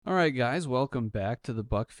All right, guys, welcome back to the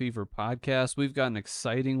Buck Fever podcast. We've got an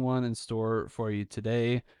exciting one in store for you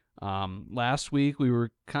today. Last week, we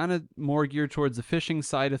were kind of more geared towards the fishing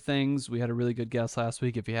side of things. We had a really good guest last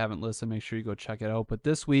week. If you haven't listened, make sure you go check it out. But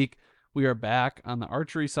this week, we are back on the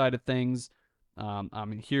archery side of things.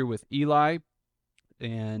 I'm here with Eli,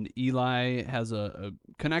 and Eli has a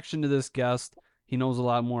connection to this guest. He knows a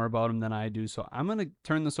lot more about him than I do. So I'm going to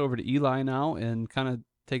turn this over to Eli now and kind of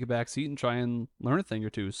take a back seat and try and learn a thing or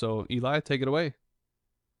two. So, Eli, take it away.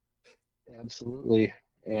 Absolutely.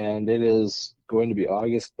 And it is going to be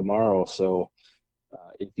August tomorrow. So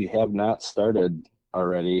if you have not started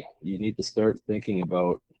already, you need to start thinking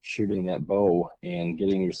about shooting that bow and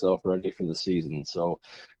getting yourself ready for the season. So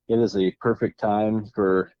it is a perfect time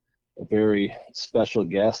for a very special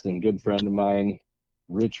guest and good friend of mine,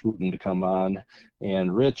 Rich Wooten, to come on.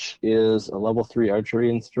 And Rich is a level 3 archery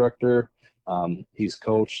instructor. He's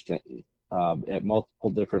coached at multiple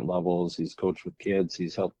different levels. He's coached with kids,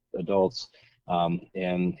 he's helped adults,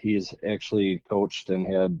 and he's actually coached and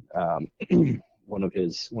had one of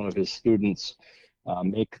his students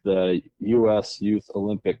make the U.S. Youth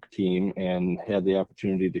Olympic team, and had the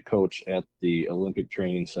opportunity to coach at the Olympic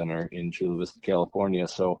Training Center in Chula Vista, California.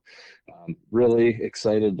 So, really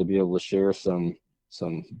excited to be able to share some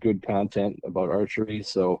good content about archery.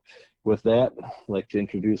 So, with that, I'd like to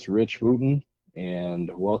introduce Rich Wooten, and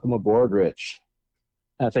welcome aboard, Rich.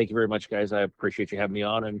 Thank you very much, guys. I appreciate you having me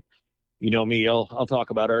on. And you know me, I'll talk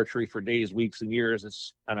about archery for days, weeks, and years. It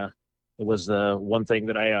was one thing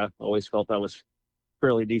that I always felt I was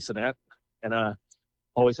fairly decent at, and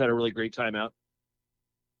always had a really great time out.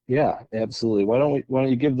 Yeah, absolutely. Why don't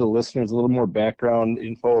you give the listeners a little more background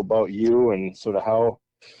info about you and sort of how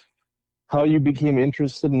you became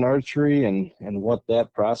interested in archery and what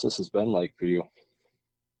that process has been like for you.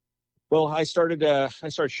 Well, I started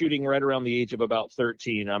shooting right around the age of about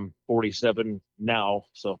 13. I'm 47 now,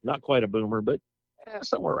 so not quite a boomer, but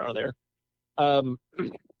somewhere around there. Um,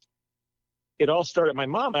 it all started. My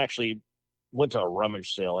mom actually went to a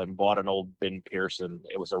rummage sale and bought an old Ben Pearson.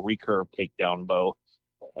 It was a recurve takedown bow,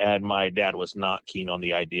 and my dad was not keen on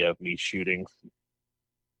the idea of me shooting.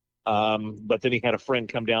 But then he had a friend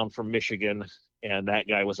come down from Michigan, and that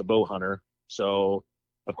guy was a bow hunter. So,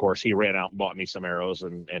 of course, he ran out and bought me some arrows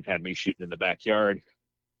and had me shooting in the backyard.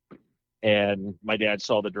 And my dad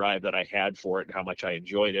saw the drive that I had for it and how much I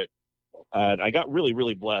enjoyed it. And I got really,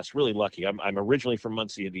 really blessed, really lucky. I'm originally from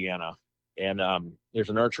Muncie, Indiana, and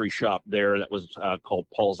there's an archery shop there that was called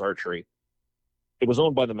Paul's Archery. It was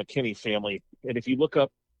owned by the McKinney family. And if you look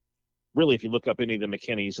up any of the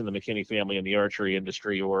McKinneys in the McKinney family in the archery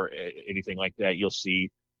industry or anything like that, you'll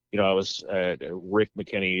see, I was Rick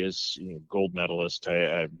McKinney is gold medalist,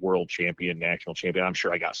 world champion, national champion. I'm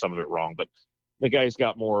sure I got some of it wrong, but the guy's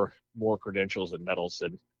got more credentials and medals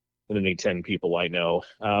than any 10 people I know.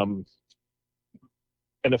 And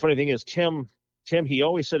the funny thing is, Tim, he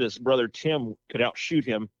always said his brother Tim could outshoot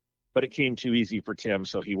him, but it came too easy for Tim,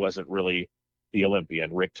 so he wasn't really the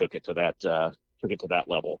Olympian. Rick took it to that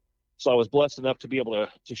level. So I was blessed enough to be able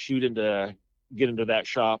to get into that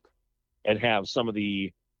shop and have some of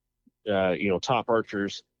the top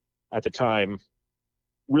archers at the time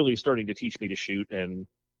really starting to teach me to shoot, and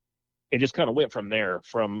it just kind of went from there.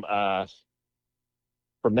 From that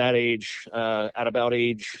age, at about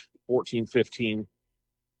age 14, 15,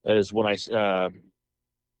 is when I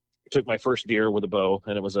took my first deer with a bow,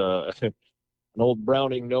 and it was an old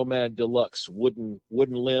Browning Nomad Deluxe wooden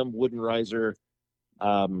limb, wooden riser,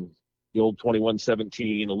 the old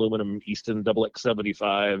 2117 aluminum Easton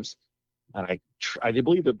XX75s. And I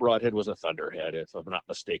believe the broadhead was a Thunderhead, if I'm not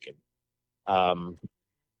mistaken. So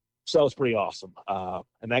that was pretty awesome.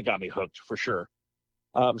 And that got me hooked for sure.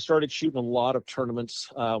 Started shooting a lot of tournaments.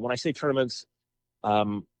 When I say tournaments,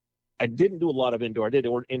 I didn't do a lot of indoor. I did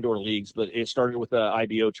indoor leagues, but it started with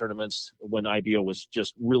IBO tournaments when IBO was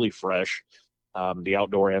just really fresh. The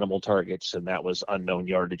outdoor animal targets, and that was unknown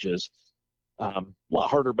yardages. A lot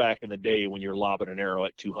harder back in the day when you're lobbing an arrow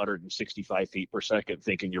at 265 feet per second,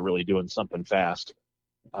 thinking you're really doing something fast.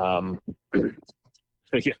 Yeah. We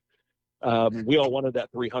all wanted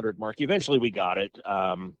that 300 mark. Eventually, we got it.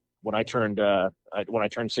 When I turned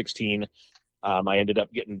 16, I ended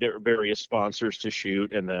up getting various sponsors to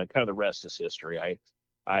shoot, and the rest is history.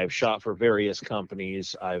 I've shot for various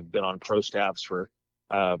companies. I've been on pro staffs for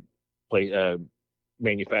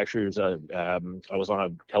manufacturers. I was on a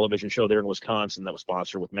television show there in Wisconsin that was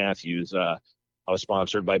sponsored with Matthews. I was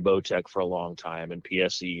sponsored by Bowtech for a long time, and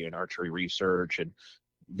PSE and Archery Research and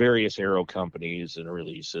various aero companies and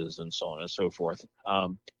releases and so on and so forth.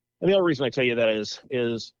 And the other reason I tell you that is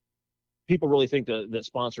people really think that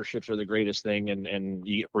sponsorships are the greatest thing, and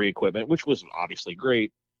you get free equipment, which was obviously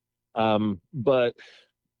great. But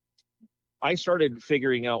I started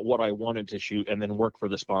figuring out what I wanted to shoot and then work for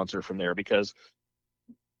the sponsor from there, because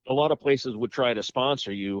a lot of places would try to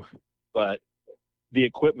sponsor you, but the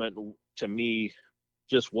equipment to me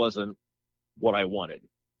just wasn't what I wanted.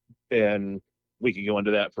 And we could go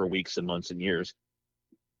into that for weeks and months and years.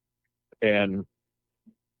 And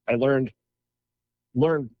I learned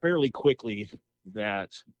fairly quickly that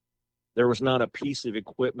there was not a piece of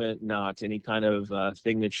equipment, not any kind of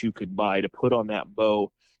thing that you could buy to put on that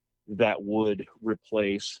bow that would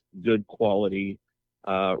replace good quality,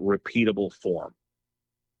 repeatable form.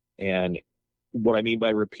 And what I mean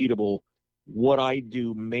by repeatable, what I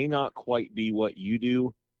do may not quite be what you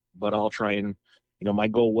do, but I'll try and, my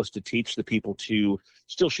goal was to teach the people to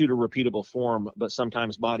still shoot a repeatable form, but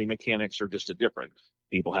sometimes body mechanics are just a different.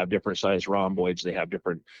 People have different size rhomboids. They have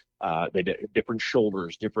different, different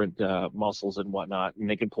shoulders, different muscles and whatnot, and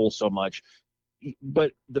they can pull so much.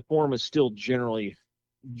 But the form is still generally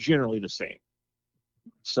the same.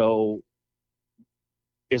 So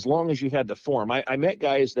as long as you had the form, I met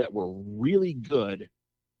guys that were really good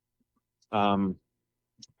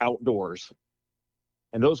outdoors,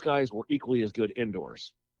 and those guys were equally as good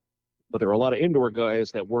indoors. But there were a lot of indoor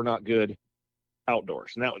guys that were not good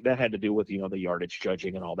outdoors. Now that had to do with, the yardage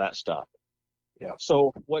judging and all that stuff. Yeah.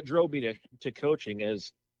 So what drove me to coaching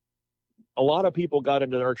is a lot of people got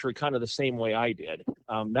into archery kind of the same way I did.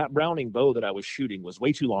 That Browning bow that I was shooting was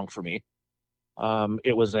way too long for me.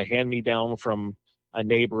 It was a hand-me-down from a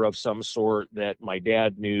neighbor of some sort that my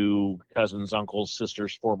dad knew, cousin's, uncle's,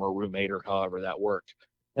 sister's former roommate, or however that worked.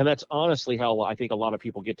 And that's honestly how I think a lot of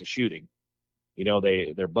people get to shooting.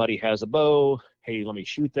 Their buddy has a bow. Hey, let me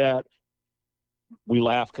shoot that. We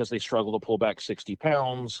laugh because they struggle to pull back 60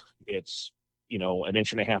 pounds. It's, an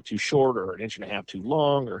inch and a half too short, or an inch and a half too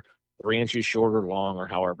long, or 3 inches short or long, or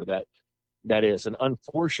however that is. And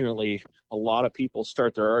unfortunately, a lot of people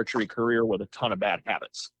start their archery career with a ton of bad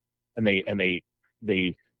habits, and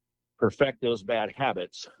they perfect those bad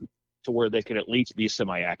habits to where they can at least be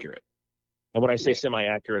semi-accurate. And when I say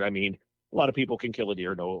semi-accurate, I mean, a lot of people can kill a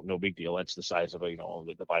deer, no big deal. That's the size of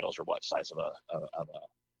the vitals are what size of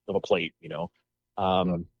a plate,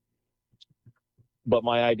 But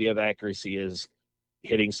my idea of accuracy is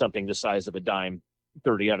hitting something the size of a dime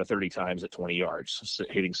 30 out of 30 times at 20 yards, so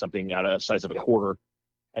hitting something out of the size of a quarter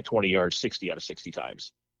at 20 yards 60 out of 60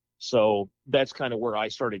 times. So that's kind of where I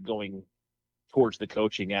started going towards the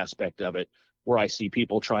coaching aspect of it, where I see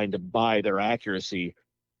people trying to buy their accuracy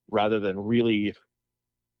rather than really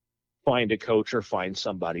find a coach or find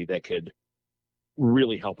somebody that could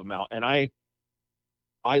really help them out. And I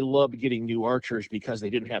loved getting new archers because they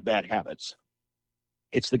didn't have bad habits.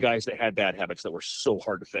 It's the guys that had bad habits that were so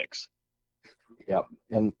hard to fix. Yep.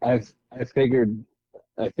 And I figured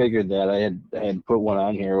that I had put one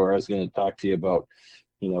on here where I was going to talk to you about,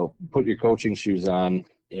 put your coaching shoes on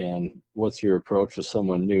and what's your approach with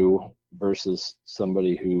someone new versus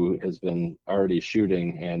somebody who has been already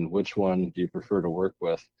shooting, and which one do you prefer to work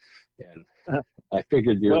with? And I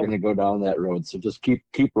figured you were going to go down that road, so just keep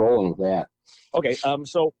rolling with that. Okay.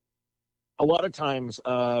 So a lot of times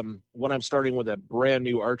when I'm starting with a brand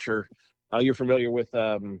new archer, you're familiar with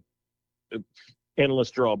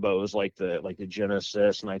endless draw bows like the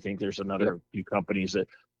Genesis, and I think there's another few companies that.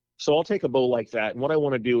 So I'll take a bow like that, and what I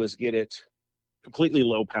want to do is get it completely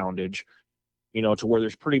low poundage, to where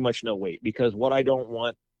there's pretty much no weight, because what I don't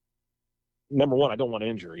want, number one, I don't want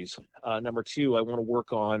injuries. Number two, I want to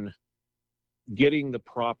work on getting the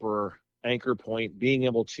proper anchor point, being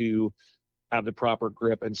able to have the proper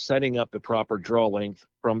grip, and setting up the proper draw length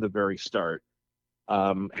from the very start.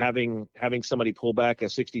 Having somebody pull back a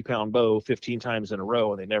 60-pound bow 15 times in a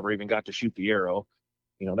row and they never even got to shoot the arrow,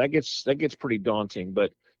 that gets pretty daunting.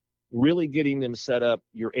 But really getting them set up,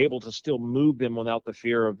 you're able to still move them without the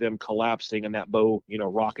fear of them collapsing and that bow,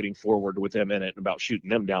 rocketing forward with them in it, and about shooting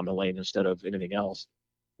them down the lane instead of anything else.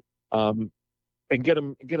 And get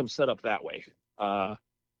them set up that way. A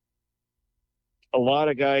lot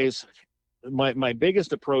of guys, my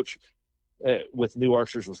biggest approach with new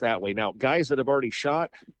archers was that way. Now, guys that have already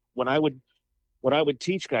shot, when I would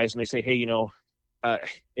teach guys and they say, hey,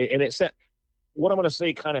 and it said, what I'm going to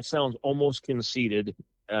say kind of sounds almost conceited,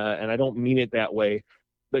 and I don't mean it that way,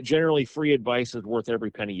 but generally free advice is worth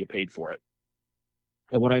every penny you paid for it.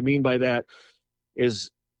 And what I mean by that is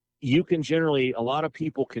you can generally, a lot of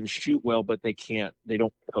people can shoot well, but they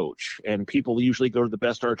don't coach. And people usually go to the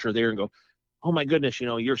best archer there and go, oh my goodness,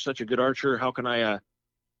 you're such a good archer. How can I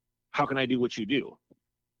do what you do?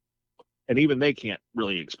 And even they can't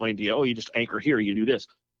really explain to you, oh, you just anchor here, you do this.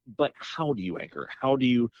 but how do you anchor? How do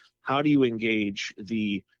you engage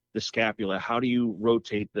the scapula? How do you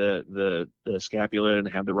rotate the scapula and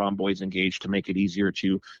have the rhomboids engaged to make it easier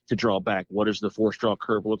to draw back? What does the force draw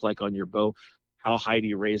curve look like on your bow? How high do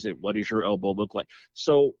you raise it? What does your elbow look like?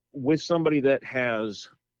 So with somebody that has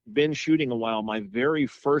been shooting a while, my very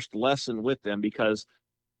first lesson with them, because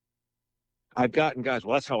I've gotten guys,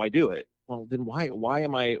 well, that's how I do it. Well, then why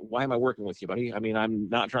am I working with you, buddy? I mean, I'm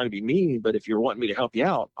not trying to be mean, but if you're wanting me to help you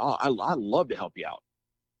out, I love to help you out.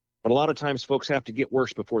 But a lot of times folks have to get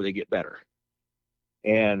worse before they get better.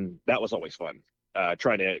 And that was always fun.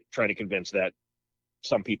 Trying to convince that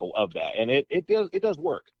some people of that. And it does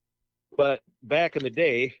work. But back in the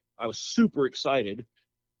day, I was super excited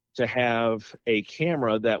to have a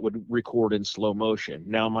camera that would record in slow motion.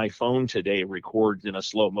 Now my phone today records in a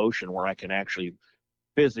slow motion where I can actually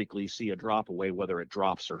physically see a drop away, whether it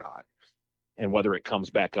drops or not, and whether it comes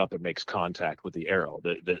back up and makes contact with the arrow.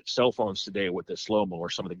 The cell phones today with the slow-mo are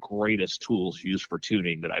some of the greatest tools used for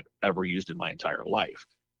tuning that I've ever used in my entire life.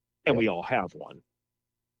 And we all have one.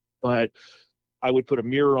 But I would put a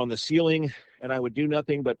mirror on the ceiling and I would do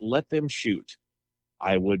nothing but let them shoot.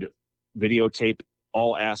 I would videotape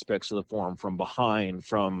all aspects of the form, from behind,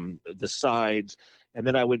 from the sides, and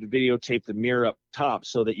then I would videotape the mirror up top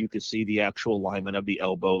so that you could see the actual alignment of the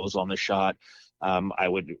elbows on the shot. I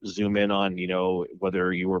would zoom in on,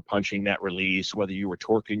 whether you were punching that release, whether you were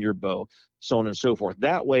torquing your bow, so on and so forth.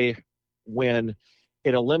 That way, when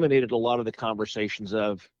it eliminated a lot of the conversations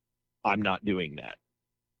of, I'm not doing that.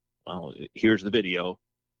 Well, here's the video.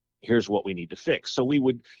 Here's what we need to fix. So we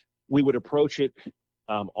would approach it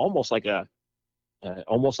almost like a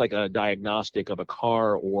diagnostic of a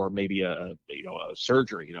car, or maybe a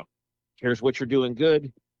surgery. Here's what you're doing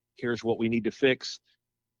good. Here's what we need to fix.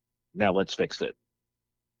 Now let's fix it.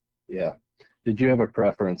 Yeah. Did you have a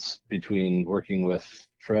preference between working with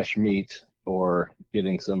fresh meat or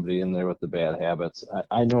getting somebody in there with the bad habits?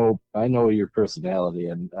 I know your personality,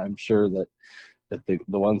 and I'm sure that the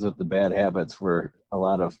ones with the bad habits were a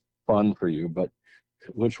lot of fun for you, but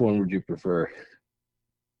which one would you prefer?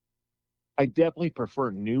 I definitely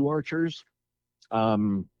prefer new archers. They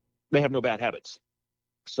have no bad habits.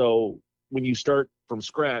 So when you start from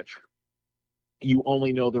scratch, you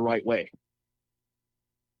only know the right way.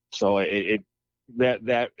 So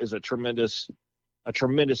that is a tremendous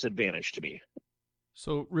advantage to me.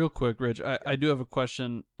 So real quick, Rich, I do have a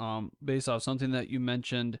question based off something that you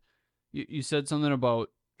mentioned. You said something about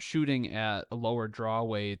shooting at a lower draw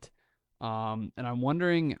weight, and I'm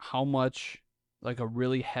wondering how much like a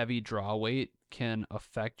really heavy draw weight can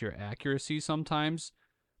affect your accuracy sometimes,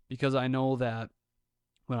 because I know that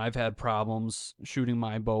when I've had problems shooting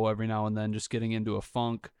my bow every now and then, just getting into a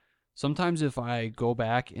funk, sometimes if I go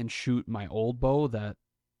back and shoot my old bow that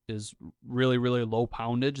is really, really low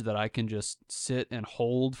poundage, that I can just sit and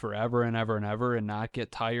hold forever and ever and ever and not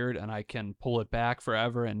get tired, and I can pull it back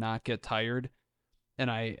forever and not get tired, and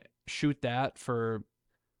I shoot that for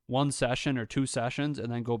one session or two sessions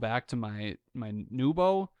and then go back to my new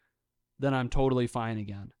bow, then I'm totally fine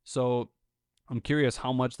again. So I'm curious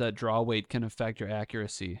how much that draw weight can affect your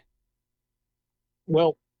accuracy.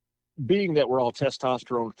 Well, being that we're all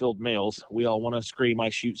testosterone filled males, we all want to scream, I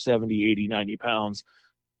shoot 70, 80, 90 pounds.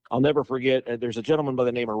 I'll never forget, there's a gentleman by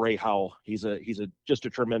the name of Ray Howell. He's just a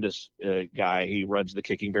tremendous guy. He runs the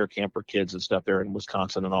Kicking Bear Camp for kids and stuff there in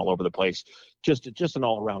Wisconsin and all over the place. Just an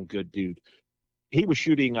all around good dude. He was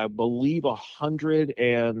shooting, I believe,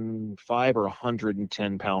 105 or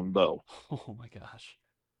 110-pound bow. Oh my gosh.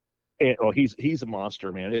 And, he's a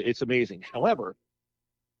monster, man. It's amazing. However,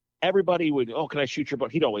 everybody would, can I shoot your bow?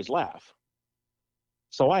 He'd always laugh.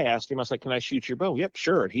 So I asked him, I was like, can I shoot your bow? Yep,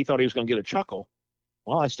 sure. And he thought he was going to get a chuckle.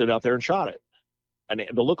 Well, I stood out there and shot it. And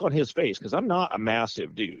the look on his face, because I'm not a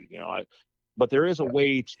massive dude, but there is a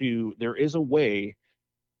way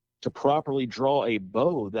to properly draw a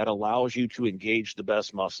bow that allows you to engage the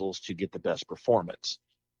best muscles to get the best performance.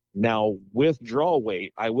 Now, with draw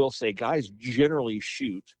weight, I will say guys generally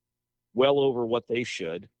shoot well over what they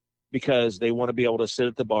should, because they want to be able to sit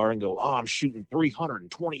at the bar and go, I'm shooting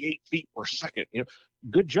 328 feet per second.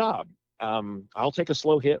 Good job. I'll take a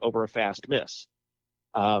slow hit over a fast miss.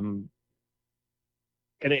 And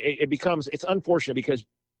it's unfortunate because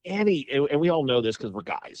and we all know this because we're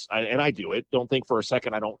guys, and I do it. Don't think for a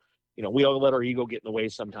second I don't. We all let our ego get in the way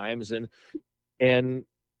sometimes, and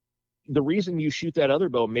the reason you shoot that other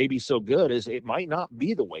bow may be so good is it might not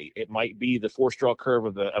be the weight. It might be the force draw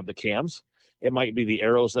curve of the cams. It might be the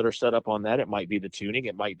arrows that are set up on that. It might be the tuning.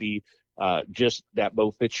 It might be just that bow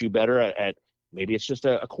fits you better at maybe it's just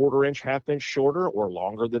a quarter inch, half inch shorter or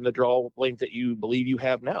longer than the draw length that you believe you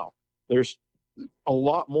have now. There's a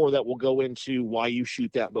lot more that will go into why you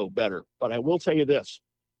shoot that bow better. But I will tell you this,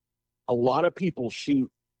 a lot of people shoot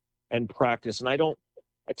and practice, and I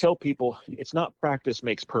tell people it's not practice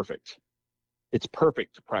makes perfect. It's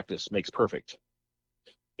perfect practice makes perfect.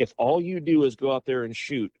 If all you do is go out there and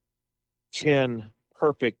shoot 10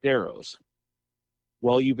 perfect arrows,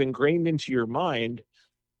 well, you've ingrained into your mind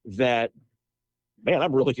that, man,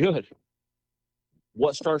 I'm really good.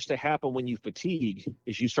 What starts to happen when you fatigue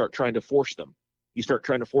is you start trying to force them. You start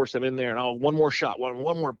trying to force them in there, and oh, one more shot, one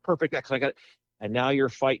more perfect X. I got it. And now you're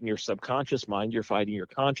fighting your subconscious mind, you're fighting your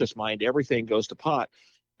conscious mind, everything goes to pot.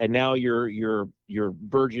 And now you're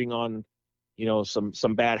verging on,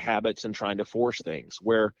 some bad habits and trying to force things.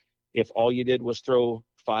 Where if all you did was throw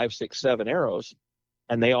 5, 6, 7 arrows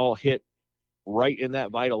and they all hit right in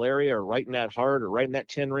that vital area or right in that heart or right in that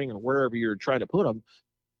 10 ring or wherever you're trying to put them,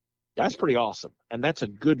 that's pretty awesome. And that's a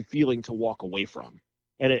good feeling to walk away from.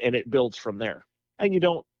 And it builds from there. And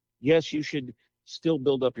yes, you should still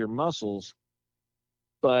build up your muscles,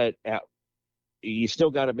 but you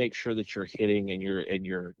still got to make sure that you're hitting and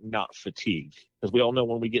you're not fatigued. Because we all know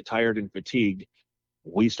when we get tired and fatigued,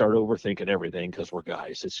 we start overthinking everything because we're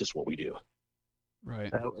guys. It's just what we do.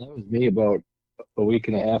 Right. That was me about a week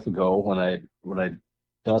and a half ago when I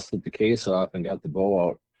dusted the case off and got the bow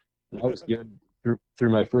out. And I was good through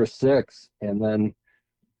my first 6, and then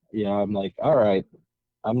I'm like, all right,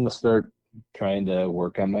 I'm gonna start trying to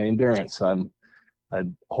work on my endurance.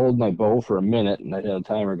 I'd hold my bow for a minute, and I'd have a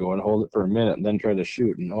timer going, hold it for a minute, and then try to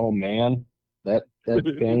shoot. And oh man, that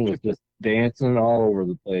pin was just dancing all over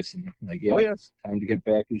the place. And I'm like, yeah, it's time to get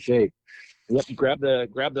back in shape. Yep, grab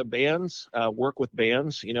the bands, work with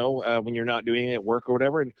bands, when you're not doing it at work or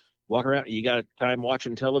whatever, and walk around. You got time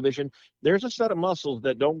watching television. There's a set of muscles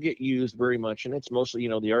that don't get used very much, and it's mostly,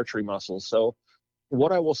 the archery muscles. So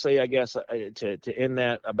what I will say, I guess, to end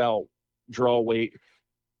that about draw weight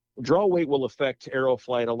will affect arrow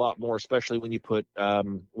flight a lot more, especially when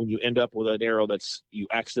you end up with an arrow you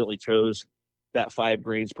accidentally chose that 5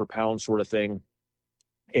 grains per pound sort of thing,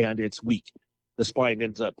 and it's weak. The spine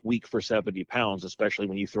ends up weak for 70 pounds, especially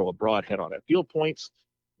when you throw a broadhead on it. Field points,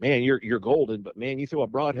 man, you're golden, but man, you throw a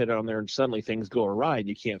broadhead on there and suddenly things go awry and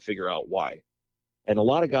you can't figure out why. And a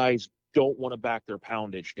lot of guys don't want to back their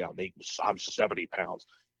poundage down. I'm 70 pounds.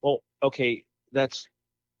 Well, okay, that's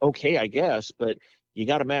okay, I guess, but you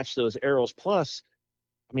got to match those arrows. Plus,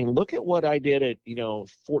 I mean, look at what I did at,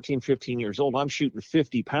 14, 15 years old. I'm shooting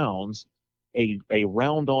 50 pounds, a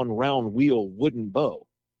round on round wheel wooden bow.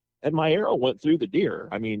 And my arrow went through the deer.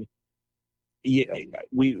 I mean, yeah,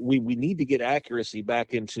 we need to get accuracy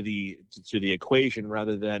back into the equation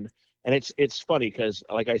rather than, and it's funny because,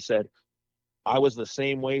 like I said, I was the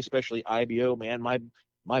same way, especially IBO. Man,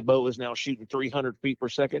 my bow is now shooting 300 feet per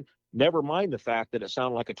second. Never mind the fact that it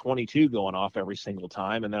sounded like a 22 going off every single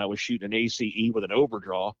time, and then I was shooting an ACE with an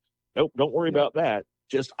overdraw. Nope, don't worry about that.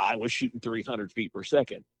 Just I was shooting 300 feet per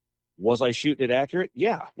second. Was I shooting it accurate?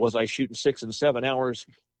 Yeah. Was I shooting 6 and 7 hours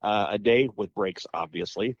a day with breaks,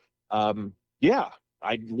 obviously? Yeah.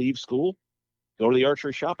 I'd leave school, go to the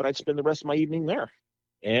archery shop, and I'd spend the rest of my evening there,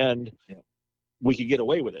 and we could get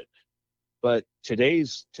away with it. But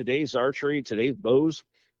today's archery, today's bows,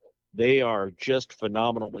 they are just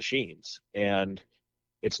phenomenal machines. And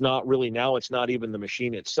it's not even the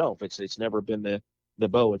machine itself. It's never been the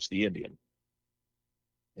bow, it's the Indian.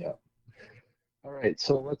 Yeah. All right,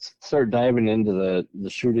 so let's start diving into the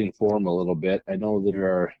shooting form a little bit. I know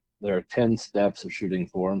there are 10 steps of shooting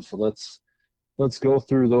form, so let's go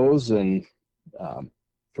through those, and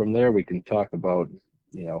from there we can talk about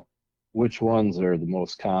which ones are the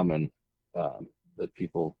most common that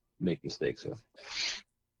people make mistakes with.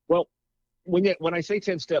 Well, when I say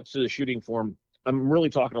 10 steps to the shooting form, I'm really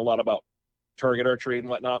talking a lot about target archery and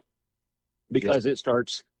whatnot, because it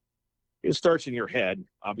starts in your head,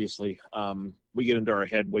 obviously. We get into our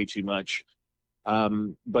head way too much.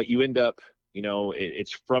 But you end up,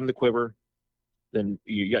 it's from the quiver, then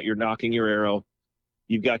you're knocking your arrow,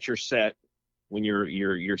 you've got your set when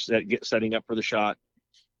you're setting up for the shot.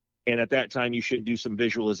 And at that time, you should do some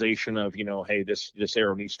visualization of, hey, this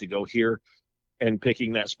arrow needs to go here, and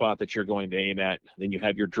picking that spot that you're going to aim at. Then you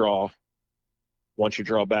have your draw. Once you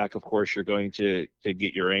draw back, of course, you're going to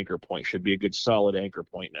get your anchor point. Should be a good solid anchor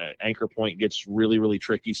point. Anchor point gets really, really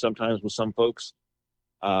tricky sometimes with some folks.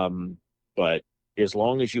 But as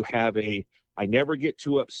long as you have I never get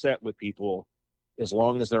too upset with people as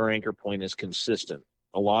long as their anchor point is consistent.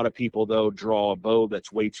 A lot of people, though, draw a bow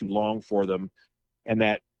that's way too long for them, and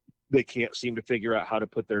that they can't seem to figure out how to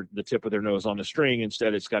put the tip of their nose on the string.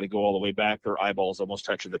 Instead, it's got to go all the way back. Their eyeballs almost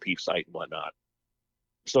touching the peep sight and whatnot.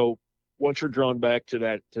 So once you're drawn back to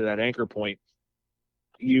that anchor point,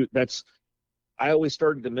 I always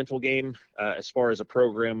started the mental game as far as a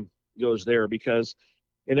program goes there, because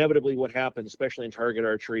inevitably what happens, especially in target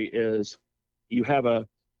archery, is you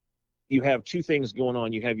have two things going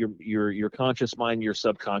on. You have your conscious mind, your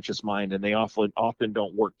subconscious mind, and they often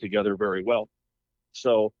don't work together very well.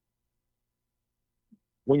 So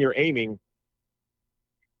when you're aiming,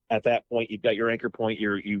 at that point, you've got your anchor point,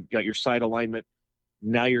 you've got your sight alignment.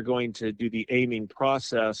 Now you're going to do the aiming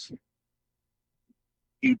process.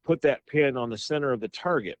 You put that pin on the center of the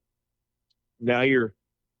target. Now you're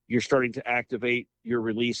starting to activate your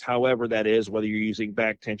release, however that is, whether you're using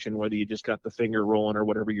back tension, whether you just got the finger rolling, or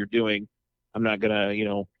whatever you're doing. I'm not gonna,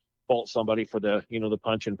 fault somebody for the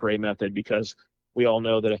punch and pray method, because we all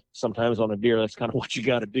know that sometimes on a deer, that's kind of what you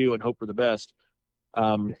got to do and hope for the best.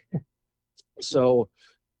 So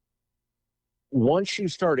once you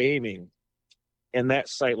start aiming and that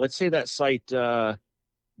sight, let's say that sight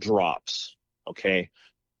drops, okay?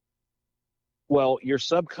 Well, your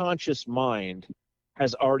subconscious mind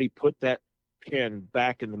has already put that pin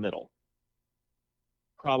back in the middle.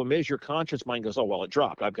 Problem is, your conscious mind goes, oh, well, it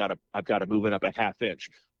dropped. I've got to move it up a half inch.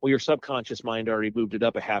 Well, your subconscious mind already moved it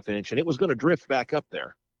up a half inch, and it was going to drift back up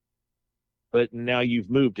there. But now you've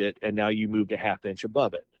moved it, and now you moved a half inch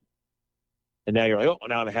above it. And now you're like, oh,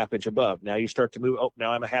 now I'm a half inch above. Now you start to move, oh,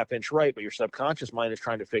 now I'm a half inch right, but your subconscious mind is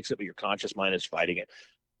trying to fix it, but your conscious mind is fighting it.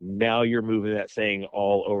 Now you're moving that thing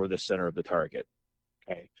all over the center of the target.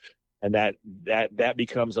 Okay. And that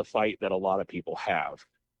becomes a fight that a lot of people have.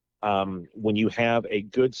 When you have a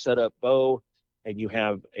good setup bow and you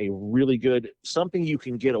have a really good, something you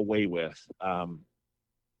can get away with,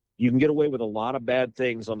 you can get away with a lot of bad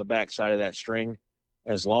things on the backside of that string,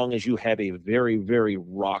 as long as you have a very, very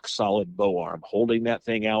rock solid bow arm, holding that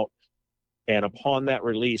thing out, and upon that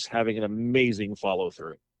release, having an amazing follow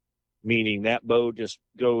through, meaning that bow just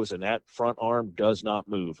goes and that front arm does not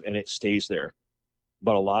move and it stays there.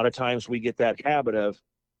 But a lot of times we get that habit of,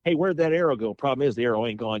 hey, where'd that arrow go? Problem is, the arrow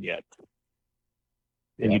ain't gone yet.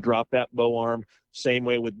 And you drop that bow arm. Same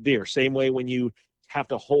way with deer. Same way when you have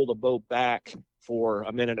to hold a bow back for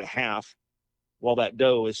a minute and a half while that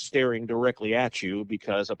doe is staring directly at you,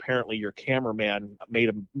 because apparently your cameraman made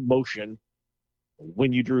a motion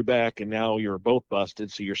when you drew back, and now you're both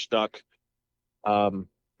busted, so you're stuck. A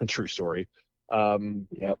true story.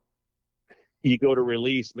 Yep. You go to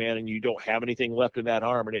release, man, and you don't have anything left in that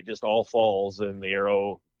arm, and it just all falls, and the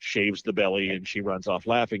arrow shaves the belly, and she runs off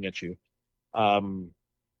laughing at you.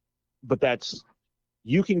 But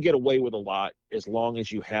you can get away with a lot as long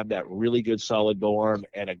as you have that really good solid bow arm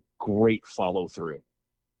and a great follow through,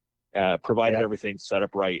 provided everything's set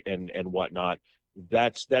up right and whatnot.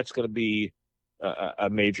 That's going to be a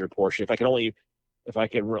major portion. If I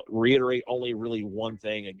can reiterate only really one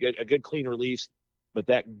thing, a good clean release, but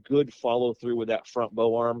that good follow through with that front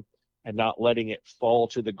bow arm and not letting it fall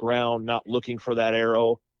to the ground, not looking for that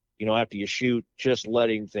arrow, after you shoot, just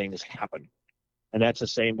letting things happen. And that's the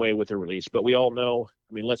same way with the release. But we all know,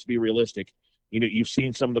 let's be realistic. You've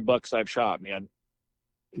seen some of the bucks I've shot, man.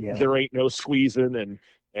 Yeah. There ain't no squeezing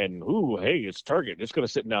and ooh, hey, it's target. It's going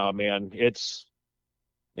to sit now, man. It's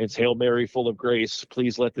Hail Mary full of grace.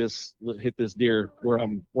 Please let this hit this deer where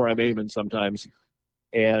I'm aiming sometimes.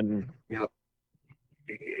 And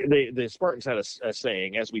the Spartans had a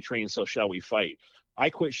saying, as we train, so shall we fight. I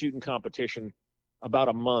quit shooting competition about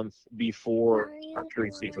a month before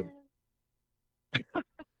archery season.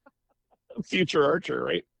 Future archer,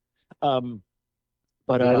 right?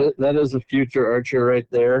 But that is a future archer right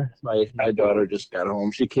there. My daughter just got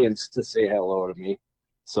home. She came to say hello to me,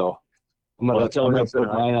 so I'm gonna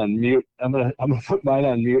put mine on mute. I'm gonna put mine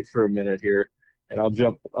on mute for a minute here, and I'll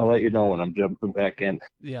let you know when I'm jumping back in.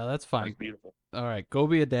 Yeah, that's fine. That's beautiful. All right, go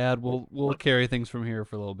be a dad. We'll carry things from here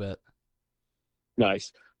for a little bit.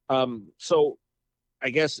 Nice. So I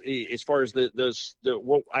guess as far as I'm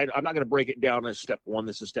not going to break it down as step one.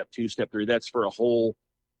 This is step two, step three. That's for a whole,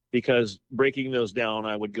 because breaking those down,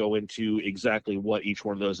 I would go into exactly what each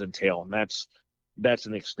one of those entail, and that's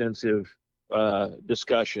an extensive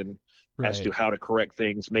discussion as to how to correct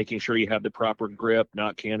things, making sure you have the proper grip,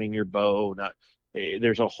 not canning your bow.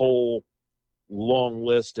 There's a whole long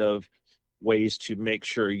list of ways to make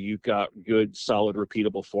sure you've got good, solid,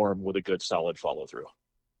 repeatable form with a good, solid follow through.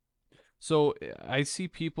 So I see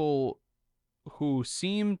people who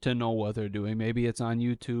seem to know what they're doing. Maybe it's on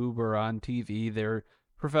YouTube or on TV. They're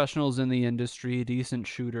professionals in the industry, decent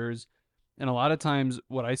shooters. And a lot of times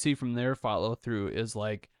what I see from their follow through is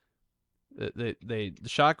like the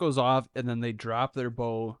shot goes off and then they drop their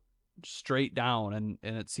bow straight down. And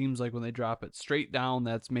it seems like when they drop it straight down,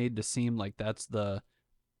 that's made to seem like that's the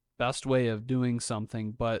best way of doing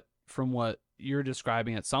something. But from what you're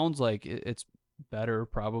describing, it sounds like it's better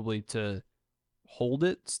probably to hold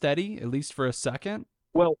it steady, at least for a second.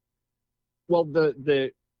 Well,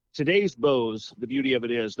 the today's bows, the beauty of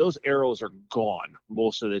it is those arrows are gone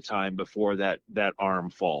most of the time before that arm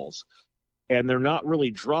falls, and they're not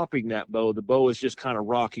really dropping that bow. The bow is just kind of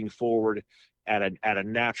rocking forward at a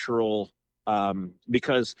natural,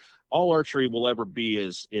 because all archery will ever be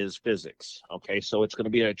is physics. Okay, so it's going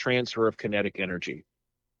to be a transfer of kinetic energy.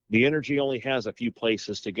 The energy only has a few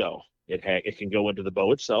places to go. It can go into the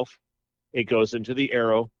bow itself, it goes into the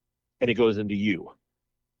arrow, and it goes into you.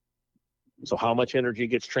 So how much energy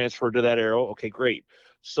gets transferred to that arrow? Okay, great.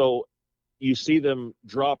 So you see them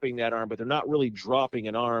dropping that arm, but they're not really dropping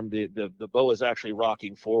an arm. The bow is actually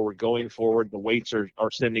rocking forward, going forward. The weights are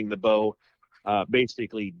sending the bow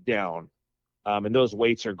basically down. And those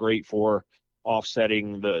weights are great for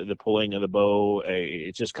offsetting the pulling of the bow.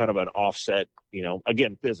 It's just kind of an offset,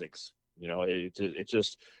 again, physics. It's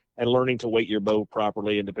just, and learning to weight your bow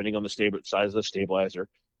properly, and depending on the size of the stabilizer.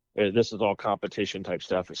 This is all competition type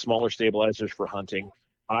stuff. Smaller stabilizers for hunting.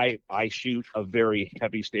 I shoot a very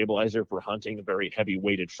heavy stabilizer for hunting, a very heavy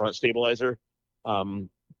weighted front stabilizer. I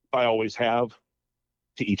always have,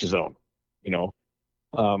 to each his own,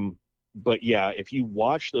 But yeah, if you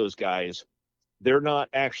watch those guys, they're not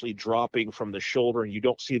actually dropping from the shoulder, and you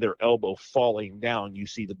don't see their elbow falling down. You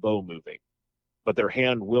see the bow moving, but their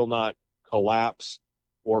hand will not collapse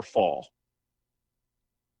or fall.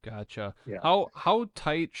 Gotcha. Yeah. How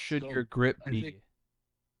tight should your grip be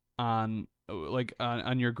on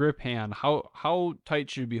your grip hand? How tight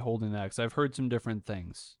should you be holding that? Because I've heard some different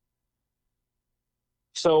things.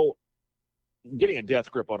 So getting a death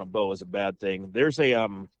grip on a bow is a bad thing. There's a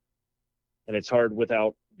and it's hard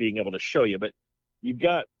without being able to show you, but you've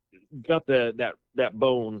got that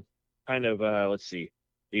bone kind of, let's see,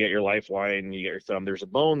 you got your lifeline, you got your thumb. There's a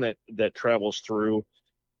bone that travels through,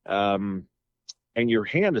 and your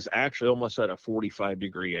hand is actually almost at a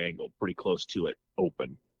 45-degree angle, pretty close to it,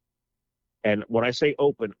 open. And when I say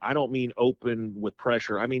open, I don't mean open with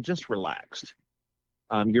pressure. I mean just relaxed.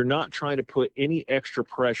 You're not trying to put any extra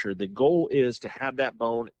pressure. The goal is to have that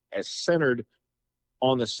bone as centered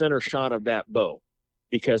on the center shot of that bow,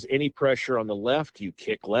 because any pressure on the left, you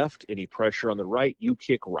kick left. Any pressure on the right, you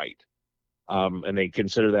kick right. And they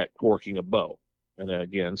consider that corking a bow. And then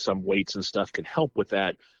again, some weights and stuff can help with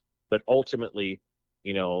that. But ultimately,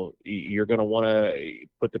 you're going to want to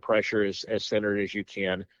put the pressure as centered as you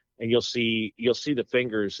can. And you'll see the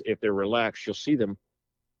fingers, if they're relaxed, you'll see them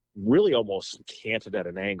really almost canted at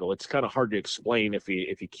an angle. It's kind of hard to explain if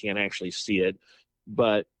you can't actually see it,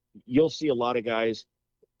 but you'll see a lot of guys,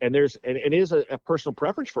 and it is a personal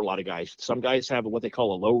preference for a lot of guys. Some guys have what they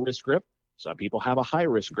call a low risk grip. Some people have a high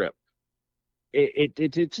risk grip.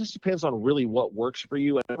 It just depends on really what works for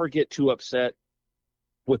you. And never get too upset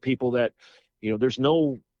with people that, there's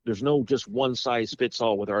no just one size fits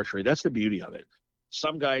all with archery. That's the beauty of it.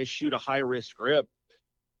 Some guys shoot a high risk grip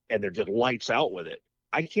and they're just lights out with it.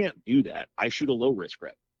 I can't do that. I shoot a low risk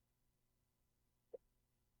grip.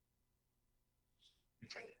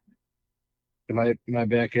 Am I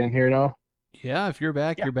back in here now? Yeah, if you're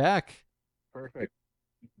back, you're back. Perfect.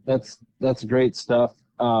 That's great stuff.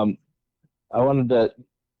 I wanted to,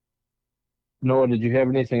 Noah, did you have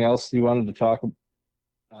anything else you wanted to talk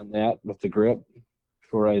on that with the grip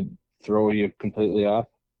before I throw you completely off?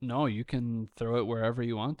 No, you can throw it wherever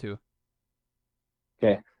you want to.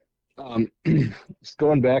 Okay. Just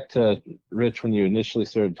going back to Rich, when you initially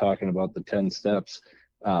started talking about the 10 steps,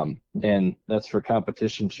 and that's for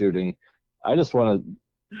competition shooting. I just want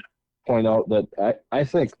to point out that I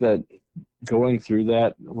think that going through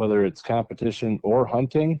that, whether it's competition or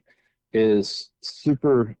hunting, is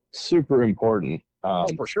super, super important.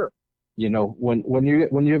 For sure. When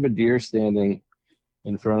you have a deer standing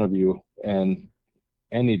in front of you, and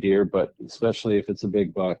any deer, but especially if it's a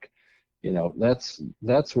big buck, that's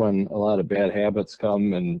when a lot of bad habits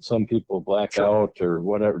come, and some people black out or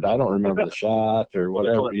whatever. I don't remember the shot or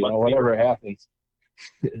whatever, whatever happens.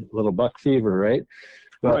 Little buck fever, right?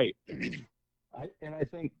 But right. I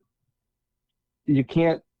think you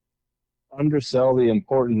can't undersell the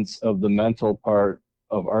importance of the mental part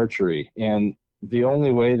of archery. And the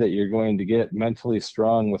only way that you're going to get mentally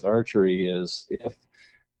strong with archery is if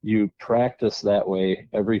you practice that way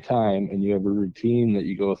every time, and you have a routine that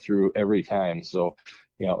you go through every time. So,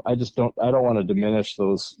 I don't want to diminish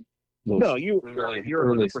those No, you're early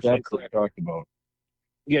 100% steps that I correct. talked about.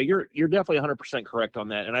 Yeah, you're definitely 100% correct on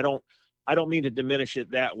that, and I don't mean to diminish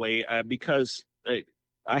it that way, because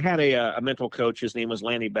I had a mental coach. His name was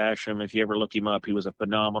Lanny Basham. If you ever look him up, he was a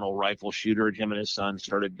phenomenal rifle shooter. Him and his son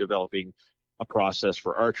started developing a process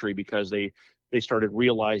for archery because they started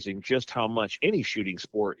realizing just how much any shooting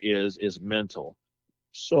sport is mental.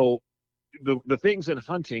 So the things in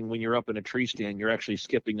hunting, when you're up in a tree stand, you're actually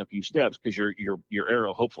skipping a few steps because your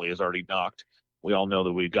arrow hopefully is already knocked. We all know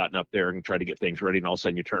that we've gotten up there and tried to get things ready, and all of a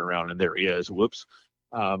sudden you turn around and there he is. Whoops.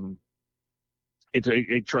 Trust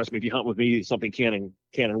me, if you hunt with me, something can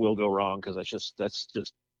and will go wrong because that's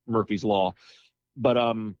just Murphy's law.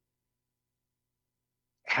 But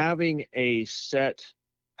having a set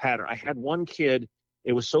pattern. I had one kid,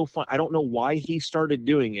 it was so fun. I don't know why he started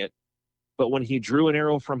doing it, but when he drew an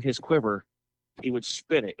arrow from his quiver, he would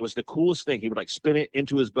spin it. It was the coolest thing. He would like spin it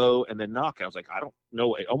into his bow and then knock it. I was like, I don't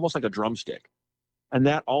know, almost like a drumstick. And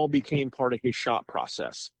that all became part of his shot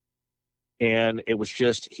process. And it was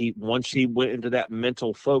just, once he went into that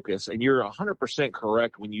mental focus, and you're 100%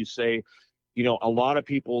 correct when you say, a lot of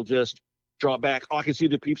people just draw back. Oh, I can see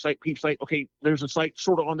the peep sight. Okay, there's a sight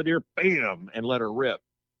sort of on the deer, bam, and let her rip.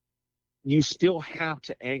 You still have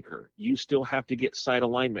to anchor. You still have to get sight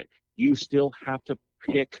alignment. You still have to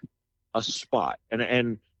pick a spot.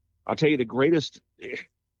 And I'll tell you the greatest,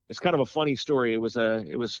 it's kind of a funny story. It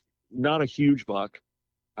was not a huge buck,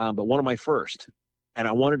 but one of my first. And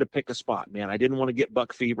I wanted to pick a spot, man. I didn't want to get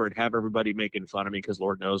buck fever and have everybody making fun of me because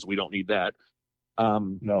Lord knows we don't need that.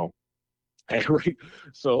 No.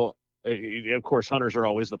 So, of course, hunters are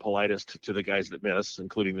always the politest to the guys that miss,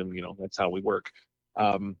 including them. That's how we work.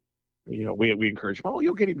 We encourage, oh,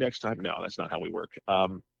 you'll get him next time. No, that's not how we work.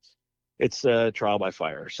 It's trial by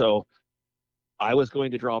fire. So I was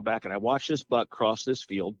going to draw back, and I watched this buck cross this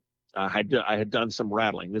field. I had done some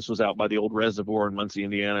rattling. This was out by the old reservoir in Muncie,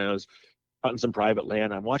 Indiana. I was hunting some private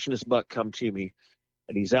land. I'm watching this buck come to me,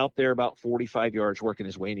 and he's out there about 45 yards working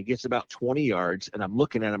his way, and he gets about 20 yards, and I'm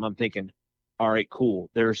looking at him. I'm thinking, all right, cool.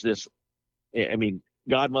 There's this,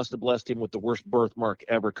 God must have blessed him with the worst birthmark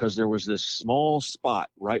ever because there was this small spot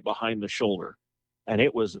right behind the shoulder, and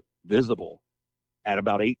it was visible at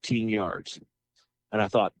about 18 yards. And I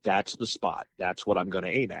thought, that's the spot. That's what I'm going to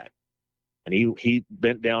aim at. And he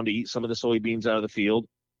bent down to eat some of the soybeans out of the field.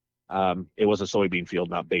 It was a soybean field,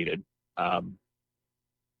 not baited. I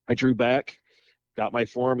drew back, got my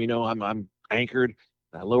form, I'm anchored.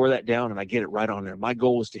 I lower that down and I get it right on there. My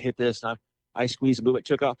goal was to hit this. And I squeezed and move it,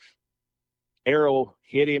 took off. Arrow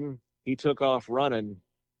hit him. He took off running.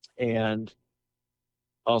 And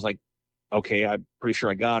I was like, okay, I'm pretty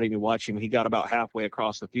sure I got him. You watch him. He got about halfway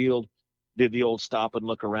across the field, did the old stop and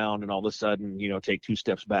look around, and all of a sudden, take 2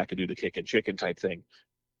 steps back and do the kick and chicken type thing.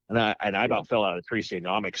 And I about fell out of the tree stand.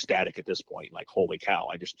 I'm ecstatic at this point. Like, holy cow,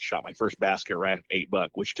 I just shot my first basket right at $8,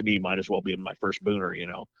 which to me might as well be my first booner,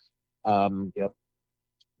 Yep.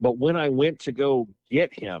 But when I went to go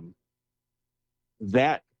get him,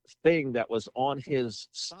 that thing that was on his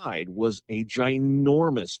side was a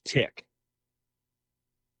ginormous tick.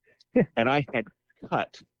 And I had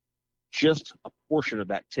cut just a portion of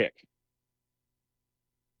that tick.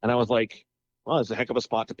 And I was like, well, it's a heck of a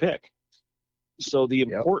spot to pick. So the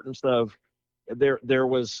importance of there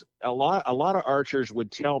was a lot of archers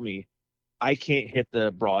would tell me, I can't hit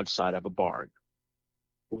the broadside of a barn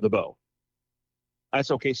with a bow.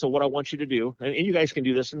 That's okay. So what I want you to do, and you guys can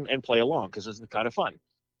do this and play along because this is kind of fun.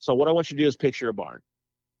 So what I want you to do is picture a barn.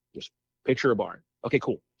 Just picture a barn. Okay,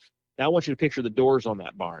 cool. Now I want you to picture the doors on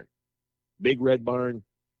that barn. Big red barn,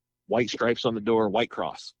 white stripes on the door, white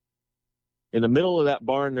cross. In the middle of that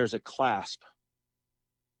barn, there's a clasp.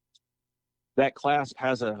 That clasp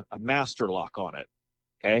has a master lock on it.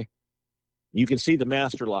 Okay. You can see the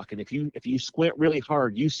master lock. And if you squint really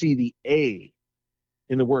hard, you see the A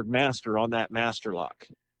in the word master on that master lock.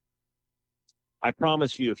 I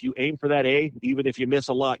promise you, if you aim for that A, even if you miss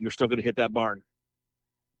a lot, you're still going to hit that barn.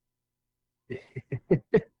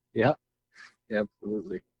 Yeah,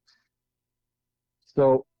 absolutely.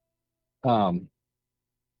 So,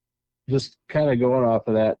 just kind of going off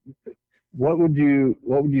of that, what would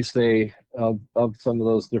you say of some of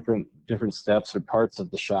those different steps or parts of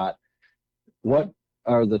the shot? What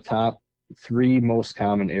are the top 3 most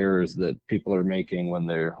common errors that people are making when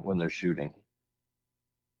they're shooting?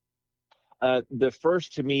 The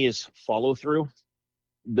first to me is follow through.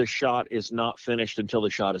 The shot is not finished until the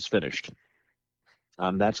shot is finished.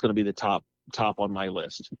 That's going to be the top on my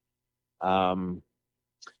list.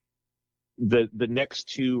 The next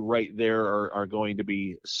 2 right there are going to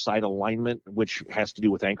be sight alignment, which has to do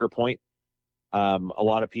with anchor point. A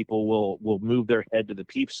lot of people will move their head to the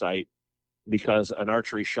peep sight because an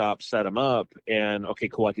archery shop set them up, and okay,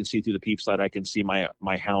 cool, I can see through the peep sight, I can see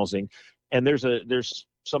my housing, and there's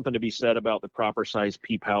something to be said about the proper size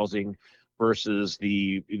peep housing versus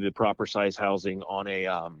the proper size housing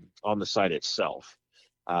on the site itself.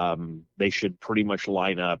 They should pretty much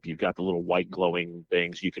line up. You've got the little white glowing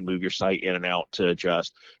things. You can move your sight in and out to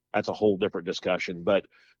adjust. That's a whole different discussion. But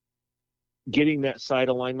getting that sight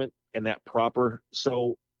alignment and that proper.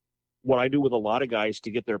 So what I do with a lot of guys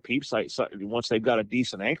to get their peep sight, once they've got a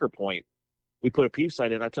decent anchor point, we put a peep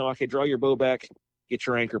sight in. I tell them, okay, draw your bow back, get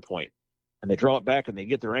your anchor point. And they draw it back and they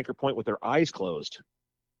get their anchor point with their eyes closed.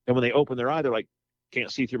 And when they open their eye, they're like,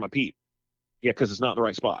 can't see through my peep. Yeah, because it's not in the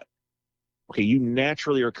right spot. Okay, you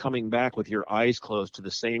naturally are coming back with your eyes closed to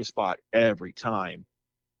the same spot every time.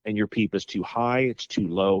 And your peep is too high, it's too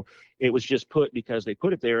low. It was just put because they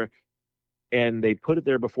put it there, and they put it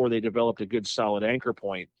there before they developed a good solid anchor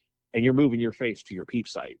point. And you're moving your face to your peep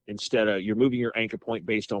sight instead of you're moving your anchor point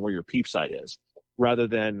based on where your peep sight is, rather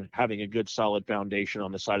than having a good solid foundation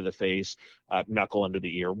on the side of the face, knuckle under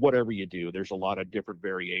the ear, whatever you do. There's a lot of different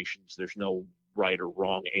variations. There's no right or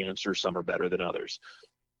wrong answer. Some are better than others.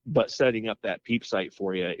 But setting up that peep sight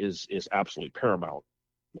for you is absolutely paramount.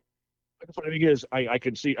 The funny thing is, I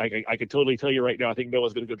can see, I can totally tell you right now, I think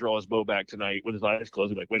Noah's going to go draw his bow back tonight with his eyes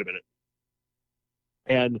closed. He's like, wait a minute.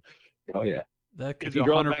 And Oh yeah, That could if you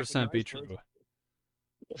draw 100% be closed, true.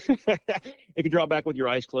 if you draw back with your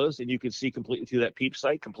eyes closed and you can see completely through that peep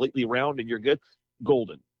sight, completely round, and you're good,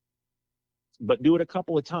 golden. But do it a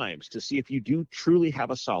couple of times to see if you do truly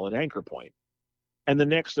have a solid anchor point. And the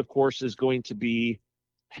next, of course, is going to be,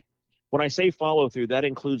 when I say follow through, that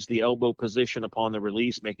includes the elbow position upon the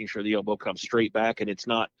release, making sure the elbow comes straight back and it's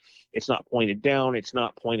not pointed down, it's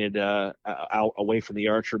not pointed out away from the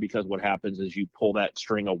archer, because what happens is you pull that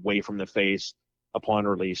string away from the face upon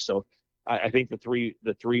release. So I think the three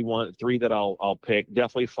that I'll pick,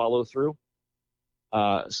 definitely follow through,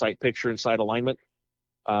 sight picture and sight alignment,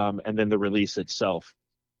 and then the release itself,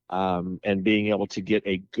 and being able to get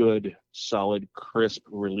a good, solid, crisp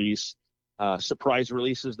release. Surprise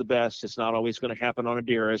release is the best. It's not always going to happen on a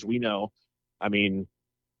deer, as we know. I mean,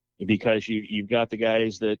 because you've got the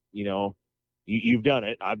guys that, you've done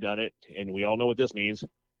it, I've done it, and we all know what this means.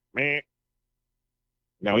 Meh.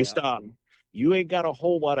 Now he stopped. You ain't got a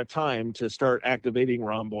whole lot of time to start activating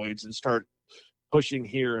rhomboids and start pushing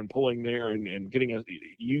here and pulling there and getting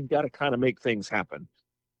you've got to kind of make things happen.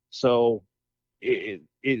 So it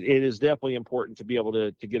is definitely important to be able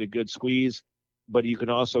to get a good squeeze, but you can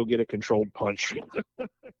also get a controlled punch if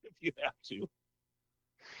you have to.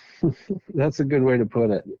 that's a good way to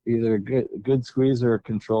put it. Either a good squeeze or a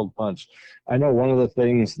controlled punch. I know one of the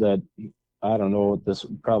things that, I don't know, this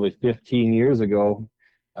probably 15 years ago,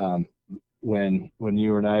 when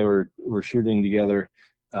you and I were shooting together,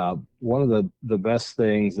 one of the best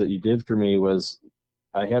things that you did for me was,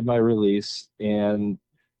 I had my release, and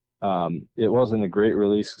it wasn't a great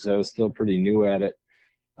release because I was still pretty new at it,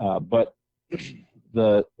 but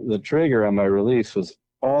the trigger on my release was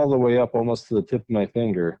all the way up almost to the tip of my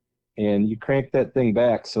finger, and you crank that thing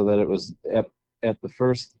back so that it was at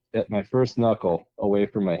my first knuckle away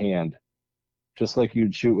from my hand, just like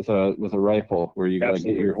you'd shoot with a rifle, where you got to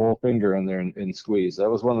get your whole finger in there and squeeze. That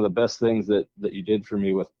was one of the best things that you did for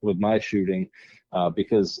me with my shooting,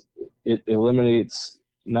 because it eliminates,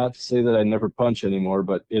 not to say that I never punch anymore,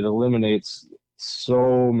 but it eliminates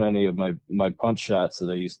so many of my punch shots that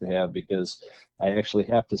I used to have, because I actually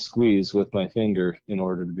have to squeeze with my finger in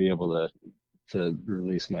order to be able to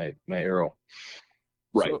release my arrow.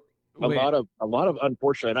 Right. So, a wait, lot of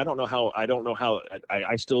unfortunately, and I don't know how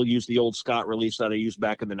I still use the old Scott release that I used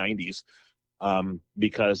back in the 90s,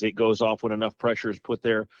 because it goes off when enough pressure is put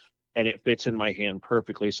there, and it fits in my hand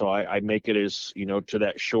perfectly. So I make it as, to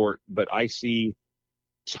that short. But I see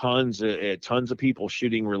tons of people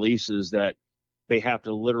shooting releases that they have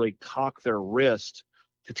to literally cock their wrist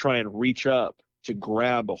to try and reach up to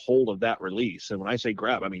grab a hold of that release. And when I say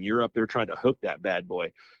grab, I mean you're up there trying to hook that bad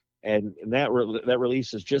boy, and that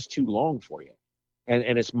release is just too long for you.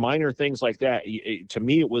 And it's minor things like that. To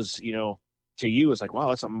me, it was, to you, it's like, wow,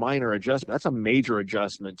 that's a minor adjustment. That's a major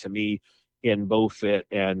adjustment to me in bow fit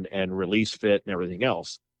and release fit and everything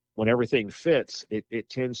else. When everything fits, it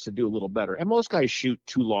tends to do a little better. And most guys shoot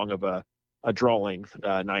too long of a draw length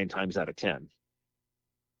 9 times out of 10.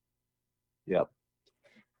 Yep.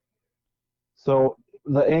 So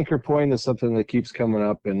the anchor point is something that keeps coming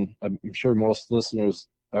up, and I'm sure most listeners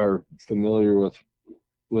are familiar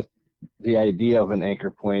with the idea of an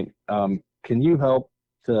anchor point. Can you help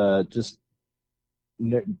to just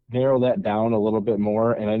narrow that down a little bit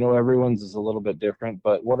more? And I know everyone's is a little bit different,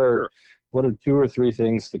 but what are 2 or 3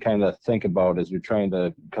 things to kind of think about as you're trying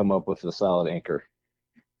to come up with a solid anchor?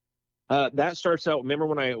 That starts out, remember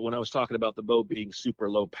when I was talking about the bow being super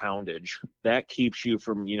low poundage, that keeps you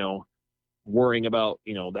from, worrying about,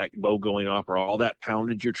 that bow going off or all that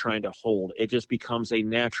poundage you're trying to hold. It just becomes a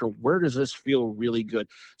natural, where does this feel really good?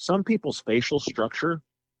 Some people's facial structure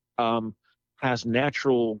has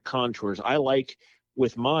natural contours. I like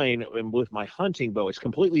with mine and with my hunting bow, it's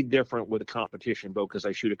completely different with a competition bow because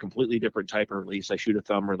I shoot a completely different type of release. I shoot a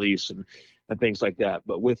thumb release and things like that.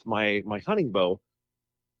 But with my hunting bow,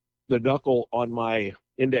 the knuckle on my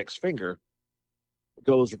index finger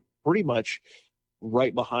goes pretty much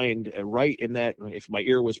right behind, right in that. If my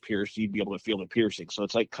ear was pierced, you'd be able to feel the piercing. So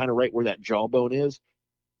it's like kind of right where that jawbone is,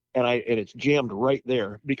 and it's jammed right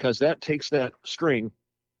there because that takes that string,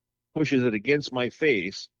 pushes it against my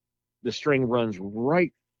face. The string runs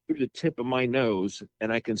right through the tip of my nose,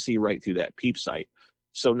 and I can see right through that peep sight.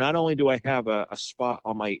 So not only do I have a spot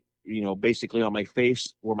on my, basically on my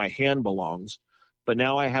face where my hand belongs, but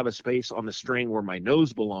now I have a space on the string where my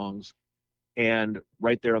nose belongs, and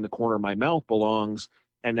right there on the corner of my mouth belongs,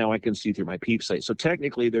 and now I can see through my peep sight. So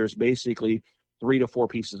technically there's basically 3 to 4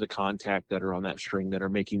 pieces of contact that are on that string that are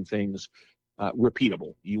making things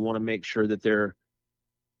repeatable. You want to make sure that they're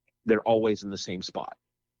always in the same spot,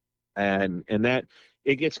 and that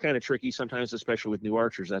it gets kind of tricky sometimes, especially with new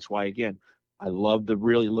archers. That's why, again, I love the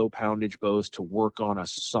really low poundage bows to work on a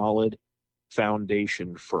solid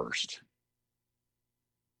foundation first.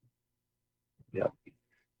 Yeah.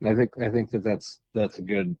 I think that's a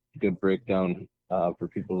good breakdown for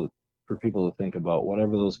people to think about.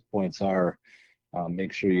 Whatever those points are,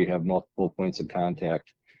 make sure you have multiple points of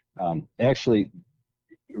contact. Actually,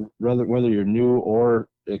 whether you're new or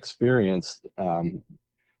experienced.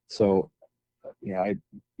 So, I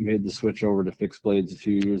made the switch over to fixed blades a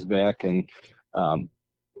few years back, and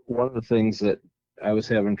one of the things that I was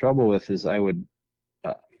having trouble with is I'd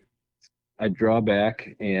draw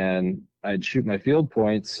back and I'd shoot my field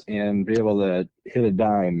points and be able to hit a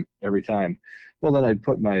dime every time. Well, then I'd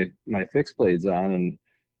put my fixed blades on,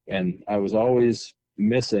 and I was always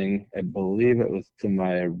missing. I believe it was to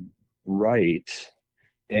my right,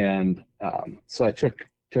 and so I took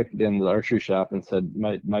it into the archery shop and said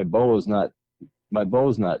my bow is not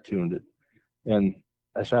tuned. And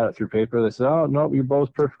I shot it through paper. They said, "Oh no, your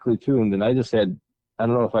bow's perfectly tuned." And I just had, I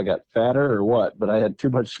don't know if I got fatter or what, but I had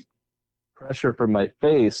too much pressure from my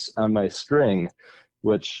face on my string,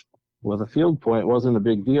 which with a field point wasn't a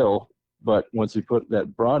big deal. But once you put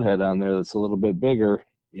that broadhead on there that's a little bit bigger,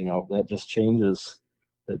 that just changes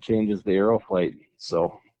the arrow flight.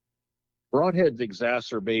 So broadheads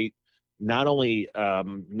exacerbate not only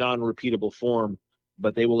non-repeatable form,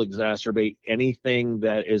 but they will exacerbate anything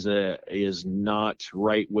that is not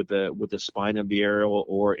right with the spine of the arrow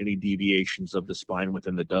or any deviations of the spine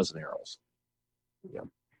within the dozen arrows. Yeah.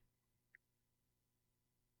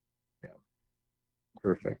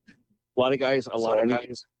 Perfect. A lot of guys,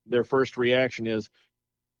 their first reaction is,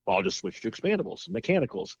 well, I'll just switch to expandables,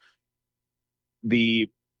 mechanicals.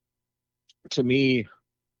 To me,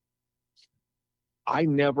 I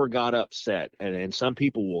never got upset, and some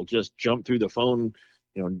people will just jump through the phone,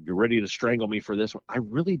 you're ready to strangle me for this one. I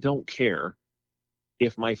really don't care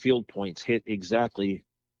if my field points hit exactly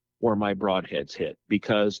where my broadheads hit,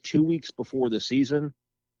 because 2 weeks before the season,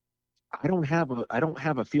 I don't have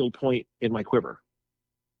a field point in my quiver,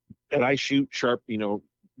 and I shoot sharp,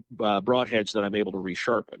 broadheads that I'm able to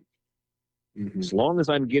resharpen. Mm-hmm. As long as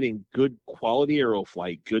I'm getting good quality arrow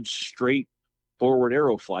flight, good straight forward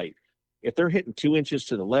arrow flight, if they're hitting 2 inches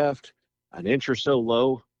to the left, an inch or so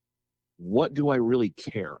low, what do I really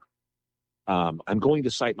care? I'm going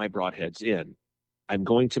to sight my broadheads in. I'm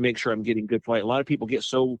going to make sure I'm getting good flight. A lot of people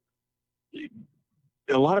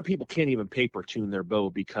can't even paper tune their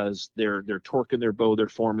bow because they're torquing their bow. Their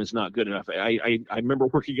form is not good enough. I remember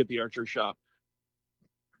working at the archer shop.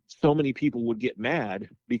 So many people would get mad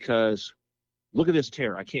because, look at this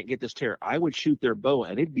tear. I can't get this tear. I would shoot their bow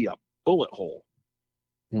and it'd be a bullet hole.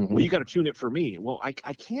 Mm-hmm. Well, you got to tune it for me. Well, I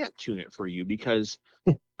can't tune it for you because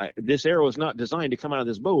this arrow is not designed to come out of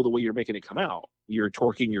this bow the way you're making it come out. You're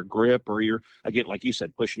torquing your grip, or you're, again, like you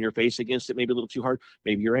said, pushing your face against it maybe a little too hard.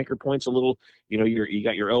 Maybe your anchor point's a little, you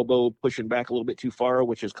got your elbow pushing back a little bit too far,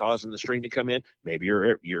 which is causing the string to come in. Maybe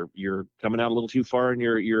you're coming out a little too far and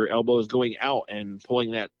your elbow is going out and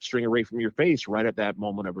pulling that string away from your face right at that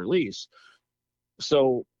moment of release.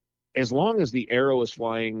 So as long as the arrow is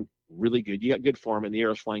flying really good, you got good form and the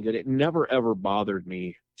arrow's flying good, it never ever bothered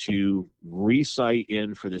me to resight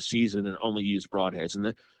in for the season and only use broadheads.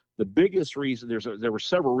 And the biggest reason, there were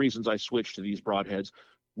several reasons I switched to these broadheads.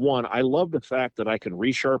 One, I love the fact that I can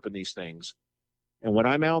resharpen these things, and when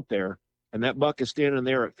I'm out there and that buck is standing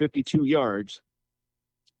there at 52 yards,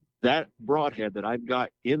 that broadhead that I've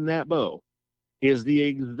got in that bow is the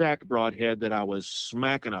exact broadhead that I was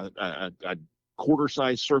smacking a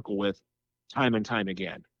quarter-size circle with time and time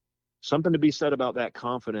again. Something to be said about that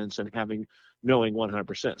confidence and knowing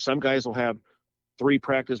 100%. Some guys will have 3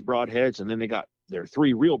 practice broadheads, and then they got their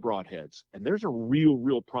 3 real broadheads, and there's a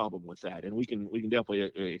real problem with that, and we can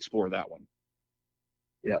definitely explore that one.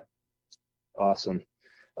 Yeah, awesome.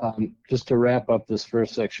 Just to wrap up this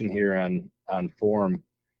first section here on form,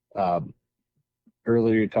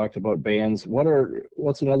 earlier you talked about bands.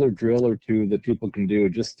 What's another drill or two that people can do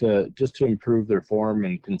just to improve their form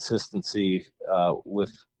and consistency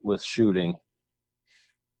with shooting?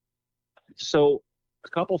 So a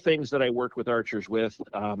couple things that I worked with archers with.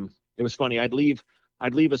 It was funny. I'd leave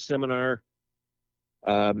a seminar.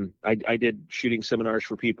 I did shooting seminars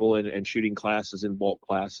for people and shooting classes and bulk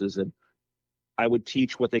classes, and I would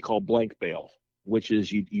teach what they call blank bail, which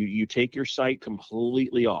is you take your sight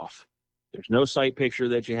completely off. There's no sight picture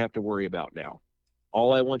that you have to worry about now.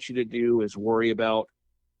 All I want you to do is worry about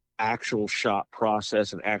actual shot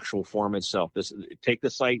process and actual form itself. Take the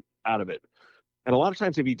sight out of it. And a lot of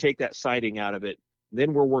times if you take that sighting out of it,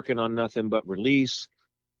 then we're working on nothing but release,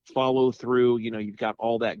 follow through, you've got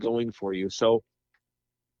all that going for you. So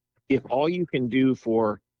if all you can do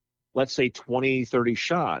for, let's say 20, 30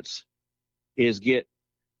 shots is get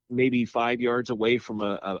maybe 5 yards away from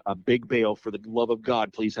a big bail, for the love of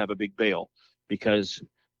God, please have a big bail, because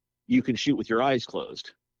you can shoot with your eyes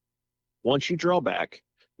closed. Once you draw back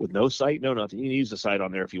with no sight, no nothing, you can use the sight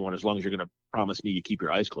on there if you want, as long as you're going to promise me you keep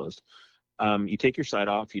your eyes closed. You take your sight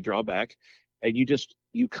off, you draw back, and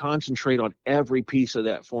you concentrate on every piece of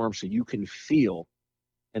that form so you can feel,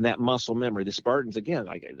 and that muscle memory. The Spartans, again,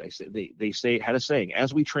 like I say, they say, had a saying,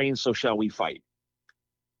 as we train, so shall we fight.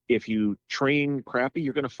 If you train crappy,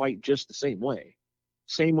 you're going to fight just the same way.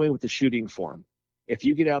 Same way with the shooting form. If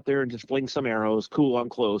you get out there and just fling some arrows, cool, I'm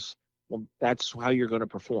close, well, that's how you're going to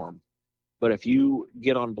perform. But if you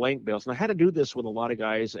get on blank bails, and I had to do this with a lot of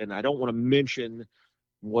guys, and I don't want to mention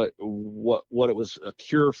what it was a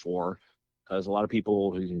cure for, because a lot of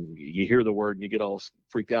people, you hear the word and you get all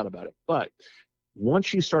freaked out about it. But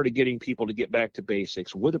once you started getting people to get back to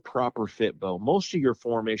basics with a proper fit bow, most of your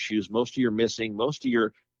form issues, most of your missing, most of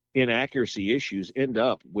your inaccuracy issues end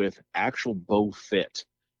up with actual bow fit.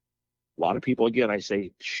 A lot of people, again, I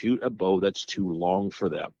say, shoot a bow that's too long for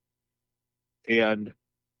them. And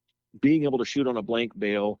being able to shoot on a blank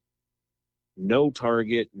bail, no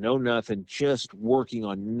target, no nothing, just working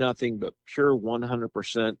on nothing but pure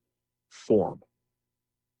 100% form.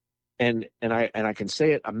 And I can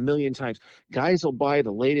say it a million times. Guys will buy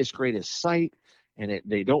the latest, greatest sight, and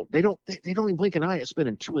they don't even blink an eye at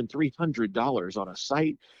spending $200 and $300 on a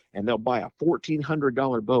sight, and they'll buy a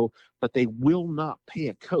 $1,400 bow, but they will not pay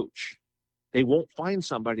a coach. They won't find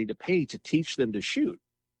somebody to pay to teach them to shoot.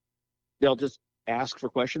 They'll just ask for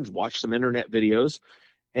questions, watch some internet videos,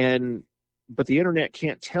 but the internet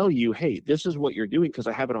can't tell you, hey, this is what you're doing because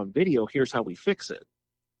I have it on video. Here's how we fix it.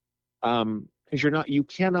 Because you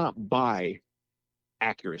cannot buy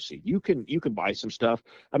accuracy. You can buy some stuff.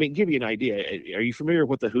 I mean, give you an idea. Are you familiar with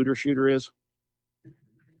what the Hooter shooter is?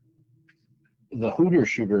 The Hooter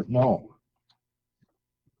shooter, no.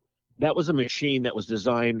 That was a machine that was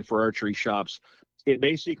designed for archery shops. It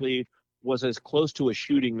basically was as close to a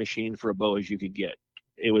shooting machine for a bow as you could get.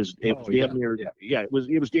 It was damn near it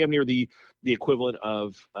was damn near the equivalent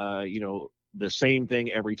of the same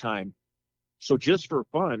thing every time. So just for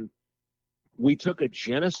fun, we took a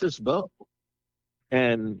Genesis bow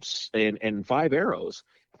and 5 arrows,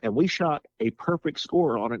 and we shot a perfect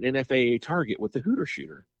score on an NFAA target with the Hooter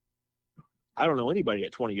shooter. I don't know anybody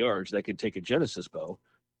at 20 yards that could take a Genesis bow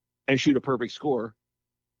and shoot a perfect score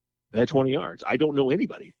at 20 yards. I don't know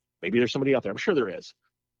anybody. Maybe there's somebody out there. I'm sure there is.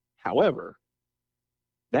 However,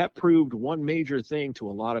 that proved one major thing to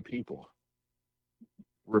a lot of people.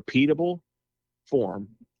 Repeatable form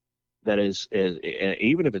that is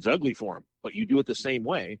even if it's ugly form, but you do it the same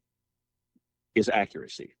way, is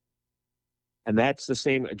accuracy. And that's the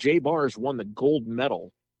same. Jay Bars won the gold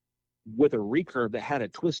medal with a recurve that had a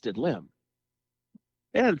twisted limb.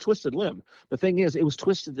 It had a twisted limb. The thing is, it was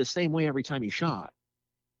twisted the same way every time he shot.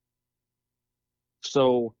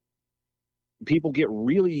 So people get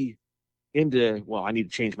really into, well, I need to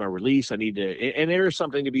change my release. And there is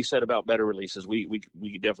something to be said about better releases. We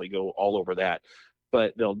could definitely go all over that.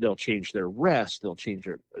 But they'll change their rest. They'll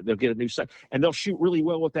get a new sight, and they'll shoot really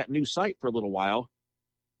well with that new sight for a little while,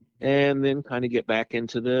 and then kind of get back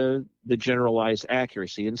into the generalized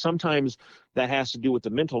accuracy. And sometimes that has to do with the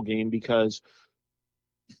mental game, because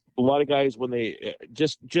a lot of guys, when they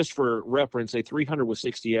just for reference, a 300 with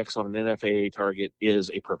 60x on an NFAA target is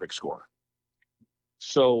a perfect score.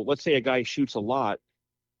 So let's say a guy shoots a lot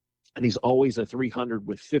and he's always a 300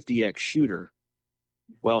 with 50x shooter.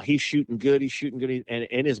 Well, he's shooting good. And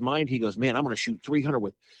in his mind, he goes, man, I'm going to shoot 300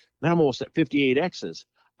 with, now I'm almost at 58 X's.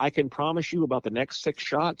 I can promise you about the next 6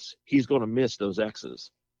 shots, he's going to miss those X's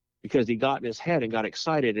because he got in his head and got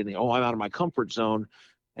excited and, I'm out of my comfort zone.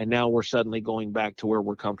 And now we're suddenly going back to where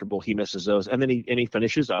we're comfortable. He misses those. And then he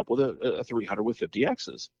finishes up with a 300 with 50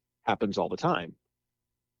 X's. Happens all the time.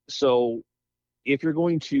 So if you're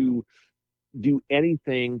going to do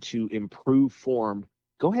anything to improve form,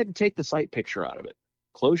 go ahead and take the sight picture out of it.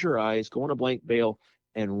 Close your eyes, go on a blank bail,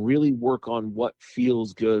 and really work on what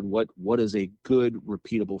feels good, what is a good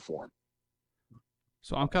repeatable form.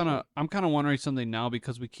 So I'm kind of wondering something now,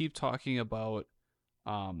 because we keep talking about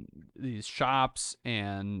these shops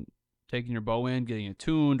and taking your bow in, getting it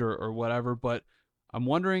tuned or whatever, but I'm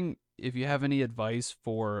wondering if you have any advice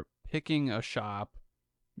for picking a shop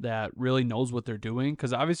that really knows what they're doing,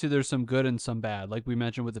 because obviously there's some good and some bad, like we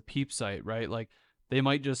mentioned with the peep sight, right? Like they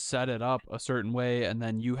might just set it up a certain way and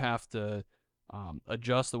then you have to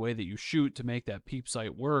adjust the way that you shoot to make that peep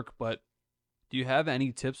sight work. But do you have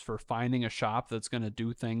any tips for finding a shop that's going to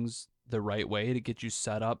do things the right way to get you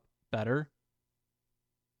set up better?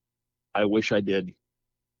 I wish I did.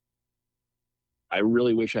 I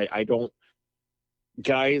really wish I don't.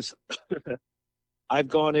 Guys, I've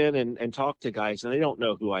gone in and talked to guys and they don't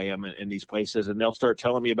know who I am in these places, and they'll start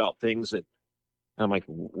telling me about things that I'm like,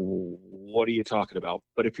 what are you talking about?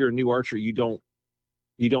 But if you're a new archer, you don't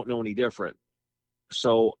know any different.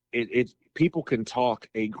 So people can talk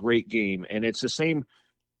a great game, and it's the same.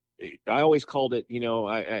 I always called it,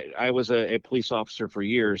 I was a police officer for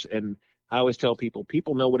years, and I always tell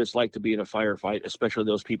people know what it's like to be in a firefight, especially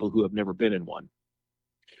those people who have never been in one.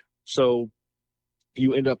 So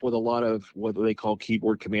you end up with a lot of what they call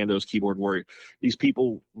keyboard commandos, keyboard warrior. These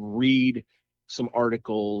people read some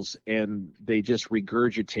articles and they just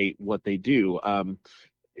regurgitate what they do.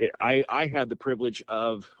 I had the privilege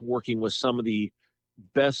of working with some of the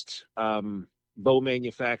best bow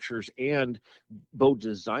manufacturers and bow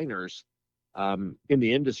designers in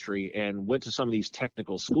the industry, and went to some of these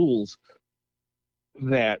technical schools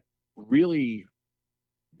that really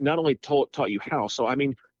not only taught you how. So, I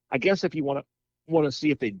mean, I guess if you want to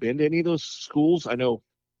see if they've been to any of those schools, I know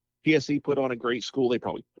PSE put on a great school. They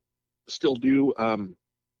probably still do.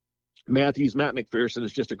 Matt McPherson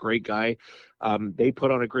is just a great guy. They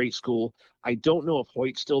put on a great school. I don't know if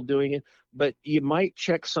Hoyt's still doing it, but you might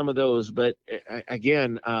check some of those. But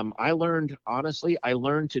again, I learned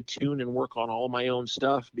to tune and work on all my own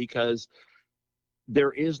stuff, because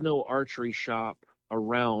there is no archery shop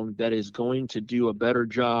around that is going to do a better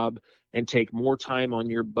job and take more time on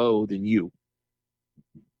your bow than you.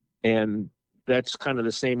 And that's kind of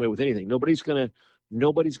the same way with anything. Nobody's gonna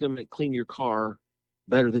clean your car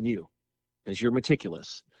better than you, because you're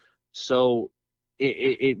meticulous. So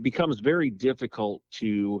it becomes very difficult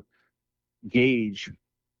to gauge,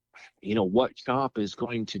 what shop is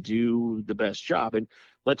going to do the best job. And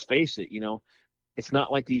let's face it, it's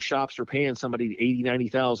not like these shops are paying somebody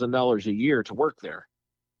 $80,000-$90,000 a year to work there.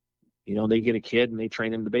 They get a kid and they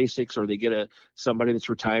train them the basics, or they get somebody that's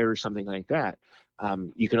retired or something like that.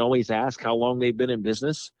 You can always ask how long they've been in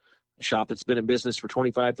business. A shop that's been in business for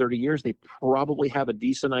 25, 30 years, they probably have a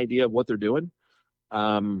decent idea of what they're doing.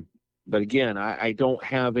 But again, I don't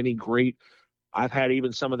have any great. I've had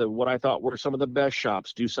even some of what I thought were some of the best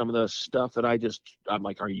shops do some of the stuff that I'm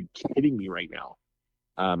like, are you kidding me right now?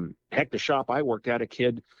 Heck, the shop I worked at,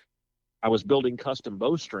 I was building custom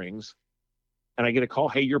bowstrings, and I get a call,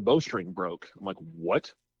 hey, your bowstring broke. I'm like,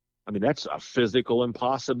 what? I mean, that's a physical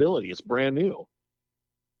impossibility. It's brand new.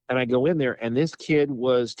 And I go in there, and this kid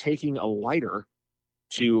was taking a lighter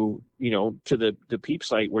to the peep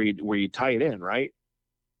sight where you tie it in, right?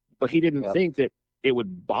 But he didn't think that it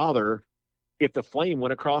would bother if the flame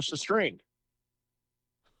went across the string.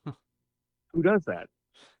 Who does that?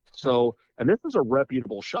 So, and this is a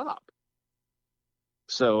reputable shop.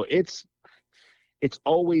 So it's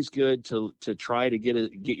always good to try to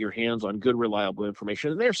get your hands on good, reliable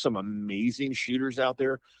information. And there's some amazing shooters out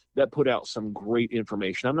there that put out some great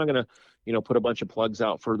information. I'm not going to, put a bunch of plugs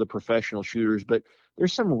out for the professional shooters, but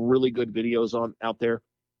there's some really good videos out there,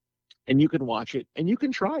 and you can watch it and you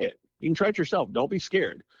can try it. You can try it yourself. Don't be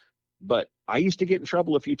scared. But I used to get in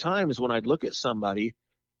trouble a few times when I'd look at somebody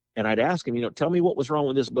and I'd ask him, tell me what was wrong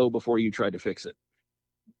with this bow before you tried to fix it.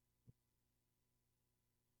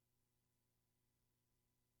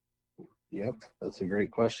 Yep, that's a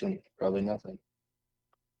great question. Probably nothing.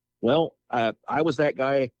 Well, I was that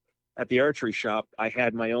guy at the archery shop. I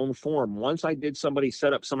had my own form. Once I did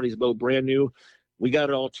set up somebody's bow brand new, We got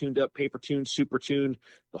it all tuned up, paper tuned, super tuned,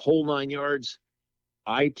 the whole 9 yards.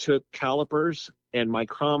 I took calipers and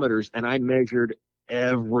micrometers and I measured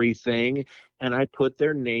everything, and I put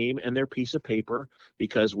their name and their piece of paper,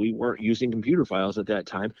 because we weren't using computer files at that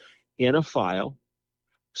time, in a file.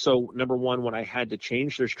 So number one, when I had to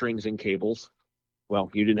change their strings and cables, well,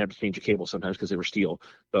 you didn't have to change the cables sometimes because they were steel.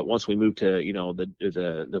 But once we moved to,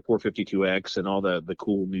 the 452X and all the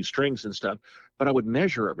cool new strings and stuff, but I would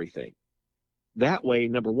measure everything. That way,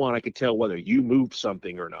 number one, I could tell whether you moved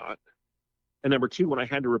something or not. And number two, when I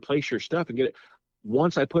had to replace your stuff and get it,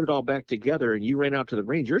 once I put it all back together and you ran out to the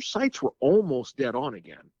range, your sights were almost dead on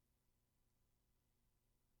again.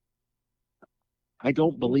 I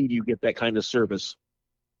don't believe you get that kind of service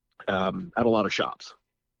at a lot of shops.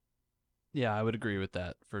 Yeah, I would agree with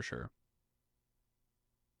that for sure.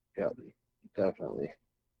 Yeah, definitely.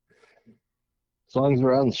 As long as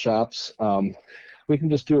we're on shops, we can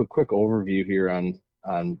just do a quick overview here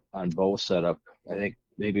on bow setup. I think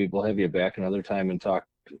maybe we'll have you back another time and talk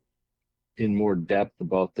in more depth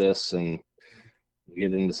about this and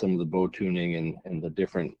get into some of the bow tuning and the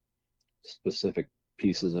different specific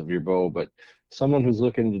pieces of your bow. But someone who's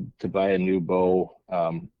looking to buy a new bow,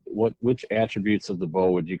 which attributes of the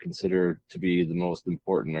bow would you consider to be the most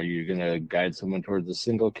important? Are you going to guide someone towards a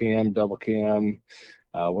single cam, double cam?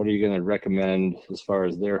 What are you going to recommend as far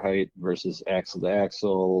as their height versus axle to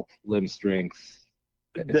axle, limb strength,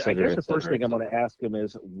 I guess the first thing I'm going to ask them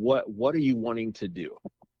is, what are you wanting to do?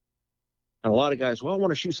 And a lot of guys, well, I want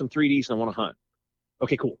to shoot some 3Ds and I want to hunt.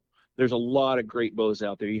 Okay, cool. There's a lot of great bows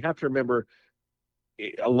out there. You have to remember,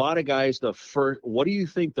 a lot of guys, what do you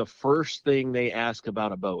think the first thing they ask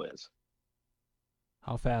about a bow is?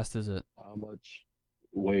 How fast is it? How much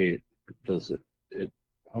weight does it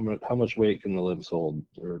how much weight can the limbs hold,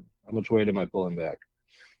 or how much weight am I pulling back?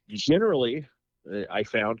 Generally, I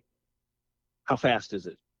found, how fast is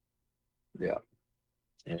it? Yeah.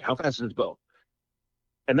 And how fast is the bow?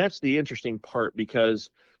 And that's the interesting part, because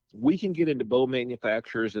we can get into bow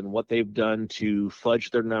manufacturers and what they've done to fudge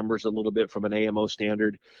their numbers a little bit from an AMO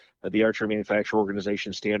standard, the Archery Manufacturer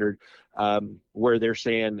Organization standard, where they're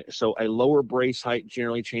saying, so a lower brace height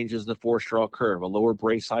generally changes the force draw curve. A lower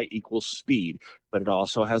brace height equals speed, but it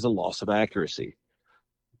also has a loss of accuracy.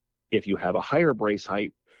 If you have a higher brace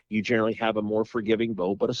height, you generally have a more forgiving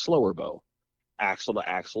bow, but a slower bow. Axle to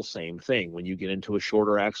axle, same thing. When you get into a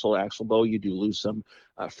shorter axle to axle bow, you do lose some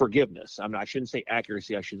forgiveness. I shouldn't say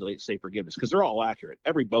accuracy, I should say forgiveness, because they're all accurate.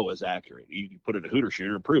 Every bow is accurate. You can put it in a hooter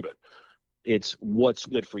shooter and prove it. It's what's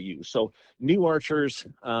good for you. So new archers,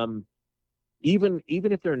 even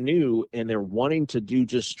if they're new and they're wanting to do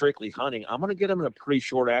just strictly hunting, I'm going to get them in a pretty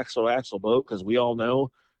short axle to axle bow, because we all know,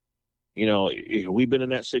 we've been in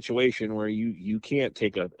that situation where you can't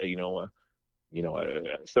take a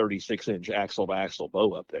 36-inch axle to axle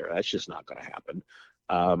bow up there. That's just not going to happen.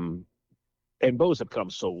 And bows have come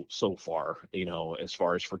so far, as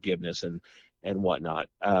far as forgiveness and whatnot.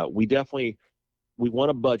 We want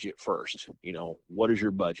to budget first. What is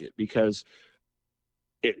your budget? Because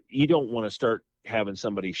you don't want to start having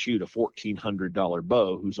somebody shoot a $1,400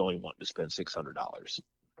 bow who's only wanting to spend $600.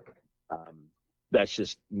 That's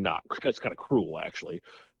just not. That's kind of cruel, actually.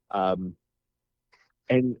 And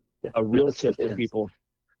a real tip for people,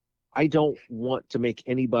 I don't want to make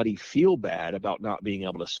anybody feel bad about not being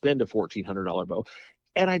able to spend a $1,400 bow.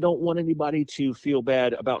 And I don't want anybody to feel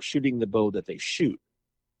bad about shooting the bow that they shoot.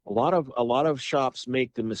 A lot of shops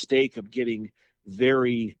make the mistake of getting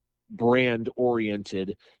very brand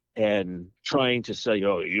oriented and trying to say,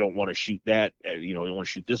 oh, you don't want to shoot that, you want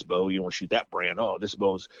to shoot this bow, you don't want to shoot that brand. Oh, this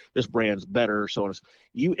brand's better. So on.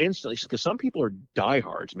 You instantly, because some people are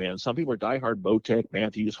diehards, man. Some people are diehard Bowtech,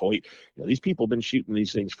 Matthews, Hoyt. These people have been shooting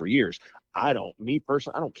these things for years. Me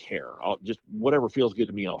personally, I don't care. I'll just, whatever feels good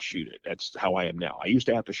to me, I'll shoot it. That's how I am now. I used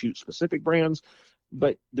to have to shoot specific brands,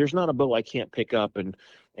 but there's not a bow I can't pick up and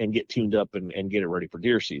get tuned up and get it ready for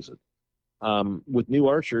deer season. With new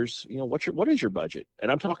archers, what is your budget?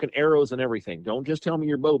 And I'm talking arrows and everything. Don't just tell me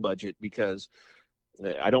your bow budget, because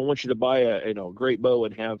I don't want you to buy a great bow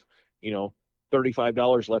and have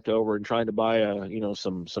 $35 left over and trying to buy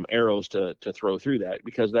some arrows to throw through that,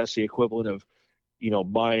 because that's the equivalent of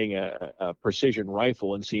buying a precision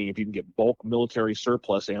rifle and seeing if you can get bulk military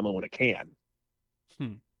surplus ammo in a can.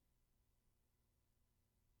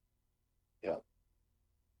 Yeah.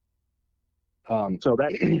 So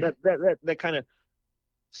that kind of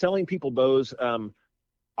selling people bows,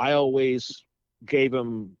 I always gave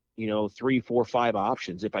them 3, 4, 5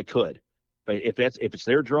 options if I could. But if it's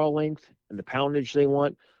their draw length and the poundage they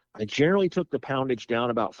want, I generally took the poundage down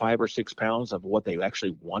about 5 or 6 pounds of what they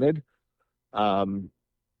actually wanted.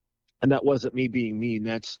 And that wasn't me being mean.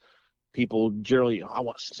 That's people generally, I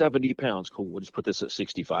want 70 pounds. Cool. We'll just put this at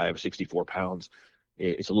 65, 64 pounds.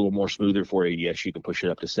 It's a little more smoother for you. Yes, you can push it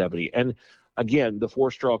up to 70. And again, the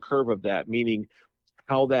 4-straw curve of that, meaning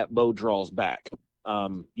how that bow draws back.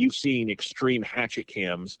 You've seen extreme hatchet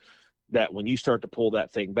cams that when you start to pull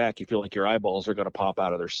that thing back, you feel like your eyeballs are going to pop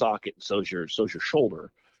out of their socket. And so's your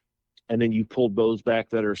shoulder. And then you pulled bows back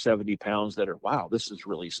that are 70 pounds that are, wow, this is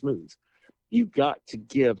really smooth. You've got to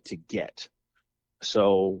give to get.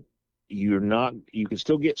 So you can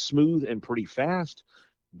still get smooth and pretty fast,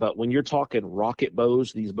 but when you're talking rocket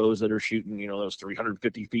bows, these bows that are shooting, those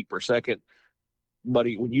 350 feet per second,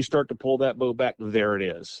 buddy, when you start to pull that bow back, there it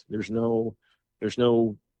is. There's no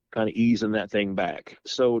kind of easing that thing back.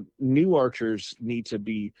 So new archers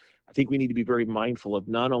I think we need to be very mindful of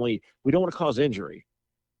not only, we don't want to cause injury.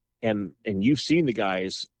 And you've seen the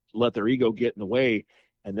guys let their ego get in the way,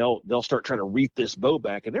 and they'll start trying to reap this bow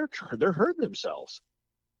back, and they're hurting themselves.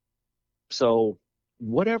 So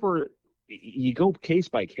whatever, you go case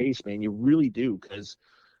by case, man, you really do. Because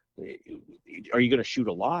are you going to shoot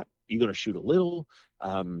a lot? Are you going to shoot a little?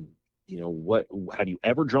 Have you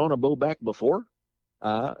ever drawn a bow back before?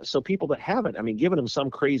 So people that haven't, I mean, giving them some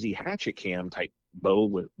crazy hatchet cam type bow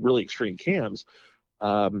with really extreme cams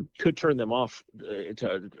could turn them off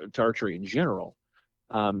to archery in general.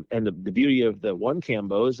 And the beauty of the one cam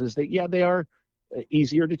bows is that, yeah, they are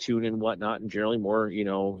easier to tune and whatnot, and generally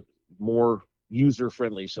more user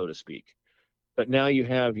friendly, so to speak. But now you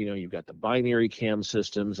have, you've got the binary cam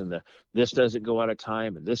systems, and this doesn't go out of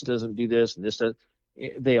time, and this doesn't do this, and this does.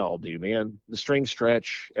 They all do, man. The string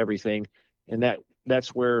stretch, everything, and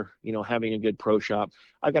that's where having a good pro shop.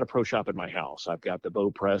 I've got a pro shop in my house. I've got the bow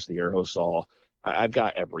press, the arrow saw. I've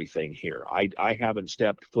got everything here. I haven't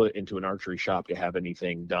stepped foot into an archery shop to have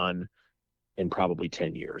anything done in probably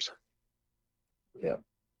 10 years. Yeah.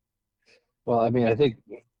 Well, I mean, I think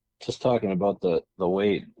just talking about the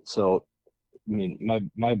weight. So, I mean,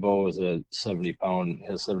 my bow is has 70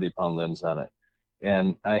 pound limbs on it,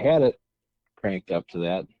 and I had it cranked up to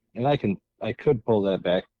that, and I could pull that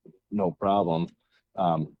back, no problem.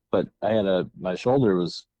 But my shoulder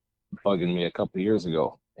was bugging me a couple of years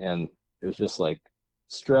ago, and it was just like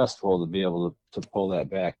stressful to be able to pull that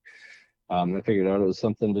back. I figured out it was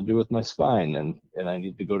something to do with my spine, and I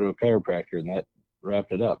need to go to a chiropractor, and that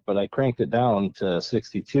wrapped it up. But I cranked it down to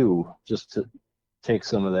 62 just to take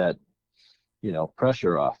some of that,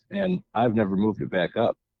 pressure off, and I've never moved it back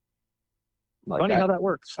up. Funny how that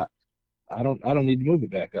works. I don't need to move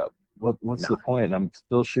it back up. What's the point? I'm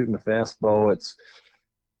still shooting a fast bow.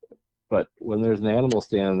 But when there's an animal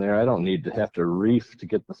standing there, I don't need to have to reef to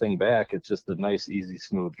get the thing back. It's just a nice, easy,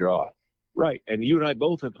 smooth draw. Right. And you and I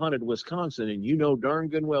both have hunted Wisconsin, and darn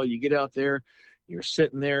good well, you get out there, you're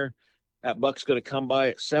sitting there, that buck's going to come by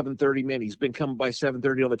at 7:30, man. He's been coming by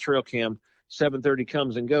 7:30 on the trail cam. 7:30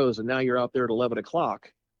 comes and goes, and now you're out there at 11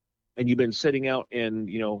 o'clock, and you've been sitting out in,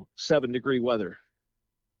 7-degree weather.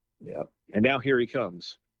 Yeah. And now here he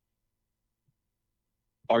comes.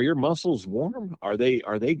 Are your muscles warm? Are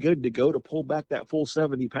they good to go to pull back that full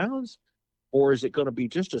 70 pounds? Or is it going to be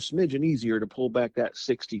just a smidgen easier to pull back that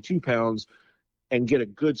 62 pounds and get a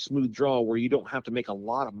good smooth draw where you don't have to make a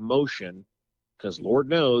lot of motion? Because Lord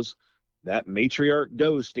knows that matriarch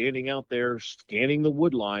doe standing out there scanning the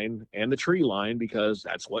wood line and the tree line, because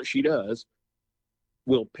that's what she does,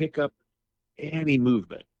 will pick up any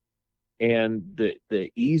movement. And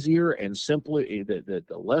the easier and simpler, the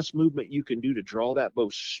less movement you can do to draw that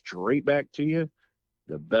bow straight back to you,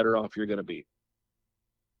 the better off you're going to be.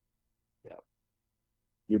 Yeah.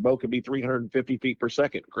 Your bow can be 350 feet per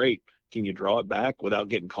second. Great. Can you draw it back without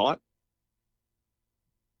getting caught?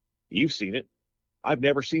 You've seen it. I've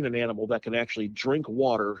never seen an animal that can actually drink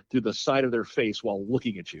water through the side of their face while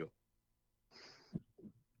looking at you.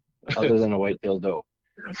 Other than a white-tailed doe.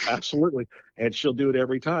 Absolutely. And she'll do it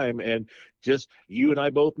every time. And just, you and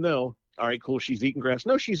I both know, all right, cool, she's eating grass.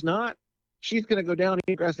 No, she's not. She's going to go down and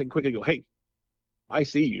eat grass and quickly go, hey, I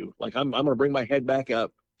see you. Like, I'm going to bring my head back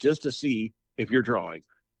up just to see if you're drawing.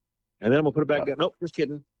 And then I'm going to put it back down. Nope, just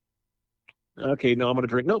kidding. Okay, no, I'm going to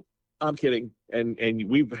drink. Nope, I'm kidding. And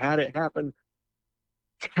we've had it happen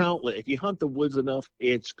countless. If you hunt the woods enough,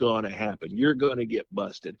 it's going to happen. You're going to get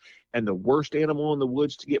busted. And the worst animal in the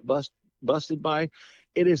woods to get busted by,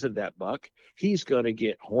 it isn't that buck. He's going to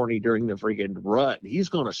get horny during the friggin' rut. He's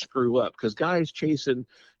going to screw up, because guys chasing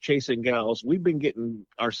gals, we've been getting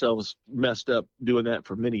ourselves messed up doing that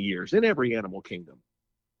for many years in every animal kingdom.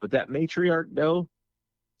 But that matriarch doe,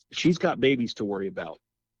 she's got babies to worry about.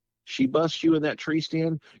 She busts you in that tree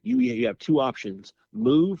stand, you have two options: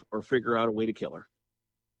 move or figure out a way to kill her.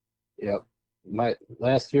 Yep. my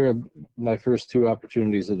last year, my first two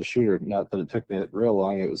opportunities as a shooter, not that it took me real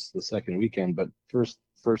long, it was the second weekend, but first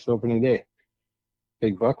opening day,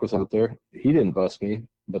 big buck was out there. He didn't bust me,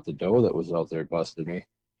 but the doe that was out there busted me.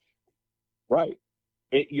 Right.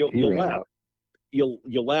 You'll He ran laugh. out.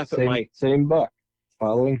 You'll laugh at my. Same buck.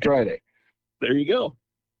 Following Friday, There you go.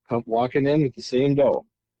 come walking in with the same doe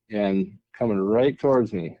and coming right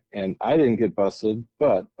towards me, and I didn't get busted,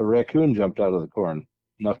 but a raccoon jumped out of the corn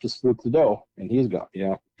enough to spook the doe, and he's gone. You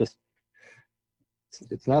know, just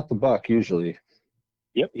it's not the buck usually.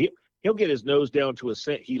 Yep. He'll get his nose down to a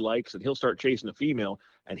scent he likes, and he'll start chasing a female,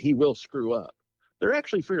 and he will screw up. They're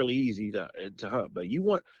actually fairly easy to hunt, but you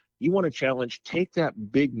want a challenge. Take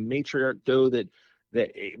that big matriarch doe that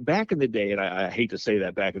back in the day, and I hate to say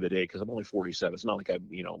that back in the day because I'm only 47. It's not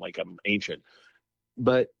like I'm ancient,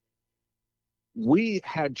 but we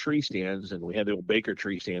had tree stands, and we had the old Baker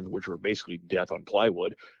tree stands, which were basically death on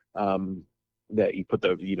plywood. That you put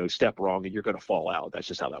the step wrong and you're going to fall out. That's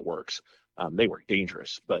just how that works. They were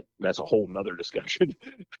dangerous, but that's a whole nother discussion.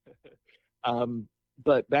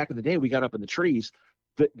 But back in the day, we got up in the trees.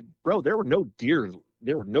 But bro, there were no deer.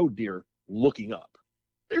 There were no deer looking up.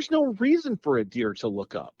 There's no reason for a deer to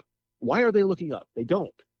look up. Why are they looking up? They don't.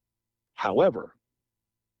 However,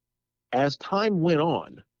 as time went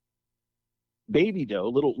on, baby doe,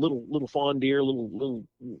 little fawn deer, little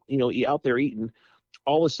out there eating,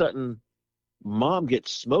 all of a sudden, mom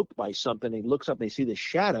gets smoked by something. He looks up and they see the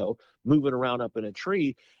shadow moving around up in a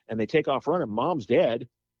tree, and they take off running. Mom's dead.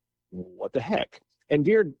 What the heck? And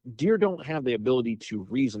deer don't have the ability to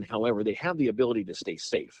reason. However, they have the ability to stay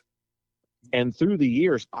safe. And through the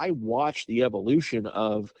years, I watched the evolution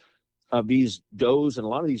of these does, and a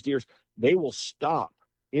lot of these deers, they will stop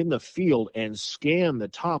in the field and scan the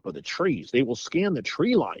top of the trees. They will scan the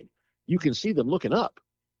tree line. You can see them looking up.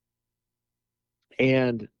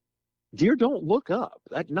 And deer don't look up.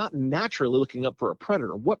 That's not naturally looking up for a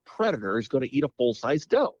predator. What predator is going to eat a full-size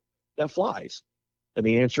doe that flies? And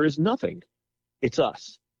the answer is nothing. It's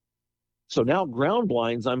us. So now ground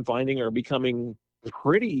blinds, I'm finding, are becoming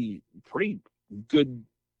pretty good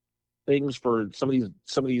things for some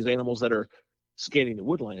of these animals that are scanning the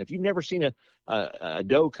wood line. If you've never seen a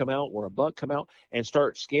doe come out or a buck come out and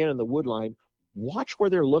start scanning the wood line, watch where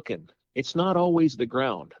they're looking. It's not always the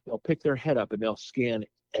ground. They'll pick their head up and they'll scan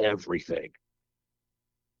everything.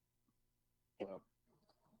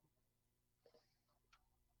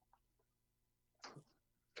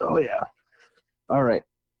 Oh yeah. All right.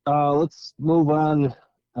 Let's move on.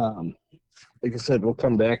 Like I said, we'll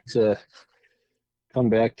come back to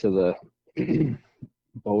the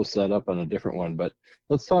bow setup on a different one, but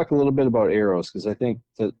let's talk a little bit about arrows, because I think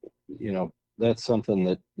that that's something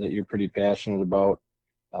that you're pretty passionate about,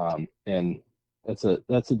 and that's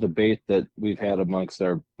a debate that we've had amongst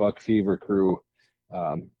our buck fever crew.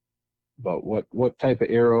 But what type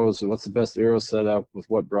of arrows, what's the best arrow setup with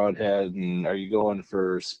what broadhead, and are you going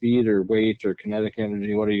for speed or weight or kinetic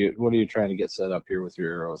energy? What are you trying to get set up here with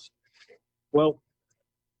your arrows? Well,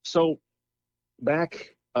 so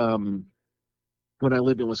back when I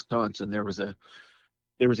lived in Wisconsin, there was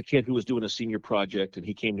a kid who was doing a senior project, and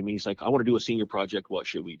he came to me. He's like, "I want to do a senior project. What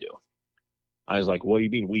should we do?" I was like, "What do you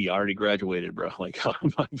mean? We already graduated, bro." Like,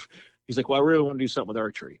 he's like, "Well, I really want to do something with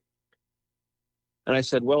archery." And I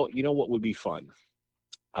said, "Well, you know what would be fun?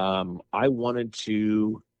 I wanted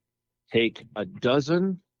to take a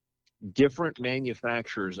dozen different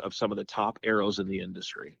manufacturers of some of the top arrows in the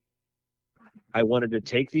industry. I wanted to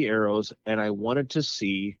take the arrows and I wanted to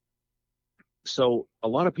see." So a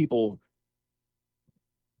lot of people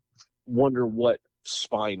wonder what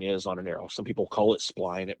spine is on an arrow. Some people call it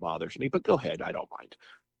spline. It bothers me, but go ahead. I don't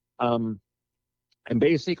mind. And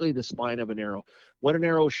basically the spine of an arrow, when an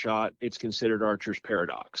arrow is shot, it's considered archer's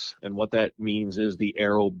paradox. And what that means is the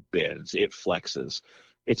arrow bends, it flexes.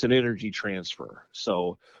 It's an energy transfer.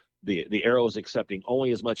 So the arrow is accepting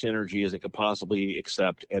only as much energy as it could possibly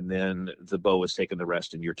accept, and then the bow is taking the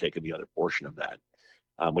rest and you're taking the other portion of that.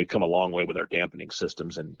 We've come a long way with our dampening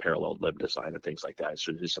systems and parallel lib design and things like that. It's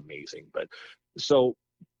just amazing. But so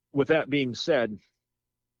with that being said,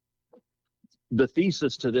 the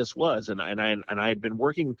thesis to this was, and I had been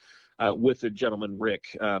working with the gentleman,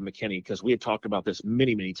 Rick McKinney, because we had talked about this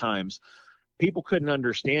many times. People couldn't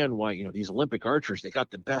understand why, these Olympic archers, they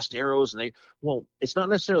got the best arrows, and it's not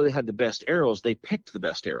necessarily they had the best arrows, they picked the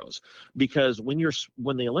best arrows. Because when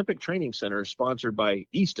the Olympic Training Center is sponsored by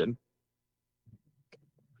Easton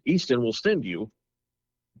will send you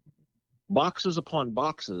boxes upon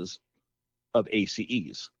boxes of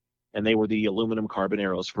ACEs, and they were the aluminum carbon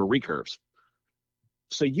arrows for recurves.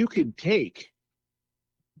 So you could take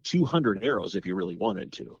 200 arrows if you really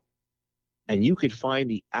wanted to, and you could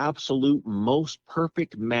find the absolute most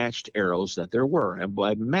perfect matched arrows that there were. And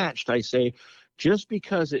by matched, I say just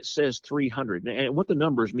because it says 300, and what the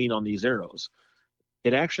numbers mean on these arrows,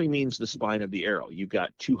 it actually means the spine of the arrow. You've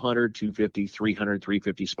got 200, 250, 300,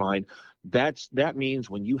 350 spine. That means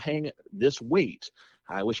when you hang this weight,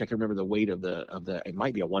 I wish I could remember the weight of the, it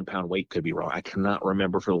might be a 1 pound weight, could be wrong. I cannot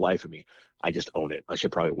remember for the life of me. I just own it. I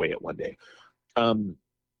should probably weigh it one day.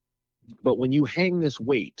 But when you hang this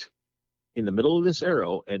weight in the middle of this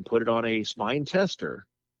arrow and put it on a spine tester,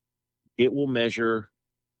 it will measure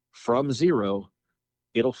from 0,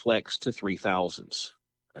 it'll flex to 3,000s.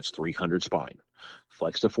 That's 300 spine.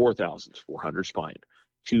 Flex to 4,000s, 400 spine.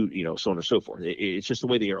 To, so on and so forth. It's just the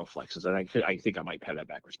way the arrow flexes. And I think I might have that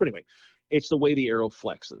backwards. But anyway, it's the way the arrow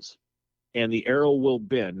flexes. And the arrow will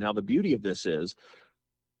bend. Now, the beauty of this is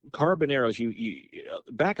carbon arrows, you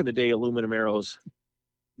back in the day, aluminum arrows,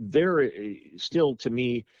 they're still, to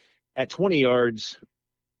me, at 20 yards,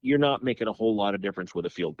 you're not making a whole lot of difference with a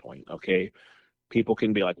field point, okay? People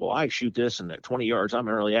can be like, well, I shoot this, and at 20 yards, I'm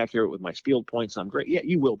really accurate with my field points. I'm great. Yeah,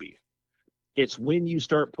 you will be. It's when you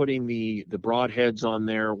start putting the broadheads on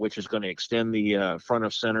there, which is going to extend the front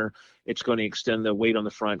of center. It's going to extend the weight on the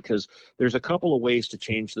front, because there's a couple of ways to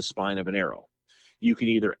change the spine of an arrow. You can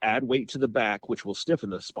either add weight to the back, which will stiffen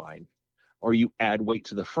the spine, or you add weight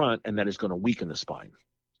to the front, and that is going to weaken the spine.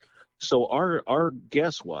 So our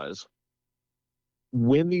guess was,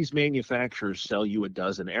 when these manufacturers sell you a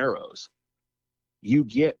dozen arrows, you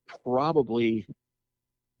get probably,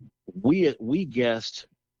 we guessed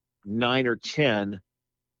 9 or 10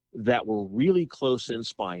 that were really close in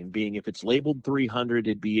spine, being if it's labeled 300,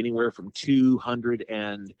 it'd be anywhere from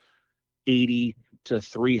 280 to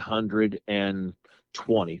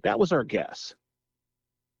 320. That was our guess.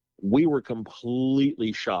 We were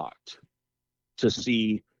completely shocked to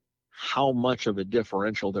see how much of a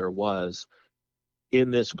differential there was in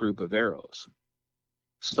this group of arrows.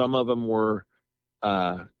 Some of them were,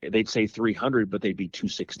 they'd say 300, but they'd be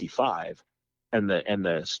 265. And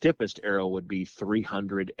the stiffest arrow would be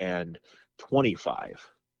 325.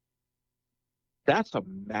 That's a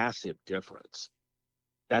massive difference.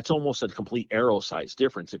 That's almost a complete arrow size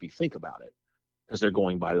difference if you think about it, because they're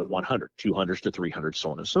going by the 100, 200s to 300,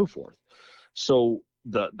 so on and so forth. So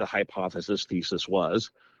the hypothesis thesis was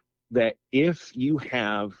that if you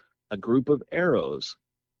have a group of arrows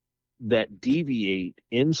that deviate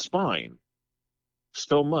in spine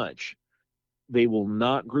so much, they will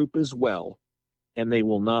not group as well, and they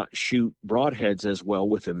will not shoot broadheads as well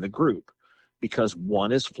within the group, because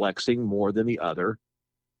one is flexing more than the other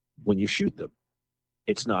when you shoot them.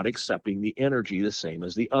 It's not accepting the energy the same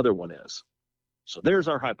as the other one is. So there's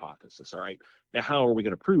our hypothesis, all right? Now, how are we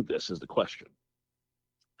going to prove this is the question.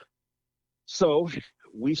 So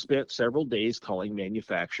we spent several days calling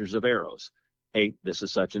manufacturers of arrows. Hey, this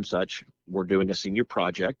is such and such. We're doing a senior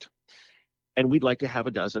project, and we'd like to have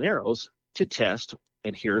a dozen arrows to test,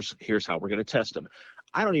 and here's how we're going to test them.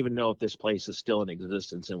 I don't even know if this place is still in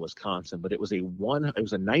existence in Wisconsin, but it was a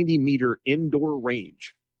 90-meter indoor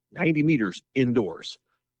range, 90 meters indoors.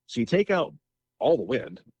 So you take out all the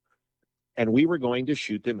wind, and we were going to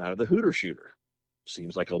shoot them out of the Hooter shooter.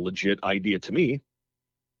 Seems like a legit idea to me.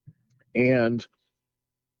 And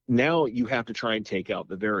now you have to try and take out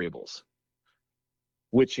the variables,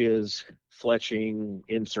 which is fletching,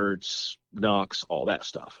 inserts, knocks, all that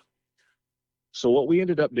stuff. So what we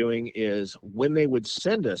ended up doing is, when they would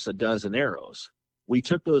send us a dozen arrows, we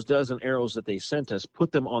took those dozen arrows that they sent us,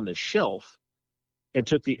 put them on the shelf, and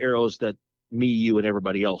took the arrows that me, you, and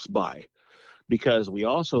everybody else buy. Because we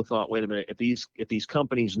also thought, wait a minute, if these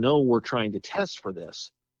companies know we're trying to test for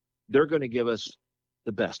this, they're going to give us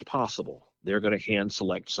the best possible. They're going to hand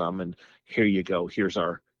select some, and here you go, here's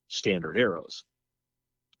our standard arrows.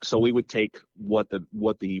 So we would take what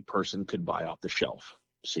the person could buy off the shelf.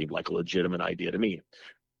 Seemed like a legitimate idea to me.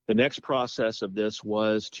 The next process of this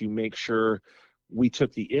was to make sure we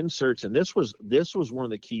took the inserts, and this was one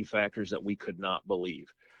of the key factors that we could not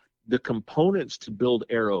believe. The components to build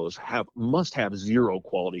arrows must have zero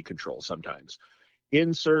quality control sometimes.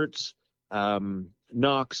 Inserts,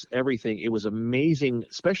 knocks, everything. It was amazing,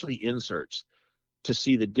 especially inserts, to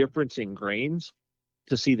see the difference in grains,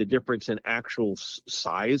 to see the difference in actual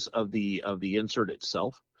size of the insert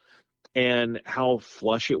itself, and how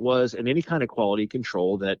flush it was, and any kind of quality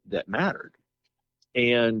control that mattered.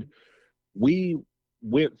 And we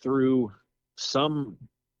went through some,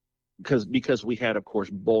 because we had, of course,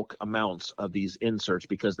 bulk amounts of these inserts,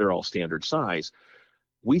 because they're all standard size.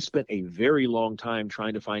 We spent a very long time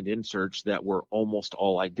trying to find inserts that were almost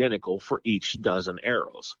all identical for each dozen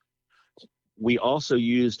arrows. We also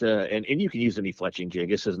used and you can use any fletching jig.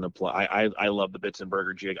 This isn't apply. I love the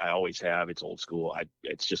Bitzenberger jig. I always have. It's old school.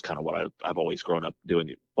 It's just kind of what I've always grown up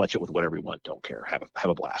doing. Fletch it with whatever you want. Don't care. Have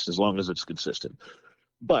a blast as long as it's consistent.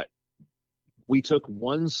 But we took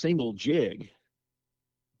one single jig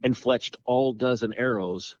and fletched all dozen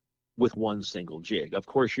arrows with one single jig. Of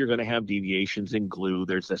course, you're going to have deviations in glue.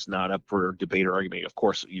 That's not up for debate or argument. Of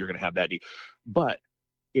course, you're going to have that. But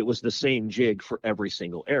it was the same jig for every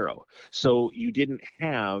single arrow. So you didn't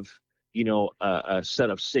have, a set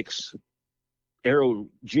of 6 arrow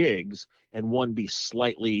jigs and one be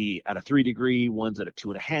slightly at a 3 degree, one's at a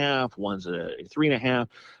 2.5, one's at a 3.5.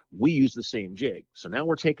 We use the same jig. So now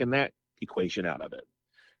we're taking that equation out of it.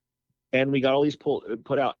 And we got all these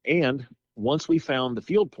put out. And once we found the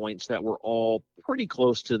field points that were all pretty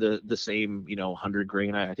close to the same, 100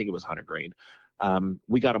 grain, I think it was 100 grain.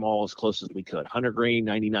 We got them all as close as we could. 100 grain,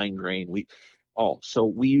 99 grain. So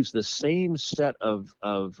we use the same set of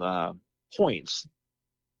points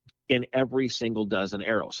in every single dozen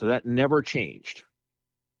arrows. So that never changed.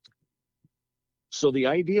 So the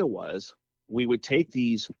idea was we would take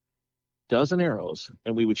these dozen arrows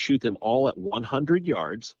and we would shoot them all at 100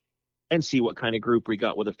 yards and see what kind of group we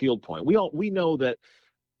got with a field point. We know that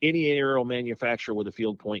any arrow manufacturer with a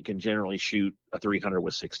field point can generally shoot a 300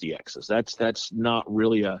 with 60 X's. That's not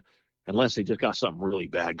really unless they just got something really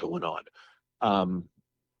bad going on.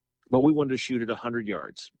 But we wanted to shoot at 100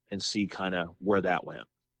 yards and see kind of where that went.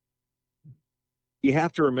 You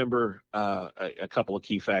have to remember a couple of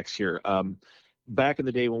key facts here. Back in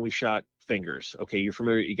the day when we shot fingers, okay,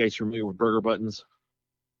 you guys familiar with burger buttons?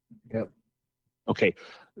 Yep. Okay,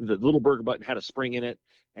 the little burger button had a spring in it,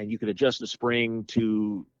 and you could adjust the spring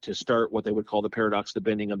to start what they would call the paradox, the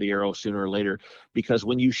bending of the arrow sooner or later, because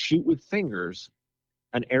when you shoot with fingers,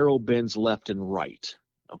 an arrow bends left and right.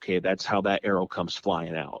 Okay, that's how that arrow comes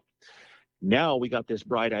flying out. Now we got this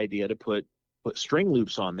bright idea to put string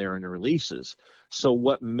loops on there in the releases. So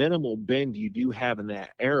what minimal bend you do have in that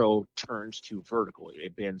arrow turns to vertical.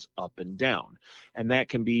 It bends up and down. And that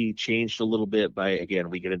can be changed a little bit by, again,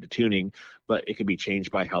 we get into tuning, but it can be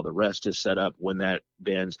changed by how the rest is set up. When that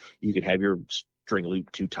bends, you could have your string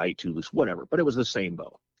loop too tight, too loose, whatever, but it was the same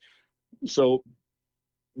bow. So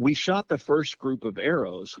we shot the first group of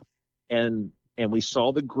arrows and we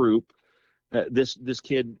saw the group. This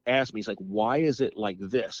kid asked me, he's like, why is it like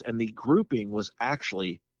this? And the grouping was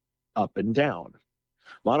actually up and down.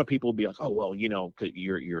 A lot of people will be like, oh, well,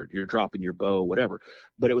 you're dropping your bow, whatever.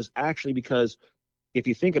 But it was actually because if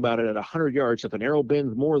you think about it, at 100 yards, if an arrow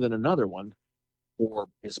bends more than another one or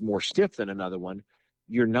is more stiff than another one,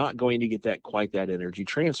 you're not going to get quite that energy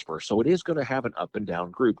transfer. So it is going to have an up and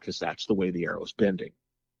down group because that's the way the arrow is bending.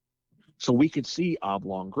 So we could see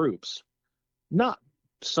oblong groups. Not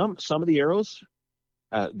some of the arrows,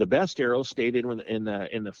 the best arrows stayed in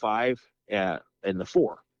the 5 and the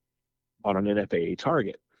 4 on an NFAA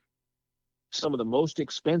target. Some of the most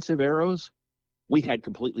expensive arrows, we had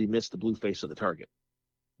completely missed the blue face of the target.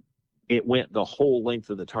 It went the whole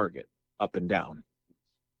length of the target, up and down.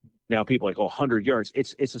 Now people are like, 100 yards.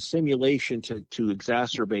 It's a simulation to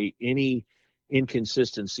exacerbate any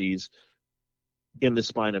inconsistencies in the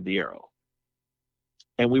spine of the arrow.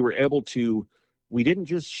 And we were able to, we didn't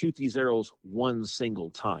just shoot these arrows one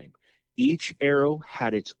single time. Each arrow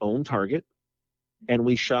had its own target, and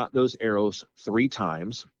we shot those arrows 3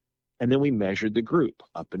 times, and then we measured the group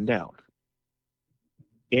up and down.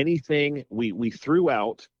 Anything, we threw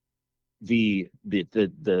out the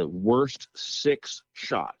worst 6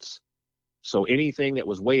 shots. So anything that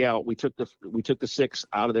was way out, we took the 6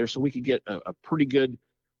 out of there so we could get a pretty good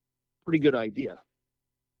idea.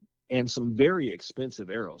 And some very expensive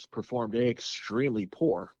arrows performed extremely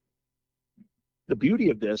poor. The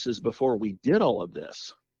beauty of this is before we did all of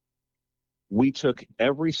this, we took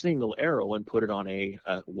every single arrow and put it on a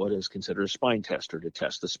what is considered a spine tester to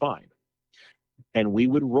test the spine. And we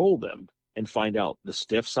would roll them and find out the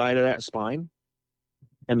stiff side of that spine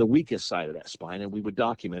and the weakest side of that spine, and we would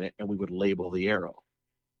document it and we would label the arrow.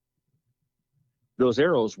 Those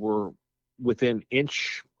arrows were within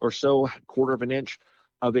inch or so, quarter of an inch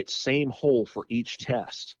of its same hole for each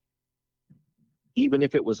test. Even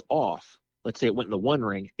if it was off, let's say it went in the 1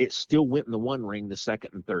 ring, it still went in the 1 ring the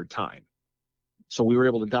second and third time. So we were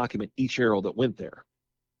able to document each arrow that went there,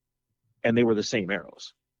 and they were the same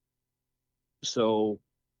arrows. So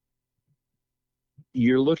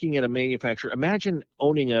you're looking at a manufacturer. Imagine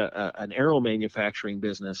owning an arrow manufacturing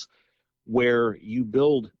business where you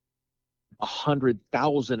build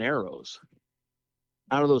 100,000 arrows.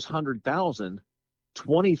 Out of those 100,000,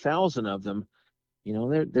 20,000 of them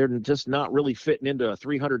they're just not really fitting into a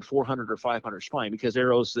 300, 400, or 500 spine, because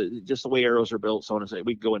arrows, just the way arrows are built, so on and so,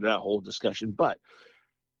 we can go into that whole discussion. But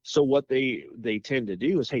so what they tend to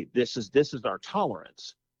do is, hey, this is our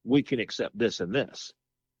tolerance. We can accept this and this.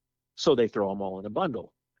 So they throw them all in a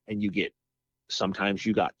bundle, and sometimes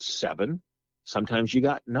you got 7, sometimes you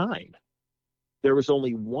got 9. There was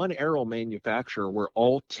only one arrow manufacturer where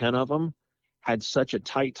all 10 of them had such a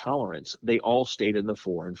tight tolerance, they all stayed in the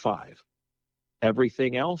 4 and 5.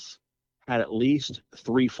 Everything else had at least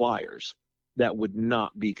 3 flyers that would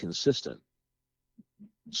not be consistent.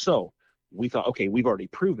 So we thought, okay, we've already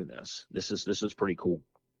proven this. This is pretty cool.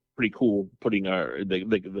 Pretty cool putting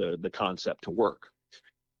the concept to work.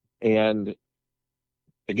 And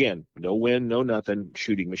again, no win, no nothing,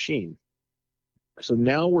 shooting machine. So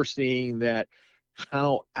now we're seeing that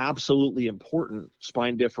how absolutely important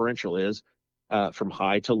spine differential is from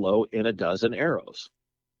high to low in a dozen arrows.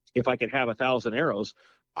 If I could have 1,000 arrows,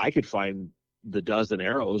 I could find the dozen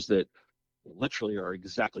arrows that literally are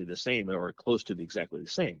exactly the same or close to exactly the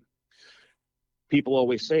same. People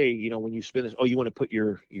always say, when you spin this, you want to put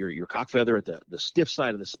your cock feather at the stiff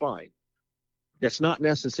side of the spine. That's not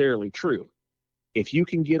necessarily true. If you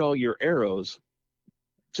can get all your arrows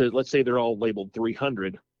to, let's say they're all labeled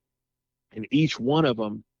 300, and each one of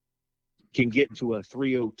them can get to a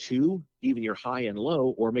 302, even your high and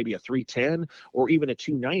low, or maybe a 310, or even a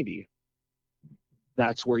 290,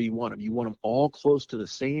 that's where you want them. You want them all close to the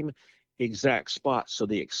same exact spot, so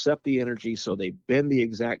they accept the energy, so they bend the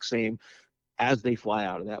exact same as they fly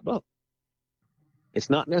out of that bow. It's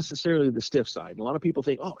not necessarily the stiff side. A lot of people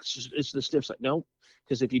think, oh, it's the stiff side. No,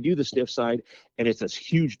 because if you do the stiff side and it's this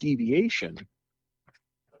huge deviation,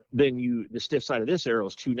 then the stiff side of this arrow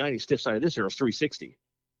is 290, stiff side of this arrow is 360.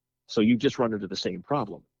 So you just run into the same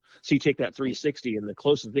problem. So you take that 360, and the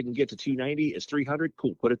closest they can get to 290 is 300.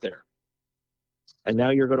 Cool, put it there. And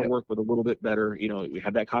now you're going to work with a little bit better, we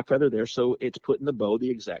have that cock feather there, so it's putting the bow the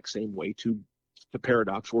exact same way to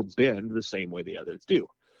paradox or bend the same way the others do.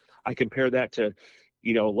 I compare that to,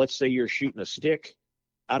 let's say you're shooting a stick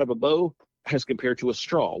out of a bow as compared to a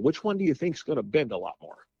straw. Which one do you think is going to bend a lot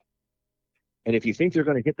more? And if you think they're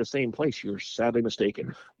going to hit the same place, you're sadly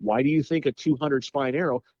mistaken. Why do you think a 200 spine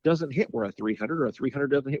arrow doesn't hit where a 300, or a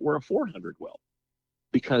 300 doesn't hit where a 400 will?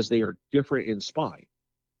 Because they are different in spine.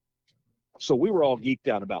 So we were all geeked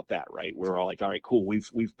out about that, right? We were all like, all right, cool.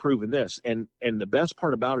 We've proven this. And the best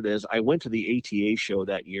part about it is I went to the ATA show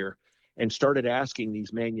that year and started asking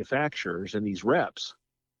these manufacturers and these reps,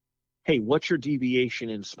 hey, what's your deviation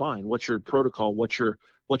in spine? What's your protocol? What's your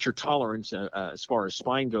tolerance as far as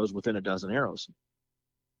spine goes within a dozen arrows?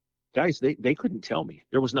 Guys, they couldn't tell me.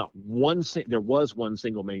 There was one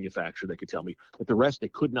single manufacturer that could tell me, but the rest, they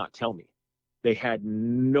could not tell me. They had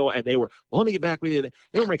no, and they were, well, let me get back with you.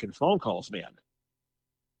 They were making phone calls, man,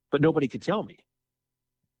 but nobody could tell me.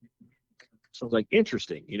 So I was like,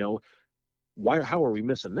 interesting, how are we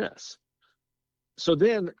missing this? So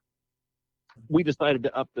then we decided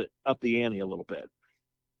to up the ante a little bit.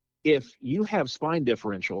 If you have spine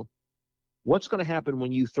differential, what's going to happen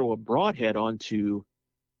when you throw a broadhead onto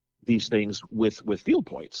these things with field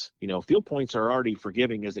points? Field points are already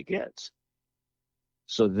forgiving as it gets.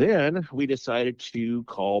 So then we decided to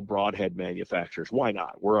call broadhead manufacturers. Why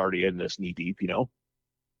not? We're already in this knee deep,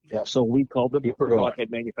 Yeah. So we called them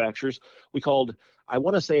broadhead manufacturers. We called, I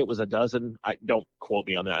want to say it was a dozen. Don't quote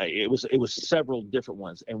me on that. It was several different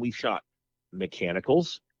ones, and we shot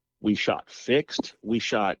mechanicals, we shot fixed, we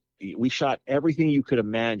shot everything you could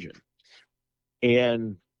imagine.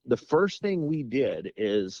 And the first thing we did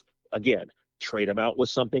is, again, trade them out with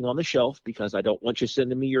something on the shelf, because I don't want you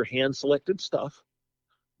sending me your hand selected stuff.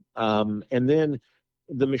 And then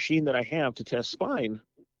the machine that I have to test spine,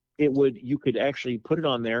 you could actually put it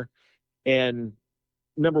on there, and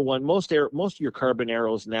number one, most of your carbon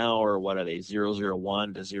arrows now are, what are they,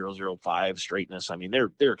 001 to 005 straightness. I mean,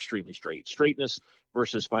 they're extremely straight. Straightness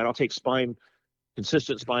versus spine. I'll take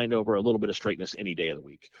consistent spine over a little bit of straightness any day of the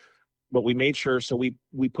week. But we made sure, so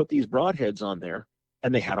we put these broadheads on there,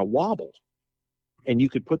 and they had a wobble. And you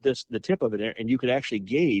could put the tip of it in, and you could actually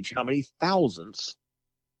gauge how many thousandths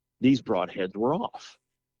these broadheads were off.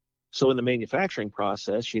 So in the manufacturing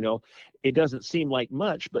process, it doesn't seem like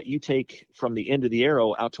much, but you take from the end of the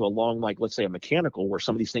arrow out to a long, like let's say a mechanical, where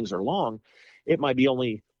some of these things are long, it might be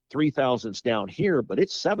only 3 thousandths down here, but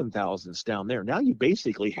it's 7 thousandths down there. Now you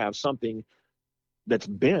basically have something that's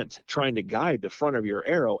bent trying to guide the front of your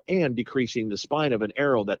arrow and decreasing the spine of an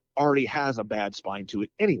arrow that already has a bad spine to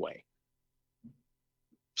it anyway.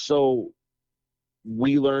 So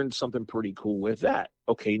we learned something pretty cool with that.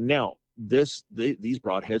 Okay, now these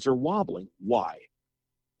broadheads are wobbling. Why?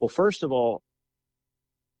 Well, first of all,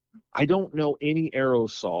 I don't know any arrow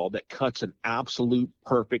saw that cuts an absolute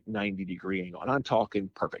perfect 90-degree angle. And I'm talking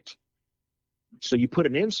perfect. So you put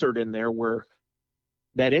an insert in there where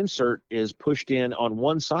that insert is pushed in on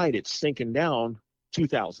one side, it's sinking down 2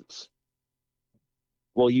 thousandths.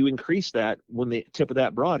 Well, you increase that when the tip of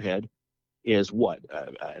that broadhead is what,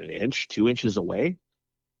 an inch, 2 inches away.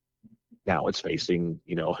 Now it's facing,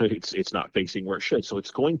 it's not facing where it should. So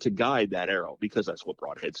it's going to guide that arrow, because that's what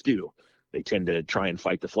broadheads do. They tend to try and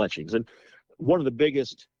fight the fletchings. And one of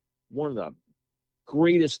the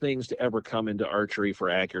greatest things to ever come into archery for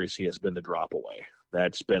accuracy has been the drop away.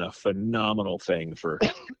 That's been a phenomenal thing for,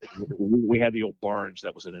 we had the old Barnes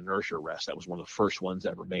that was an inertia rest. That was one of the first ones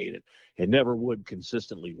ever made. It never would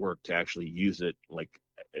consistently work to actually use it like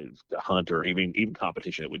a hunt or even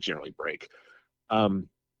competition. It would generally break.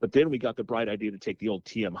 But then we got the bright idea to take the old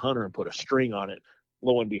TM Hunter and put a string on it.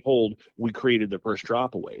 Lo and behold, we created the first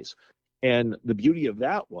dropaways. And the beauty of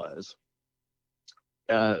that was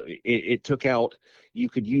it took out, you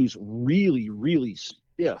could use really, really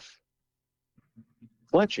stiff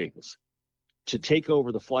fletchings to take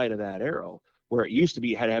over the flight of that arrow, where it used to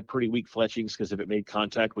be had to have pretty weak fletchings, because if it made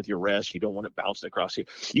contact with your rest, you don't want it bouncing across you.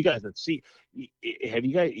 You guys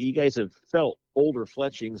you guys have felt older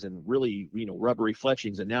fletchings and really, rubbery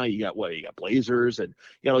fletchings, and now you got blazers and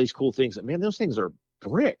you got all these cool things. And man, those things are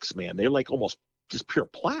bricks, man. They're like almost just pure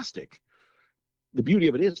plastic. The beauty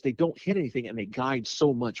of it is they don't hit anything, and they guide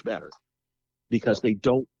so much better because they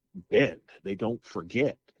don't bend, they don't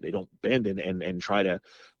forget, they don't bend and try to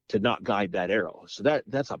not guide that arrow. So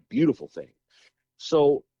that's a beautiful thing.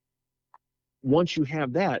 So once you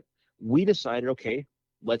have that, we decided, okay,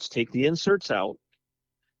 let's take the inserts out.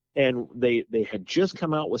 And they had just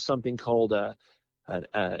come out with something called an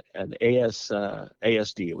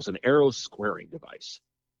ASD. It was an arrow squaring device.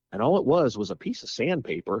 And all it was a piece of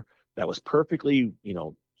sandpaper that was perfectly,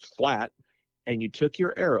 flat. And you took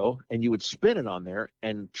your arrow and you would spin it on there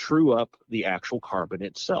and true up the actual carbon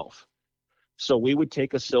itself. So we would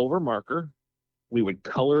take a silver marker, we would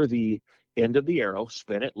color the end of the arrow,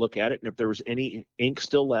 spin it, look at it, and if there was any ink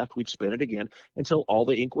still left, we'd spin it again until all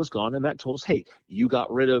the ink was gone, and that told us, hey, you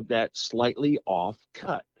got rid of that slightly off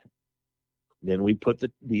cut. Then we put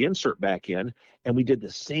the insert back in, and we did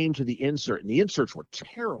the same to the insert, and the inserts were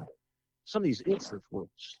terrible. Some of these inserts were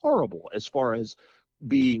horrible as far as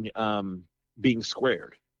being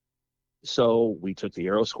squared. So we took the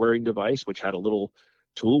arrow squaring device, which had a little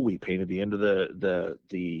tool. We painted the end of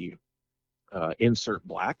the insert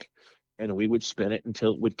black, and we would spin it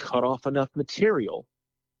until it would cut off enough material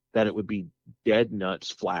that it would be dead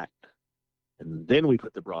nuts flat. And then we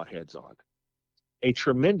put the broadheads on. A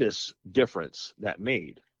tremendous difference that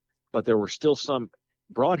made. But there were still some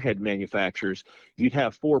broadhead manufacturers. You'd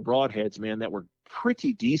have 4 broadheads, man, that were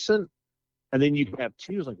pretty decent. And then you'd have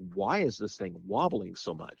 2. Like, why is this thing wobbling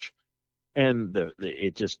so much? And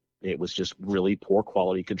it was just really poor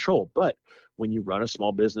quality control. But when you run a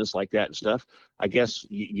small business like that and stuff, I guess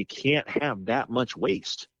you can't have that much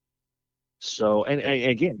waste. So, and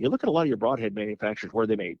again, you look at a lot of your broadhead manufacturers, where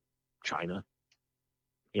they made China,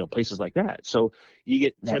 places like that. So you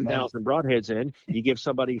get 10,000 broadheads in, you give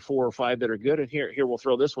somebody 4 or 5 that are good, and here we'll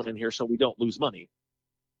throw this one in here so we don't lose money.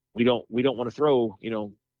 We don't want to throw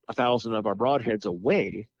 1,000 of our broadheads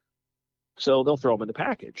away, so they'll throw them in the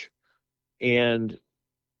package. And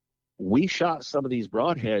we shot some of these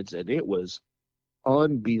broadheads, and it was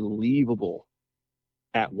unbelievable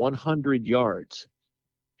at 100 yards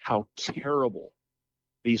how terrible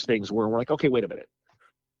these things were. We're like, okay, wait a minute.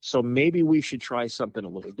 So maybe we should try something a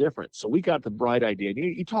little different. So we got the bright idea.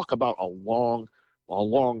 You talk about a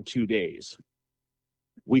long 2 days.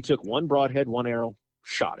 We took one broadhead, one arrow,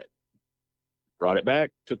 shot it, brought it back,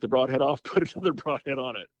 took the broadhead off, put another broadhead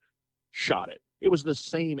on it, shot it. It was the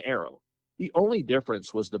same arrow. The only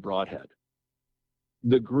difference was the broadhead.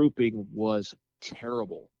 The grouping was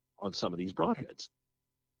terrible on some of these broadheads.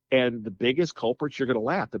 And the biggest culprits, you're going to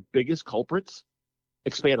laugh, the biggest culprits,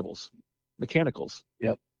 expandables, mechanicals.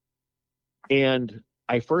 Yep. And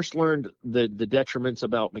I first learned the detriments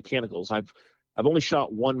about mechanicals. I've only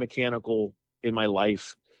shot one mechanical in my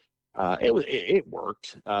life. It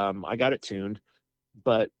worked. I got it tuned,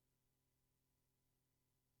 but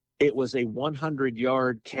it was a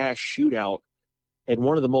 100-yard cash shootout. And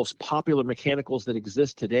one of the most popular mechanicals that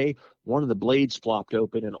exist today, one of the blades flopped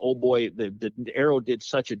open, and oh boy, the arrow did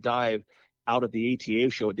such a dive out of the ATA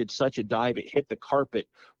show. It did such a dive, it hit the carpet,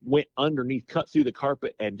 went underneath, cut through the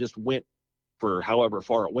carpet, and just went for however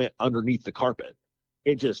far it went underneath the carpet.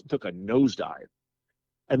 It just took a nosedive.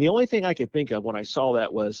 And the only thing I could think of when I saw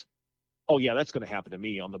that was, oh yeah, that's going to happen to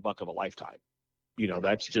me on the buck of a lifetime.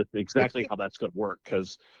 That's just exactly how that's going to work,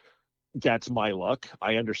 because that's my luck.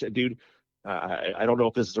 I understand, dude. I don't know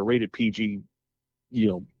if this is a rated PG,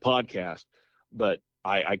 podcast, but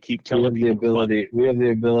I keep We telling have the people ability. We have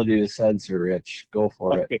the ability to censor, Rich. Go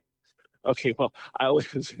for it. okay, okay. Well, I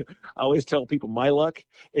always tell people my luck.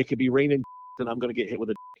 It could be raining, and I'm going to get hit with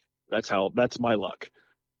a. That's my luck.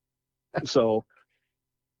 So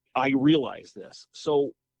I realize this.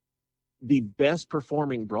 So the best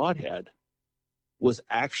performing broadhead was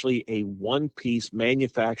actually a one-piece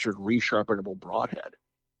manufactured resharpenable broadhead.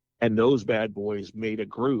 And those bad boys made a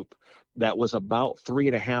group that was about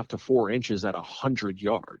 3.5 to 4 inches at 100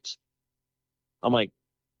 yards. I'm like,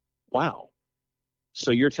 wow.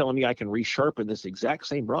 So you're telling me I can resharpen this exact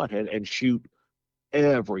same broadhead and shoot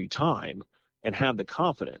every time and have the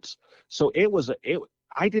confidence. So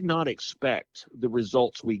I did not expect the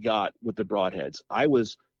results we got with the broadheads. I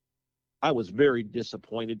was very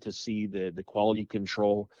disappointed to see the quality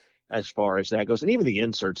control as far as that goes, and even the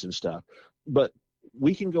inserts and stuff. But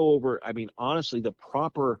we can go over, I mean, honestly, the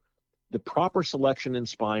proper selection and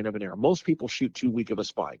spine of an arrow. Most people shoot too weak of a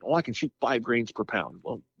spine. Oh, I can shoot 5 grains per pound.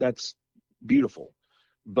 Well, that's beautiful.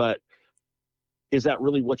 But is that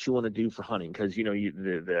really what you want to do for hunting? Because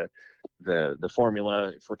the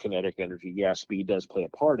formula for kinetic energy, yeah, speed does play a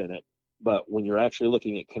part in it. But when you're actually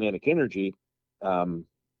looking at kinetic energy, and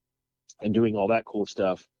doing all that cool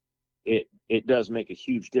stuff, it does make a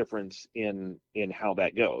huge difference in how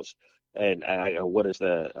that goes. And what is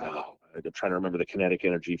I'm trying to remember the kinetic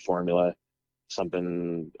energy formula.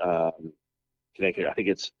 Something kinetic. I think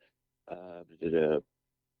it's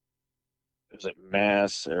is it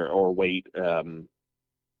mass or weight? I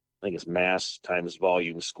think it's mass times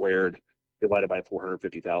volume squared divided by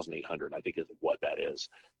 450,800. I think is what that is,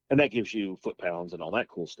 and that gives you foot pounds and all that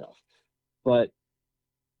cool stuff. But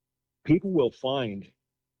people will find,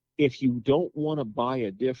 if you don't want to buy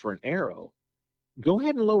a different arrow, go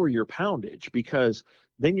ahead and lower your poundage, because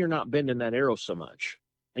then you're not bending that arrow so much.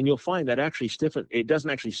 And you'll find that it doesn't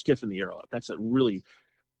actually stiffen the arrow up. That's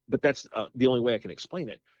the only way I can explain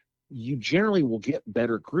it. You generally will get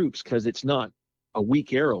better groups because it's not a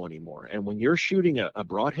weak arrow anymore. And when you're shooting a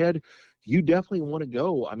broadhead, you definitely want to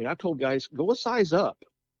go. I mean, I've told guys, go a size up.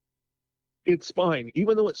 It's fine.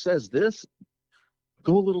 Even though it says this,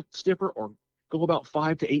 go a little stiffer or go about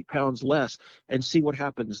 5 to 8 pounds less and see what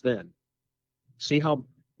happens then. See how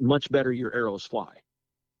much better your arrows fly.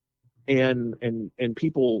 And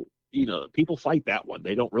people, people fight that one.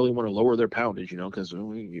 They don't really want to lower their poundage, because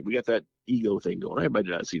we got that ego thing going. Everybody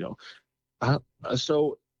does,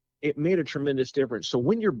 So it made a tremendous difference. So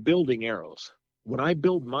when you're building arrows, when I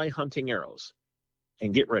build my hunting arrows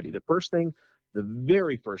and get ready, the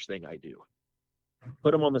very first thing I do,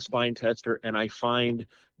 put them on the spine tester, and I find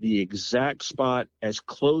the exact spot as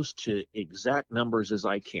close to exact numbers as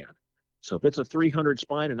I can. So if it's a 300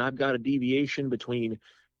 spine and I've got a deviation between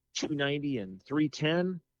 290 and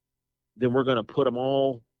 310, then we're going to put them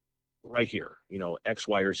all right here, X,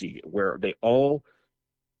 Y, or Z, where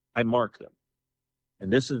I mark them.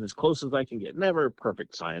 And this is as close as I can get. Never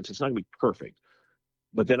perfect science. It's not going to be perfect.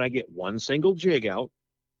 But then I get one single jig out,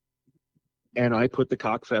 and I put the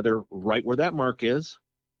cock feather right where that mark is,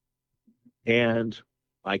 and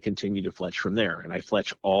I continue to fletch from there. And I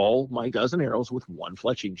fletch all my dozen arrows with one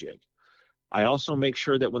fletching jig. I also make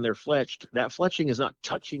sure that when they're fletched, that fletching is not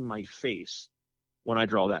touching my face when I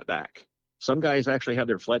draw that back. Some guys actually have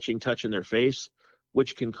their fletching touching their face,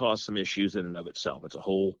 which can cause some issues in and of itself. It's a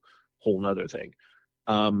whole nother thing.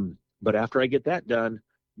 But after I get that done,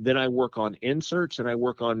 then I work on inserts, and I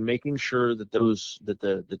work on making sure that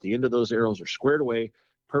the end of those arrows are squared away,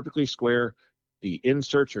 perfectly square. The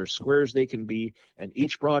inserts are square as they can be, and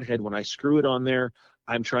each broadhead, when I screw it on there,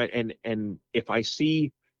 I'm trying. And if I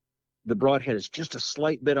see the broadhead is just a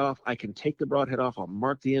slight bit off, I can take the broadhead off. I'll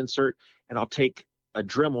mark the insert, and I'll take a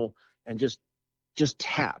Dremel and just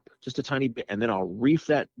tap just a tiny bit, and then I'll reef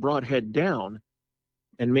that broadhead down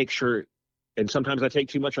and make sure. And sometimes I take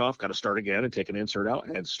too much off, got to start again and take an insert out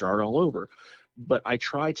and start all over. But I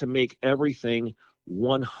try to make everything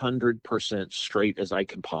 100% straight as I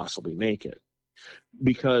can possibly make it.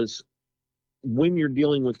 Because when you're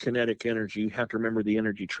dealing with kinetic energy, you have to remember the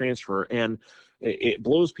energy transfer. And it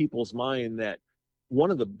blows people's mind that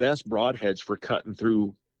one of the best broadheads for cutting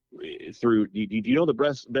through, do you know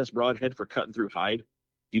the best broadhead for cutting through hide?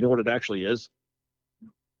 Do you know what it actually is?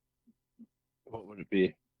 What would it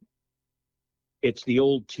be? It's the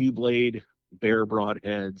old 2-blade Bear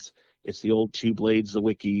broadheads. It's the old 2-blade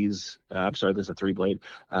Zawickies. I'm sorry, there's a 3-blade.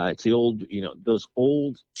 It's the old, those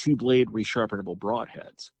old 2-blade resharpenable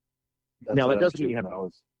broadheads. Now that doesn't mean you have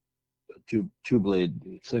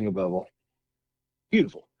two-blade single bevel.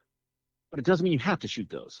 Beautiful, but it doesn't mean you have to shoot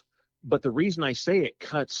those. But the reason I say it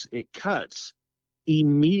cuts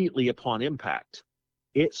immediately upon impact.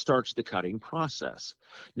 It starts the cutting process.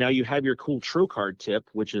 Now you have your cool trocard tip,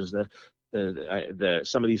 which is the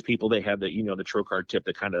some of these people, they have the the trocard tip,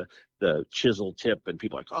 the kind of the chisel tip, and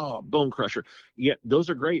people are like, oh, bone crusher. Yeah, those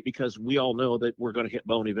are great because we all know that we're going to hit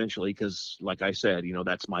bone eventually. Because like I said,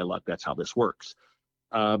 that's my luck. That's how this works.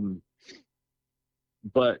 But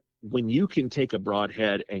when you can take a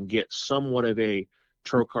broadhead and get somewhat of a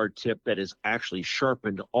trocard tip that is actually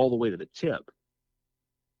sharpened all the way to the tip,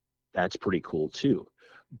 that's pretty cool too.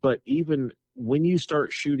 But even when you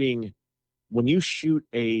start shooting, when you shoot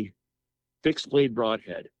a fixed blade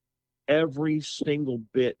broadhead, every single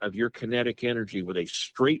bit of your kinetic energy with a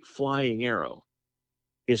straight flying arrow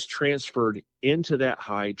is transferred into that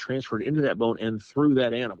hide, transferred into that bone, and through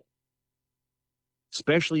that animal,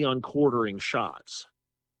 especially on quartering shots.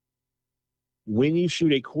 When you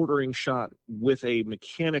shoot a quartering shot with a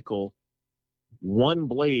mechanical, one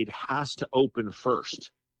blade has to open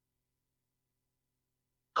first,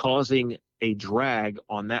 causing a drag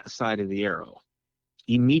on that side of the arrow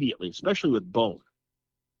immediately, especially with bone.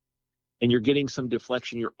 And you're getting some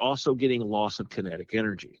deflection. You're also getting loss of kinetic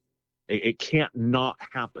energy. It can't not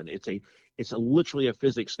happen. It's literally a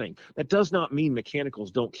physics thing. That does not mean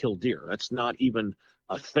mechanicals don't kill deer. That's not even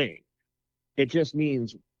a thing. It just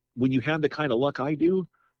means when you have the kind of luck I do,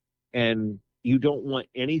 and you don't want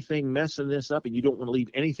anything messing this up, and you don't want to leave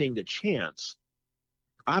anything to chance.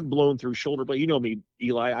 I've blown through shoulder blade. You know me,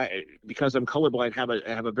 Eli. Because I'm colorblind, have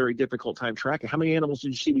a very difficult time tracking. How many animals did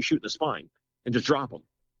you see me shoot in the spine and just drop them?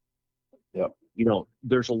 Yep.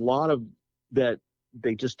 There's a lot of that.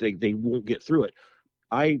 They won't get through it.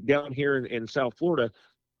 I down here in South Florida,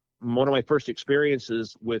 one of my first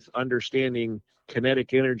experiences with understanding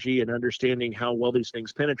kinetic energy and understanding how well these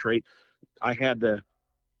things penetrate, I had the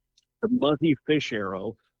muzzy fish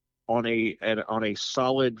arrow on a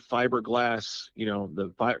solid fiberglass,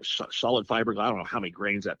 solid fiberglass. I don't know how many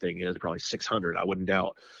grains that thing is, probably 600, I wouldn't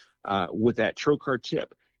doubt. With that trocard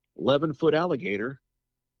tip, 11-foot alligator,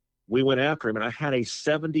 we went after him, and I had a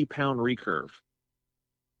 70-pound recurve.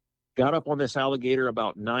 Got up on this alligator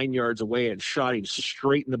about 9 yards away and shot him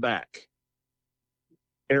straight in the back.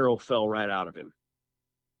 Arrow fell right out of him.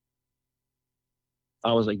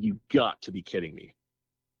 I was like, you got to be kidding me.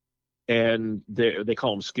 And they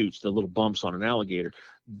call them scoots, the little bumps on an alligator.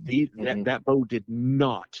 That bow did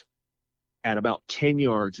not, at about 10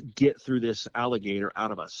 yards, get through this alligator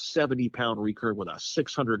out of a 70-pound recurve with a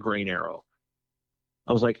 600-grain arrow.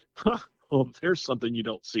 I was like, well, there's something you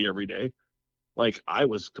don't see every day. Like, I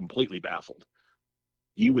was completely baffled.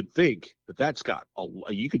 You would think that's got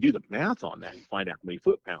you could do the math on that and find out how many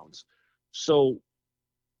foot-pounds. So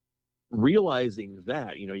realizing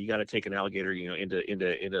that, you got to take an alligator,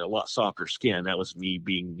 into a lot softer skin. That was me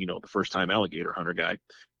being, the first time alligator hunter guy.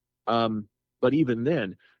 But even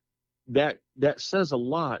then, that says a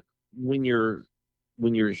lot when you're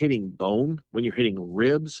hitting bone, when you're hitting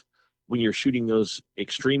ribs, when you're shooting those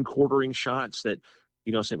extreme quartering shots that,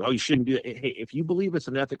 saying, oh, you shouldn't do it. Hey, if you believe it's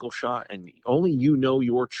an ethical shot and only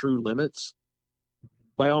your true limits,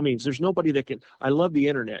 by all means, there's nobody that can. I love the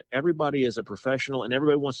internet. Everybody is a professional, and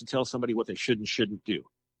everybody wants to tell somebody what they should and shouldn't do.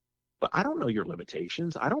 But I don't know your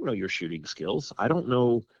limitations. I don't know your shooting skills. I don't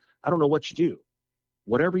know what you do.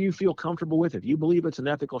 Whatever you feel comfortable with, if you believe it's an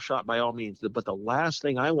ethical shot, by all means. But the last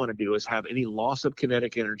thing I want to do is have any loss of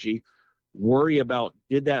kinetic energy, worry about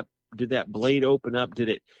did that blade open up? Did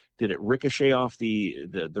it ricochet off the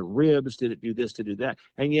ribs? Did it do this, to do that?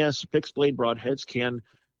 And yes, fixed blade broadheads can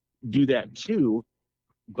do that too,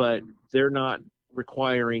 but they're not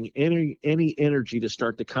requiring any energy to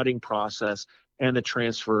start the cutting process and the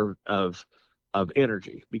transfer of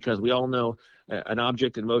energy, because we all know an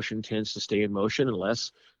object in motion tends to stay in motion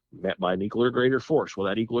unless met by an equal or greater force. Well,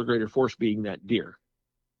 that equal or greater force being that deer.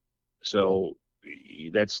 So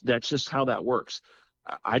that's just how that works.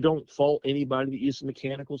 I don't fault anybody that uses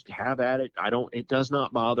mechanicals. To have at it. It does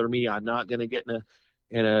not bother me. I'm not going to get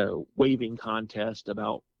in a waving contest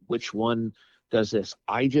about which one does this.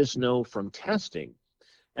 I just know from testing,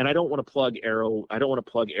 and I don't want to plug arrows. I don't want to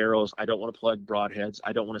plug broadheads.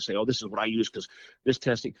 I don't want to say, oh, this is what I use because this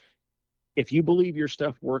testing. If you believe your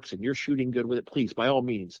stuff works and you're shooting good with it, please, by all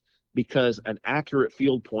means, because an accurate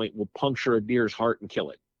field point will puncture a deer's heart and kill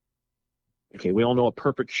it. Okay, we all know a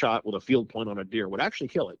perfect shot with a field point on a deer would actually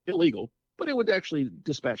kill it. Illegal, but it would actually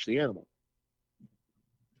dispatch the animal.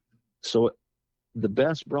 So the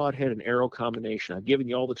best broadhead and arrow combination, I've given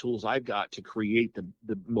you all the tools I've got to create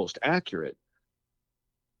the most accurate,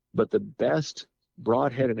 but the best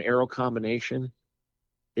broadhead and arrow combination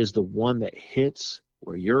is the one that hits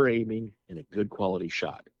where you're aiming in a good quality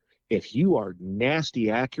shot. If you are nasty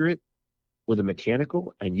accurate with a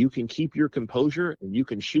mechanical and you can keep your composure and you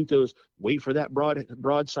can shoot those, wait for that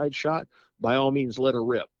broadside shot, by all means, let her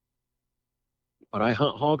rip. But I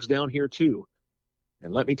hunt hogs down here too.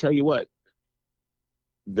 And let me tell you what,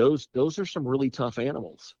 those are some really tough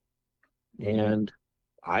animals. And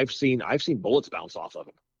I've seen bullets bounce off of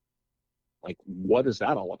them. Like, what is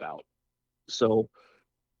that all about? So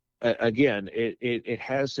again, it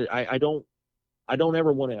has to, I don't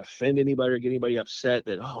ever want to offend anybody or get anybody upset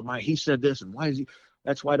that, oh my, he said this and why is he,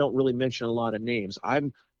 that's why I don't really mention a lot of names.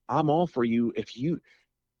 I'm all for you. If you,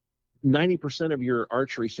 90% of your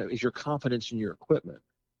archery stuff is your confidence in your equipment.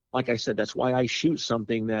 Like I said, that's why I shoot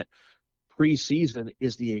something that pre-season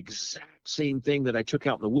is the exact same thing that I took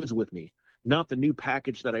out in the woods with me, not the new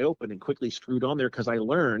package that I opened and quickly screwed on there, because I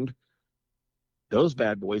learned those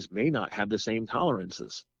bad boys may not have the same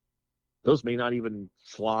tolerances. Those may not even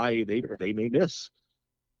fly. They may miss.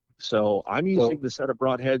 So I'm using the set of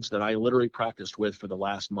broadheads that I literally practiced with for the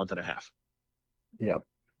last month and a half. Yeah.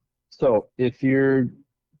 So if you're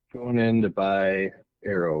going in to buy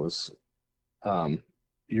arrows,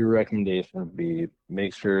 your recommendation would be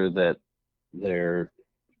make sure that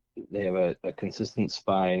they have a consistent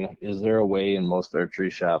spine. Is there a way in most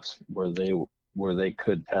archery shops where they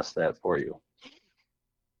could test that for you?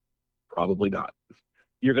 Probably not.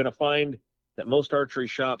 You're going to find that most archery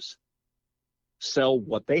shops sell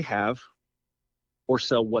what they have or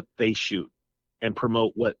sell what they shoot and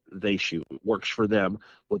promote what they shoot. It works for them,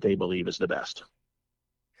 what they believe is the best.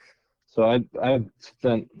 So I've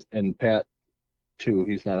spent, and Pat too,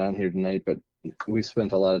 he's not on here tonight, but we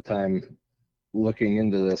spent a lot of time looking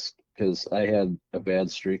into this because I had a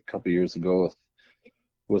bad streak a couple years ago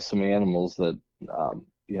with some animals that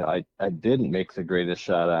I didn't make the greatest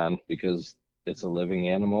shot on because it's a living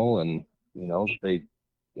animal, and they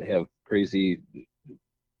have crazy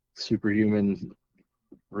superhuman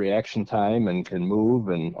reaction time and can move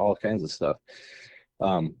and all kinds of stuff.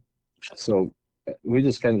 So we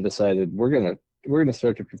just kind of decided we're gonna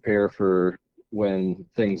start to prepare for when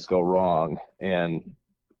things go wrong, and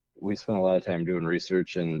we spent a lot of time doing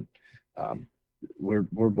research, and we're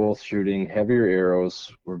both shooting heavier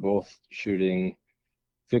arrows. We're both shooting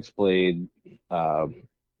fixed blade.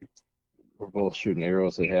 We're both shooting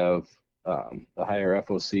arrows that have a higher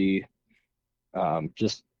FOC,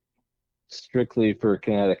 just strictly for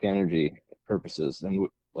kinetic energy purposes. And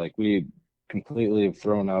we completely have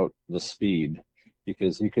thrown out the speed,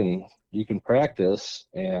 because you can practice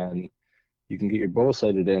and you can get your bow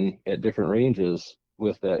sighted in at different ranges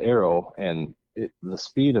with that arrow, and the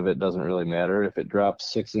speed of it doesn't really matter. If it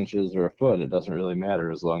drops 6 inches or a foot, it doesn't really matter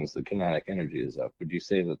as long as the kinetic energy is up. Would you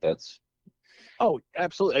say that that's? Oh,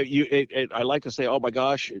 absolutely. I like to say, oh my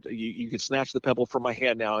gosh, you could snatch the pebble from my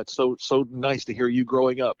hand now. It's so nice to hear you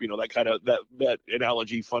growing up. That kind of that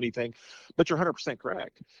analogy, funny thing, but you're 100%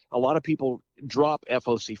 correct. A lot of people drop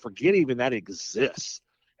FOC, forget even that exists,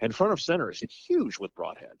 and front of center is huge with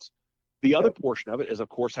broadheads. The other portion of it is, of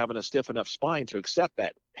course, having a stiff enough spine to accept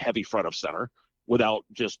that heavy front of center without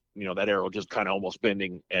just that arrow just kind of almost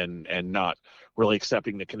bending and not really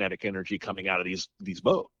accepting the kinetic energy coming out of these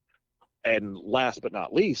bows. And last but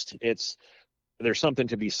not least, there's something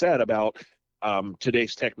to be said about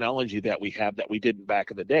today's technology that we have that we didn't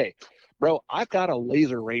back in the day. Bro, I've got a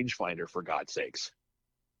laser rangefinder, for God's sakes.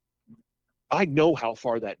 I know how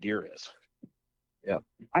far that deer is. Yeah.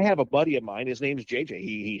 I have a buddy of mine. His name's JJ.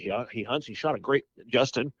 He hunts. He shot a great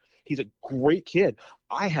Justin. He's a great kid.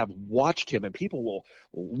 I have watched him, and people will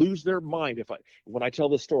lose their mind when I tell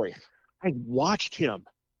this story. I watched him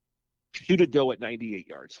shoot a doe at 98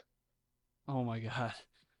 yards. Oh my God.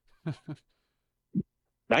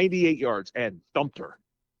 98 yards and thumped her.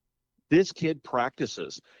 This kid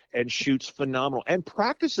practices and shoots phenomenal and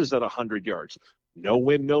practices at 100 yards. No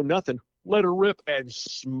wind, no nothing. Let her rip and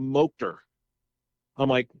smoked her. I'm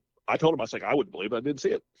like, I told him, I was like, I wouldn't believe it. I didn't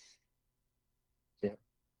see it. Yeah.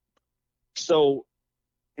 So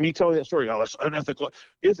me telling that story, oh, that's unethical.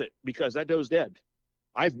 Is it? Because that doe's dead.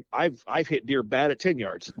 I've hit deer bad at 10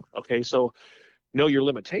 yards. Okay, so know your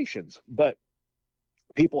limitations, but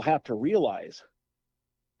people have to realize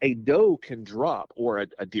a doe can drop, or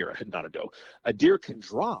a deer, not a doe, a deer can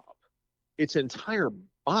drop its entire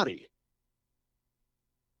body.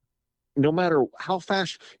 No matter how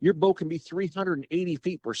fast your bow can be, 380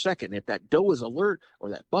 feet per second. If that doe is alert or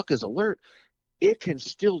that buck is alert, it can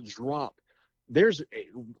still drop.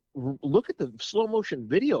 Look at the slow motion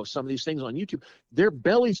video of some of these things on YouTube. Their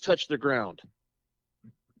bellies touch the ground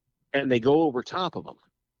and they go over top of them.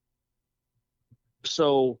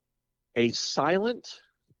 So a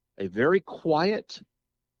very quiet,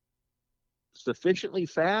 sufficiently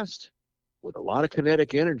fast with a lot of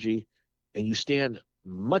kinetic energy, and you stand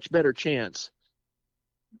much better chance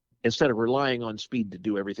instead of relying on speed to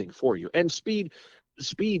do everything for you. And speed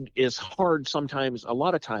is hard sometimes, a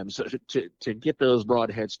lot of times, to get those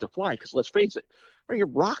broadheads to fly, because let's face it, you're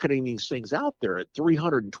rocketing these things out there at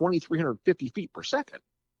 320, 350 feet per second.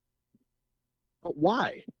 But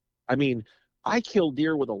why? I mean, I kill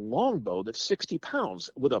deer with a longbow that's 60 pounds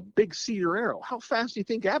with a big cedar arrow. How fast do you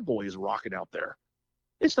think that boy is rocking out there?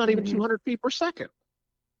 It's not even 200 feet per second.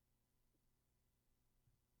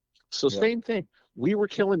 So same thing. We were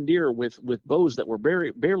killing deer with bows that were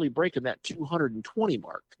barely breaking that 220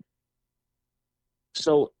 mark.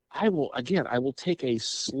 So I will take a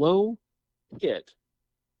slow hit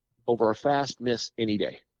over a fast miss any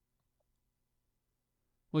day.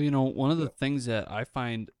 Well, one of the things that I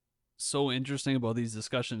find so interesting about these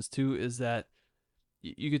discussions too is that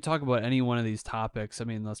you could talk about any one of these topics. I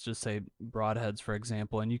mean, let's just say broadheads, for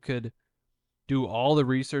example, and you could do all the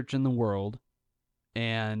research in the world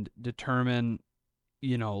and determine,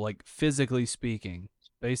 like physically speaking,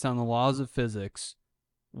 based on the laws of physics,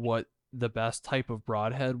 what the best type of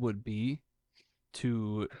broadhead would be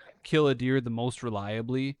to kill a deer the most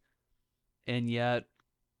reliably. And yet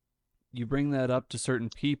you bring that up to certain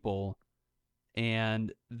people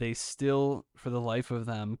and they still, for the life of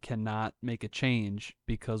them, cannot make a change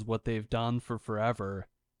because what they've done for forever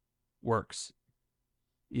works.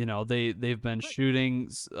 They've been shooting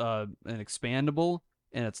an expandable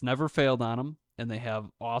and it's never failed on them, and they have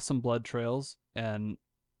awesome blood trails, and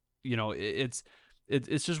it's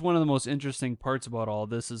just one of the most interesting parts about all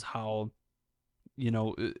this is how you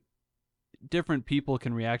know different people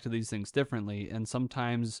can react to these things differently, and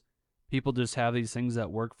sometimes people just have these things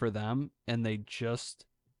that work for them and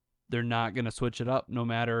they're not going to switch it up no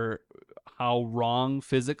matter how wrong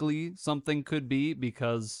physically something could be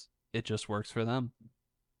because it just works for them.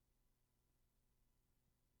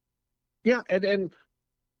 Yeah, and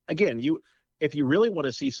again, if you really want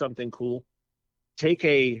to see something cool, take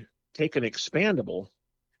an expandable,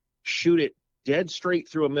 shoot it dead straight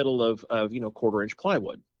through a middle of 1/4 inch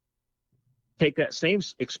plywood. Take that same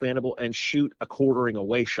expandable and shoot a 1/4ing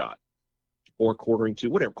away shot, or 1/4ing to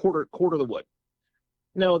whatever, quarter the wood.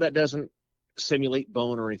 No, that doesn't simulate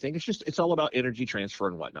bone or anything. It's all about energy transfer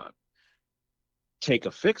and whatnot. Take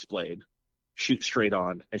a fixed blade, shoot straight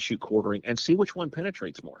on, and shoot 1/4ing, and see which one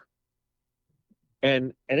penetrates more.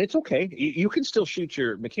 And it's okay. You can still shoot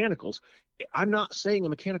your mechanicals. I'm not saying a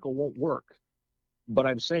mechanical won't work, but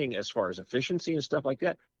I'm saying as far as efficiency and stuff like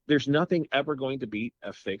that, there's nothing ever going to beat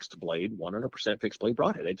a fixed blade, 100% fixed blade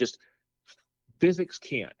broadhead. It just, physics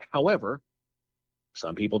can't. However,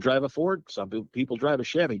 some people drive a Ford, some people drive a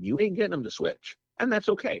Chevy. You ain't getting them to switch, and that's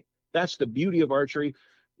okay. That's the beauty of archery.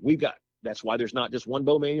 That's why there's not just one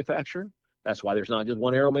bow manufacturer. That's why there's not just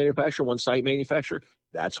one arrow manufacturer, one sight manufacturer.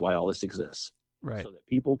 That's why all this exists. Right. So that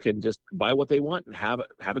people can just buy what they want and have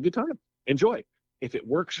a good time. Enjoy. If it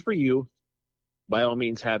works for you, by all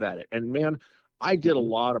means, have at it. And man, I did a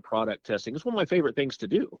lot of product testing. It's one of my favorite things to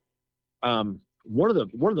do. One of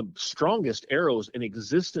the strongest arrows in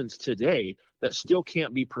existence today that still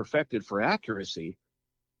can't be perfected for accuracy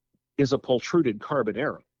is a pultruded carbon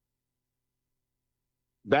arrow.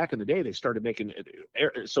 Back in the day, they started making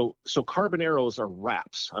so carbon arrows are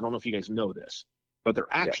wraps. I don't know if you guys know this, but they're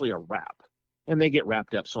actually a wrap, and they get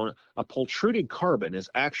wrapped up. So a pultruded carbon is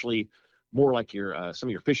actually more like your some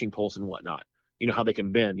of your fishing poles and whatnot. You know how they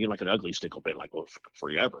can bend, like an ugly stick will bend like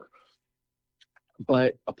forever.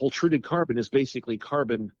 But a pultruded carbon is basically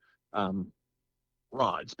carbon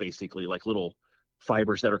rods, basically like little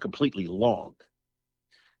fibers that are completely long,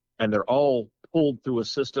 and they're all pulled through a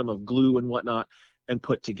system of glue and whatnot and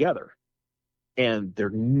put together. And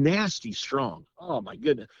they're nasty strong. Oh my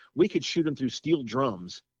goodness. We could shoot them through steel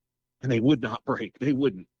drums and they would not break. They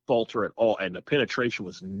wouldn't falter at all. And the penetration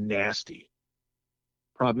was nasty.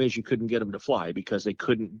 Problem is you couldn't get them to fly because they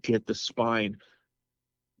couldn't get the spine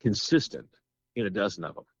consistent in a dozen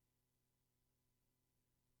of them.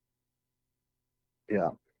 Yeah.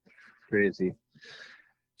 Crazy.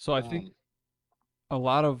 So I think a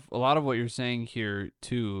lot of what you're saying here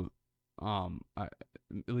too, at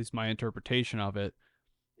least my interpretation of it,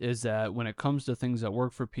 is that when it comes to things that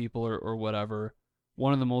work for people or whatever,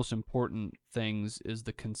 one of the most important things is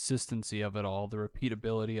the consistency of it all, the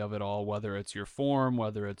repeatability of it all, whether it's your form,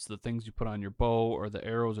 whether it's the things you put on your bow or the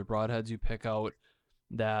arrows or broadheads you pick out,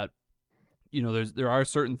 that there are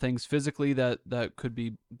certain things physically that could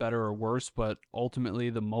be better or worse, but ultimately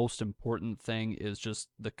the most important thing is just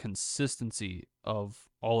the consistency of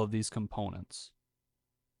all of these components.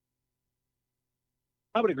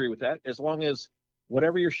 I would agree with that, as long as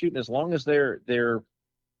whatever you're shooting, as long as they're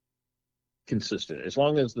consistent, as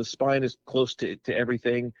long as the spine is close to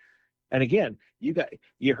everything. And again,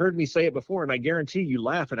 you heard me say it before, and I guarantee you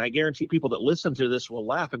laugh, and I guarantee people that listen to this will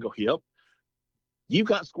laugh and go, "Yep, you've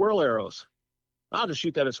got squirrel arrows. I'll just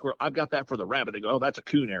shoot that at squirrel. I've got that for the rabbit." They go, "Oh, that's a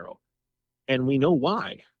coon arrow," and we know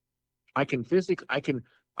why. I can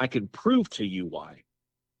prove to you why.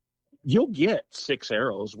 You'll get 6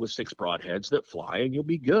 arrows with 6 broadheads that fly, and you'll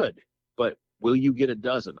be good. But will you get a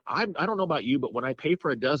dozen? I don't know about you, but when I pay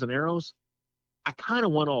for a dozen arrows, I kind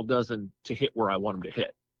of want all dozen to hit where I want them to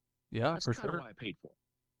hit. Yeah, That's for kind of sure. why I paid for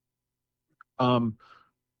them.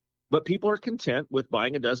 But people are content with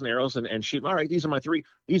buying a dozen arrows and shooting. All right, these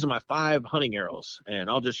are my 5 hunting arrows, and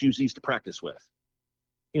I'll just use these to practice with.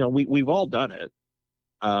 We've all done it.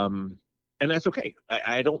 And that's okay.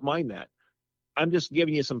 I don't mind that. I'm just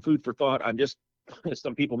giving you some food for thought. I'm just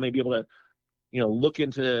some people may be able to, look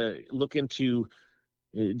into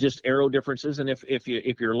just arrow differences. And if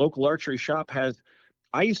your local archery shop has,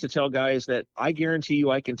 I used to tell guys that I guarantee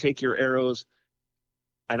you I can take your arrows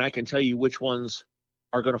and I can tell you which ones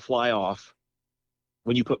are going to fly off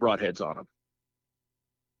when you put broadheads on them.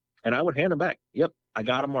 And I would hand them back. Yep, I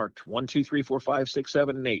got them marked 1, 2, 3, 4, 5, 6,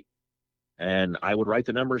 7, and 8. And I would write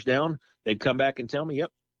the numbers down. They'd come back and tell me,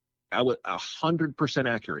 yep, I would 100%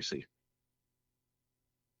 accuracy.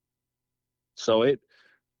 So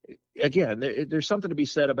there's something to be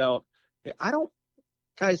said about,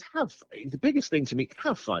 guys, the biggest thing to me,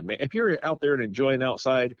 have fun, man. If you're out there and enjoying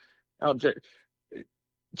outside,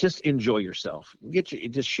 just enjoy yourself.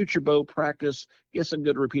 Just shoot your bow, practice, get some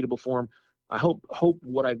good repeatable form. I hope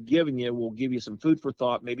what I've given you will give you some food for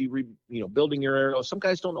thought. Maybe building your arrows. Some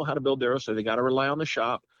guys don't know how to build arrows, so they got to rely on the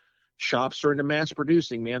shop. Shops are into mass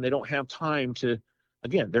producing, man. They don't have time to.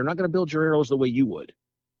 Again, they're not going to build your arrows the way you would,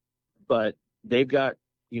 but they've got.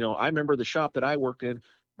 I remember the shop that I worked in.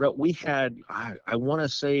 But we had, I want to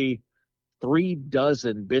say, 3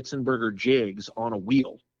 dozen Bitzenberger jigs on a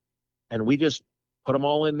wheel, and we just put them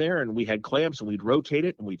all in there, and we had clamps, and we'd rotate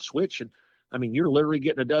it, and we'd switch, and I mean, you're literally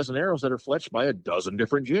getting a dozen arrows that are fletched by a dozen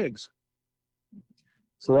different jigs.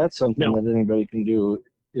 So that's something that anybody can do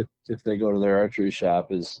if they go to their archery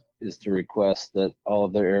shop is to request that all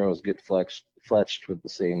of their arrows get fletched with the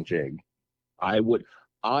same jig. I would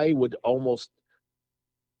almost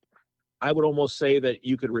say that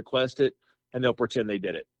you could request it and they'll pretend they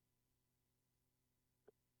did it.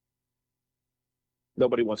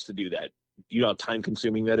 Nobody wants to do that. You know how time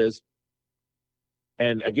consuming that is.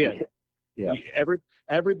 And again, yeah,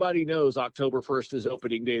 everybody knows October 1st is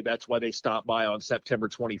opening day. That's why they stop by on September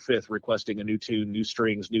 25th requesting a new tune, new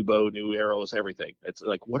strings, new bow, new arrows, everything. It's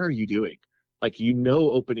like, what are you doing? Like,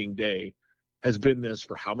 opening day has been this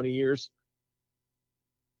for how many years?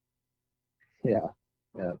 Yeah,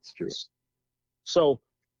 that's true. So,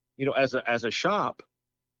 as a shop,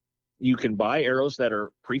 you can buy arrows that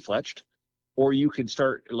are pre-fletched, or you can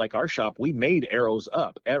start, like our shop, we made arrows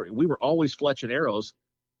up. We were always fletching arrows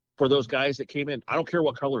for those guys that came in. I don't care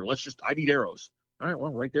what color. I need arrows. All right,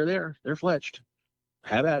 well, right there. They're fletched.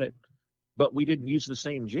 Have at it. But we didn't use the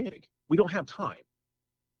same jig. We don't have time.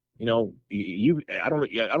 I don't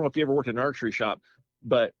know if you ever worked in an archery shop,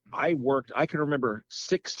 but I can remember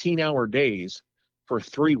 16-hour days for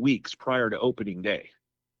 3 weeks prior to opening day.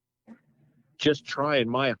 Just trying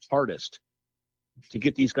my hardest to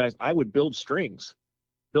get these guys. I would build strings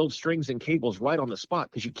and cables right on the spot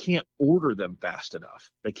because you can't order them fast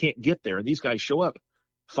enough. They can't get there. And these guys show up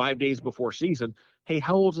 5 days before season. Hey,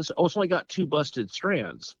 how old is this? Oh, it's only got 2 busted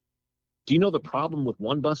strands. Do you know the problem with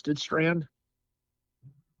 1 busted strand?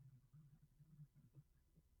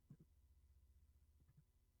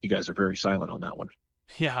 You guys are very silent on that one.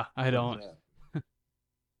 Yeah, I don't.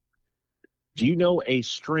 Do you know a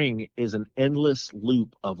string is an endless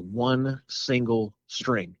loop of 1 single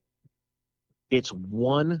string? It's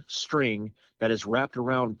 1 string that is wrapped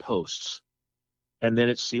around posts, and then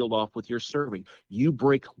it's sealed off with your serving. You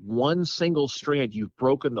break 1 single strand, you've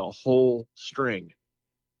broken the whole string.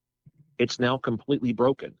 It's now completely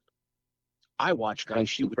broken. I watch guys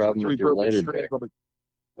shoot with 3 broken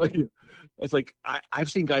strands. It's like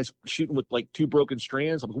I've seen guys shooting with like 2 broken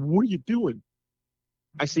strands. I'm like, what are you doing?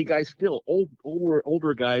 I see guys still,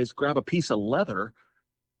 older guys, grab a piece of leather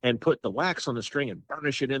and put the wax on the string and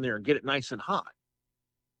burnish it in there and get it nice and hot.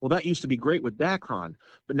 Well, that used to be great with Dacron,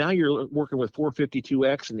 but now you're working with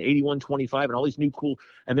 452X and 8125 and all these new cool,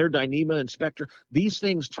 and their Dyneema and Spectre. These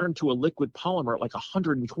things turn to a liquid polymer at like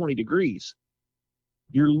 120 degrees.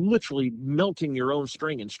 You're literally melting your own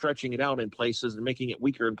string and stretching it out in places and making it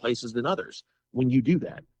weaker in places than others when you do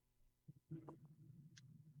that.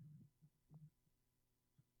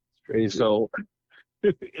 It's crazy. So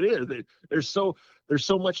It is. There's so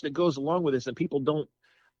much that goes along with this, and people don't.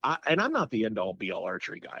 And I'm not the end all be all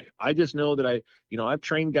archery guy. I just know that I've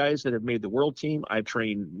trained guys that have made the world team. I've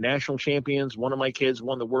trained national champions. One of my kids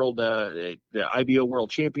won the IBO World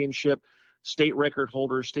Championship, state record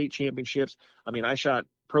holders, state championships. I mean, I shot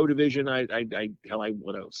pro division. I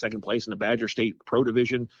won second place in the Badger State Pro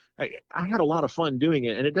Division. I had a lot of fun doing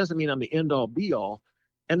it, and it doesn't mean I'm the end all be all.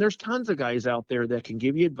 And there's tons of guys out there that can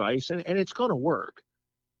give you advice, and it's going to work.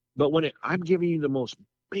 But I'm giving you the most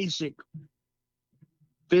basic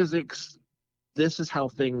physics, this is how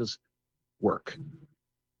things work.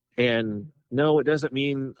 And no, it doesn't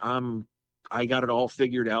mean I got it all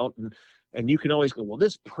figured out. And you can always go, well,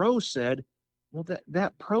 this pro said, well,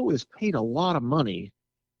 that pro is paid a lot of money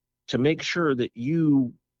to make sure that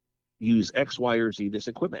you use X, Y, or Z, this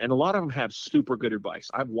equipment. And a lot of them have super good advice.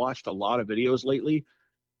 I've watched a lot of videos lately.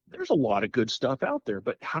 There's a lot of good stuff out there,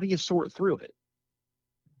 but how do you sort through it?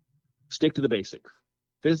 Stick to the basics.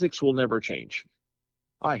 Physics will never change.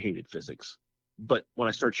 I hated physics, but when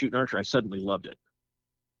I started shooting archery, I suddenly loved it.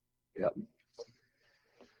 Yep.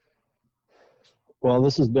 Well,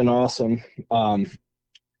 this has been awesome.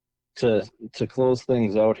 To close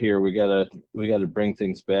things out here, we gotta bring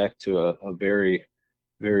things back to a very,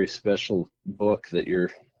 very special book that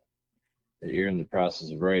you're in the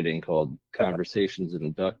process of writing called Conversations in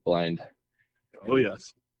a Duck Blind. Oh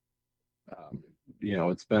yes.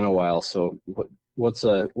 It's been a while. So what's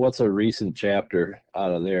a recent chapter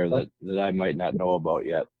out of there that I might not know about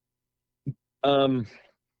yet? Well,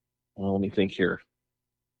 let me think here.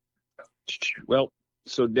 Well,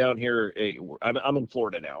 so down here, I'm in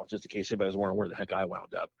Florida now, just in case anybody's wondering where the heck I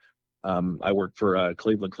wound up. I work for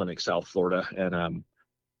Cleveland Clinic, South Florida, and I'm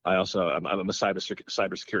a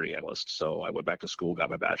cybersecurity analyst. So I went back to school, got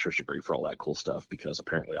my bachelor's degree for all that cool stuff because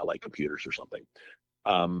apparently I like computers or something.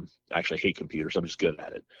 I actually hate computers. I'm just good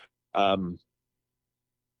at it.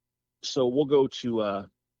 So we'll go to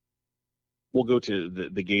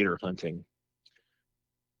the gator hunting.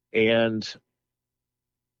 And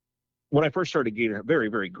when I first started very,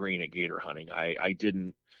 very green at gator hunting, I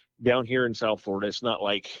didn't, down here in South Florida, it's not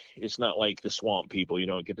like the swamp people,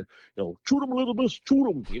 get to, shoot them, little bit, shoot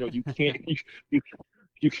them. You can't,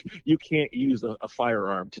 you can't use a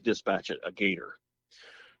firearm to dispatch a gator.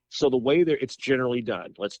 So the way it's generally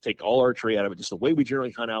done, let's take all archery out of it. Just the way we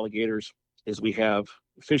generally hunt alligators is we have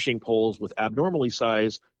fishing poles with abnormally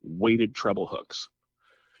sized weighted treble hooks.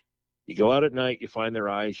 You go out at night, you find their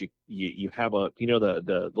eyes, you have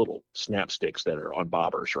the little snap sticks that are on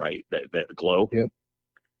bobbers, right? That glow. Yep.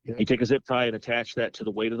 You take a zip tie and attach that to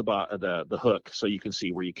the weight of the hook so you can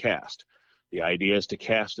see where you cast. The idea is to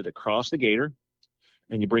cast it across the gator,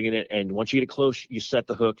 and you bring it in, and once you get it close, you set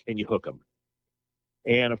the hook and you hook him.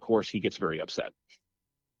 And of course, he gets very upset.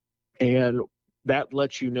 And that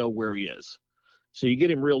lets you know where he is. So you get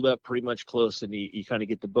him reeled up pretty much close, and you kind of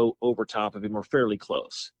get the boat over top of him or fairly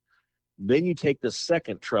close. Then you take the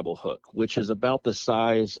second treble hook, which is about the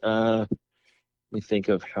size, let me think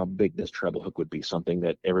of how big this treble hook would be, something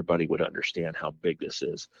that everybody would understand how big this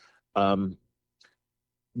is. The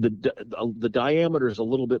diameter is a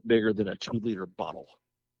little bit bigger than a 2-liter bottle.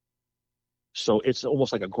 So it's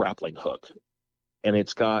almost like a grappling hook. And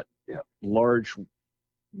it's got large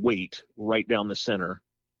weight right down the center.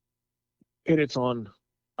 And it's on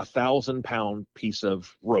 1,000-pound piece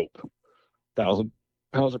of rope, 1,000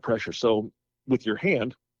 pounds of pressure. So with your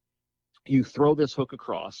hand, you throw this hook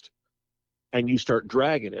across and you start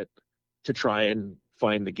dragging it to try and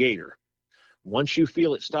find the gator. Once you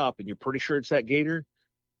feel it stop and you're pretty sure it's that gator,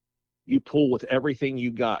 you pull with everything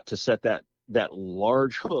you got to set that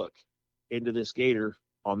large hook into this gator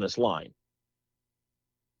on this line.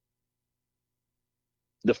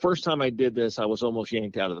 The first time I did this, I was almost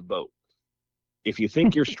yanked out of the boat. If you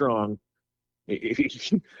think you're strong,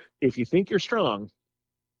 if you think you're strong,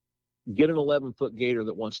 get an 11-foot gator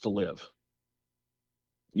that wants to live.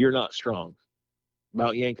 You're not strong.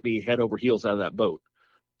 About yanked me head over heels out of that boat.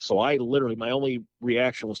 So I literally, my only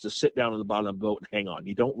reaction was to sit down at the bottom of the boat and hang on.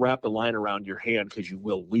 You don't wrap the line around your hand because you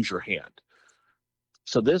will lose your hand.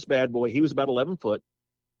 So this bad boy, he was about 11 foot.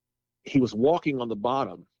 He was walking on the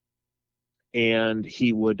bottom, and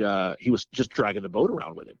he was just dragging the boat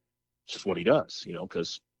around with him. It's just what he does,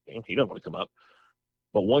 because he doesn't want to come up.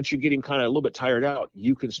 But once you get him kind of a little bit tired out,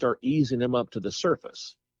 you can start easing him up to the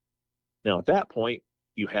surface. Now, at that point,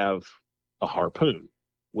 you have a harpoon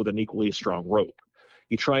with an equally strong rope.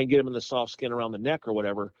 You try and get him in the soft skin around the neck or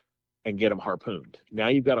whatever and get him harpooned. Now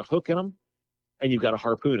you've got a hook in him and you've got a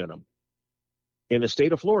harpoon in him. In the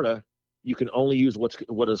state of Florida, you can only use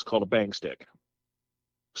what is called a bang stick.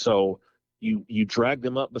 So you drag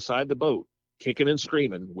them up beside the boat, kicking and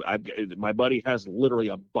screaming. My buddy has literally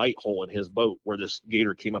a bite hole in his boat where this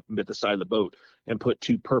gator came up and bit the side of the boat and put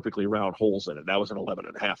 2 perfectly round holes in it. That was an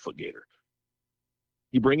 11.5-foot gator.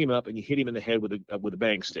 You bring him up and you hit him in the head with a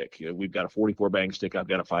bang stick. We've got a 44 bang stick. I've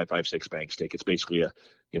got a 5.56 bang stick. It's basically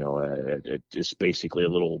it's basically a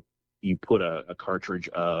little. You put a cartridge,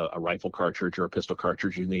 a rifle cartridge or a pistol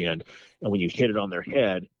cartridge in the end, and when you hit it on their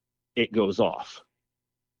head, it goes off.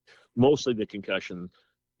 Mostly the concussion,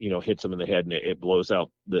 hits them in the head and it blows out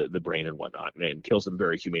the brain and whatnot, and kills them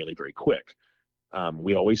very humanely, very quick.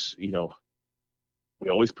 We always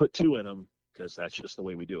put 2 in them because that's just the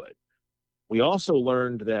way we do it. We also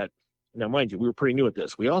learned that, now mind you, we were pretty new at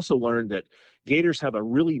this. We also learned that gators have a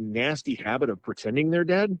really nasty habit of pretending they're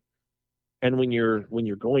dead. And when you're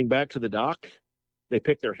going back to the dock, they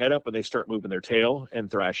pick their head up and they start moving their tail and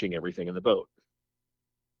thrashing everything in the boat.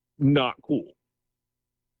 Not cool.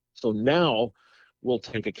 So now we'll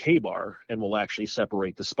take a K-bar and we'll actually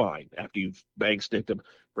separate the spine. After you've bang sticked them,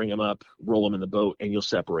 bring them up, roll them in the boat, and you'll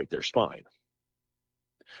separate their spine.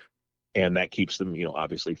 And that keeps them,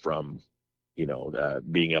 obviously from,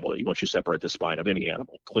 being able to, once you separate the spine of any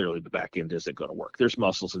animal, clearly the back end isn't going to work. There's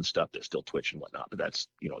muscles and stuff that still twitch and whatnot, but that's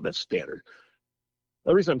standard.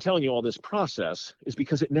 The reason I'm telling you all this process is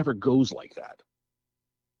because it never goes like that.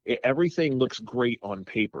 Everything looks great on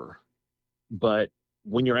paper, but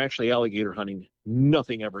when you're actually alligator hunting,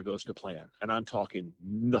 nothing ever goes to plan. And I'm talking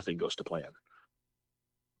nothing goes to plan.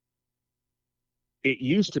 It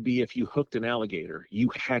used to be if you hooked an alligator,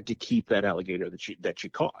 you had to keep that alligator that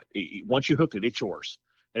you caught. Once you hooked it, it's yours,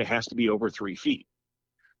 and it has to be over 3 feet.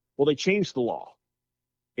 Well, they changed the law.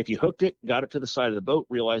 If you hooked it, got it to the side of the boat,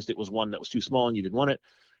 realized it was one that was too small and you didn't want it,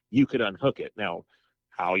 you could unhook it. Now,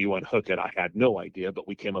 how you unhook it, I had no idea, but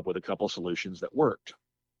we came up with a couple solutions that worked.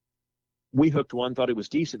 We hooked one, thought it was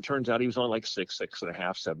decent. Turns out he was only like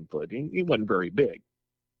 6.5, 7 foot. He wasn't very big.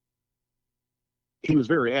 He was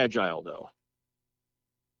very agile, though.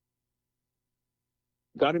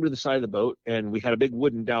 Got him to the side of the boat, and we had a big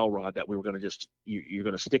wooden dowel rod that we were going to you're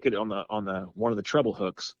going to stick it on the one of the treble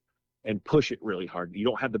hooks and push it really hard. You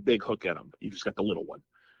don't have the big hook in them. You just got the little one.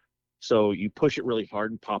 So you push it really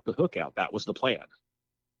hard and pop the hook out. That was the plan.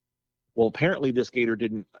 Well, apparently this gator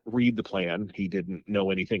didn't read the plan. He didn't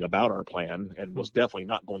know anything about our plan and was definitely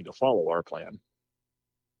not going to follow our plan.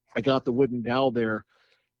 I got the wooden dowel there.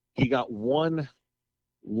 He got one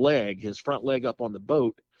leg, his front leg up on the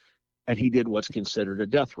boat, and he did what's considered a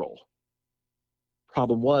death roll.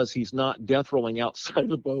 Problem was, he's not death rolling outside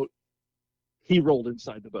the boat. He rolled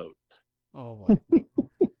inside the boat. Oh my.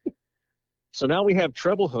 So now we have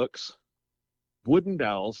treble hooks, wooden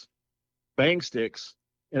dowels, bang sticks,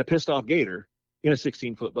 and a pissed off gator in a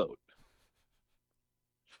 16-foot boat.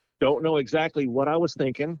 Don't know exactly what I was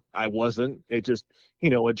thinking. I wasn't. It just,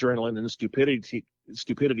 adrenaline and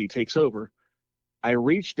stupidity takes over. I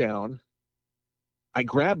reach down, I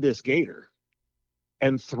grab this gator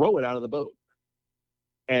and throw it out of the boat.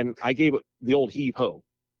 And I gave it the old heave ho.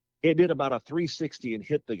 It did about a 360 and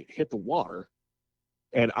hit the water.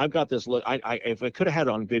 And I've got this look. If I could have had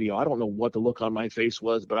it on video, I don't know what the look on my face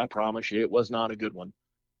was, but I promise you it was not a good one.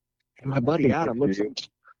 And my buddy Adam looked at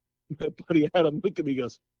me,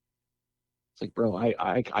 goes, it's like, bro,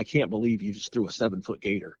 I can't believe you just threw a 7-foot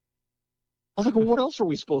gator. I was like, well, what else are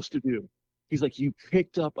we supposed to do? He's like, you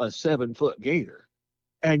picked up a 7-foot gator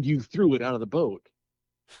and you threw it out of the boat.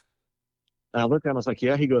 And I looked at him, I was like,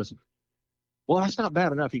 yeah. He goes, well, that's not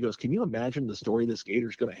bad enough. He goes, can you imagine the story this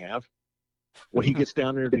gator's going to have when he gets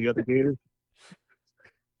down there to the other gator?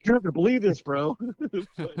 You're not going to believe this, bro.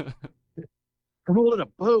 I'm rolling a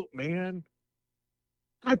boat, man.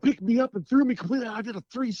 I picked me up and threw me completely. I did a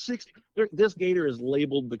 360. This gator is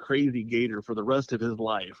labeled the crazy gator for the rest of his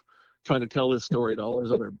life, trying to tell this story to all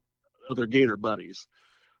his other gator buddies.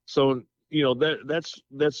 So,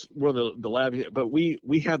 that's one of the lab. But we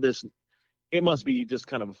have this. It must be just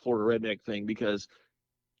kind of a Florida redneck thing, because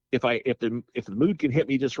if the mood can hit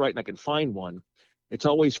me just right and I can find one, it's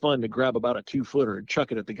always fun to grab about a 2-footer and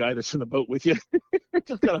chuck it at the guy that's in the boat with you.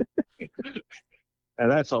 And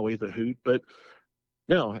that's always a hoot. But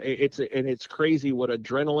no, it's crazy what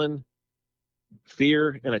adrenaline,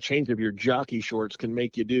 fear, and a change of your jockey shorts can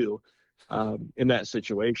make you do in that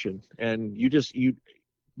situation. And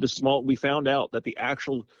we found out that the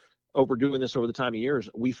actual, over doing this over the time of years,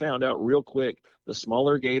 we found out real quick the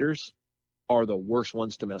smaller gators are the worst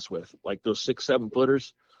ones to mess with. Like those 6-7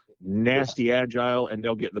 footers, nasty, agile, and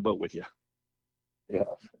they'll get in the boat with you. Yeah.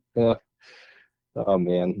 Oh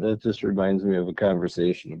man, that just reminds me of a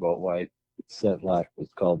conversation about why set lock was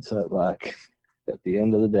called set lock at the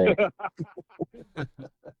end of the day.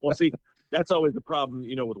 Well, see, that's always the problem,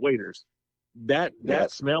 with waders.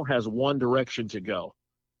 that smell has one direction to go,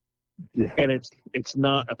 Yeah. and it's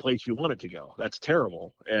not a place you want it to go. That's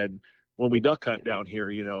terrible. And when we duck hunt down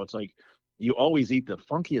here, it's like you always eat the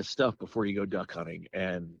funkiest stuff before you go duck hunting,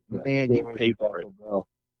 and man, you pay for it.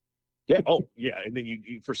 Yeah. Oh, yeah. And then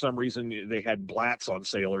you for some reason they had Blatz on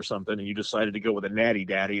sale or something, and you decided to go with a Natty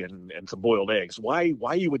Daddy and some boiled eggs. Why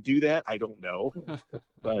you would do that, I don't know.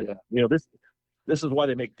 But this is why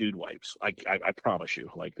they make dude wipes. I promise you.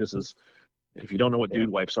 Like, this is, if you don't know what dude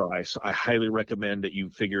wipes are, I highly recommend that you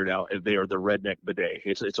figure it out. They are the redneck bidet.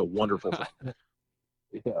 It's a wonderful thing.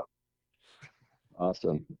 Yeah.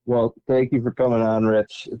 Awesome. Well, thank you for coming on,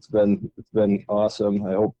 Rich. It's been awesome.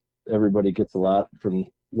 I hope everybody gets a lot from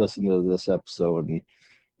listening to this episode, and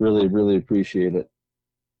really, really appreciate it.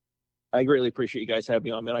 I greatly appreciate you guys having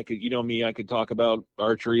me on, man. I could talk about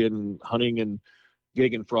archery and hunting and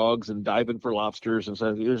gigging frogs and diving for lobsters, and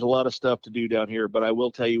so there's a lot of stuff to do down here. But I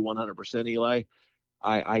will tell you 100%, Eli,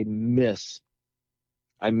 I miss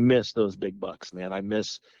those big bucks, man. I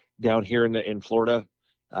miss down here in Florida.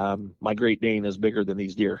 My Great Dane is bigger than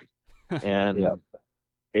these deer, and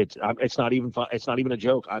it's not even fun. It's not even a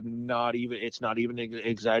joke. It's not even an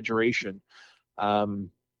exaggeration.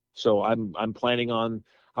 So I'm planning on.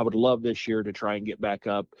 I would love this year to try and get back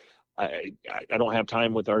up. I don't have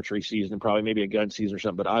time with archery season, probably maybe a gun season or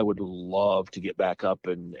something, but I would love to get back up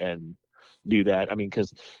and do that. I mean,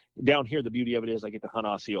 because down here, the beauty of it is I get to hunt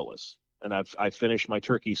Osceolas, and I finished my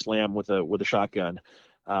turkey slam with a shotgun.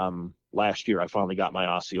 Last year, I finally got my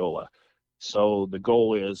Osceola. So the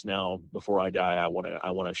goal is now, before I die, I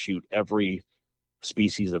want to shoot every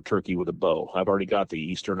species of turkey with a bow. I've already got the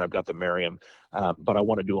Eastern, I've got the Merriam, but I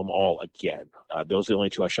want to do them all again. Those are the only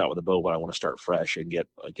two I shot with a bow, but I want to start fresh and get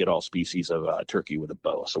all species of turkey with a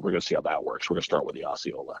bow. So we're going to see how that works. We're going to start with the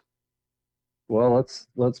Osceola. Well,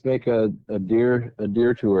 let's make a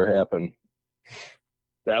deer tour happen.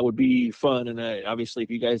 That would be fun. And obviously, if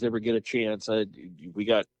you guys ever get a chance, we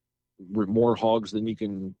got more hogs than you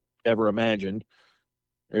can ever imagine.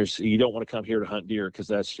 You don't want to come here to hunt deer, because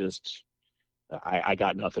that's just, I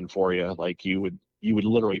got nothing for you. Like, you would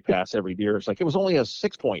literally pass every deer. It's like, it was only a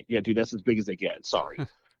 6-point. Yeah, dude, that's as big as they get. Sorry.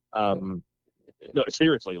 No,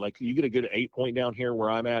 seriously, like, you get a good 8-point down here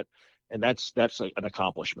where I'm at, and that's an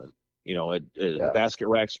accomplishment. Basket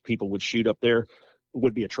racks people would shoot up there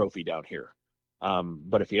would be a trophy down here.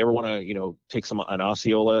 But if you ever want to, take an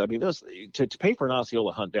Osceola, I mean, to pay for an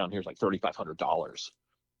Osceola hunt down here is like $3,500.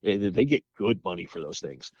 They get good money for those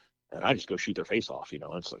things. And I just go shoot their face off.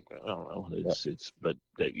 It's like, I don't know. But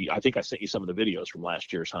I think I sent you some of the videos from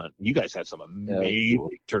last year's hunt. You guys had some amazing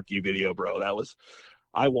turkey video, bro.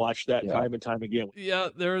 I watched that time and time again. Yeah,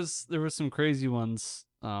 there was some crazy ones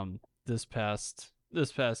this past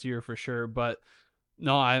year for sure. But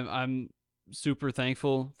no, I'm super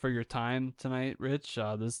thankful for your time tonight, Rich.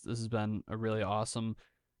 This has been a really awesome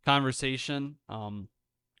conversation.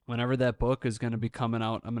 Whenever that book is going to be coming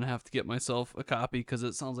out, I'm going to have to get myself a copy, because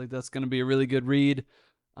it sounds like that's going to be a really good read.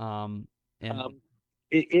 It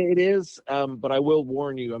is, but I will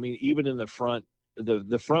warn you. I mean, even in the front,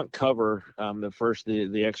 the front cover,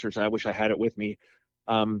 the excerpts, I wish I had it with me.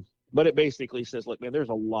 But it basically says, look, man, there's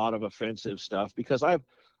a lot of offensive stuff, because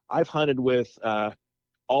I've hunted with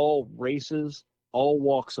all races, all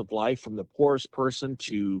walks of life, from the poorest person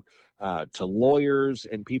to lawyers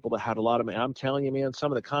and people that had a lot of money. I'm telling you, man,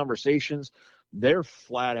 some of the conversations, they're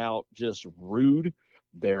flat out just rude.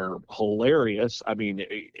 They're hilarious. I mean,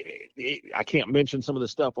 I can't mention some of the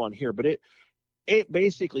stuff on here, but it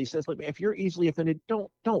basically says, like, if you're easily offended, don't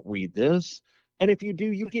read this. And if you do,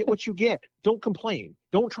 you get what you get. Don't complain.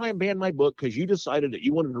 Don't try and ban my book because you decided that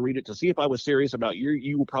you wanted to read it to see if I was serious about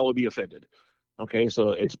you will probably be offended. Okay,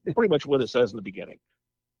 so it's pretty much what it says in the beginning.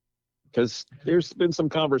 Because there's been some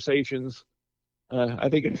conversations, I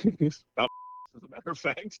think it's about, as a matter of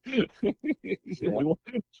fact,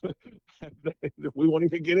 we won't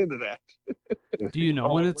even get into that. Do you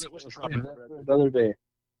know when it's another day?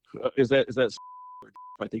 Is that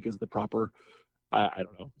I think is the proper, I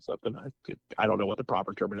don't know, something. I don't know what the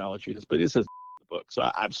proper terminology is, but it says in the book.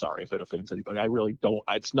 So I'm sorry if it offends anybody. I really don't.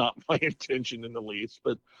 It's not my intention in the least,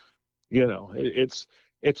 but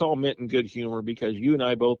it's all meant in good humor, because you and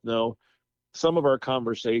I both know some of our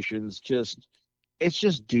conversations it's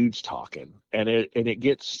just dudes talking, and it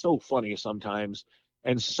gets so funny sometimes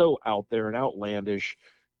and so out there and outlandish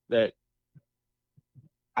that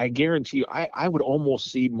I guarantee you, I would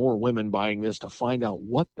almost see more women buying this to find out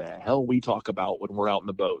what the hell we talk about when we're out in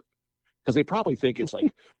the boat, because they probably think it's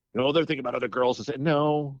like, they're thinking about other girls and say,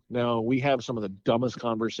 no, we have some of the dumbest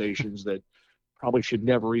conversations that probably should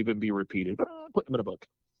never even be repeated. But put them in a book.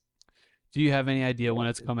 Do you have any idea when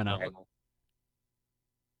it's coming out?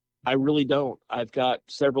 I really don't. I've got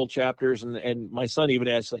several chapters, and my son even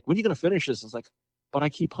asks, like, when are you going to finish this? It's like, but I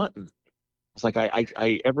keep hunting. It's like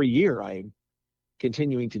I every year I'm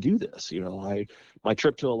continuing to do this. My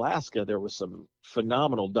trip to Alaska, there was some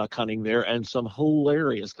phenomenal duck hunting there and some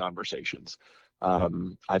hilarious conversations.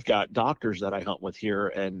 I've got doctors that I hunt with here,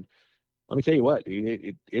 and let me tell you what,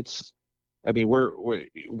 it's. I mean,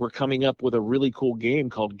 we're coming up with a really cool game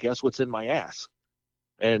called Guess What's in My Ass,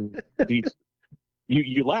 and these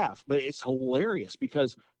you laugh, but it's hilarious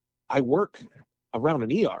because I work around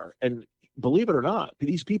an ER, and believe it or not,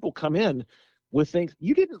 these people come in with things.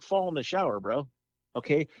 You didn't fall in the shower, bro.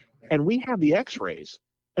 Okay, and we have the X-rays,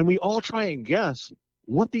 and we all try and guess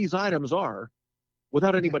what these items are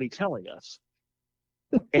without anybody telling us.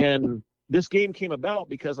 And this game came about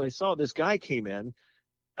because I saw this guy came in,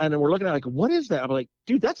 and then we're looking at like, what is that? I'm like,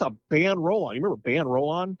 dude, that's a band roll-on. You remember band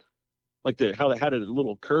roll-on? Like how they had a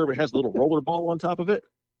little curve, it has a little roller ball on top of it.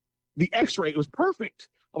 The X-ray was perfect.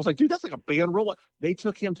 I was like, dude, that's like a band roll. They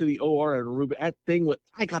took him to the OR and Ruben. That thing with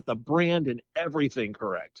I got the brand and everything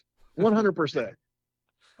correct, 100%.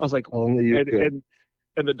 I was like, Only you could.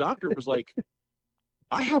 and the doctor was like,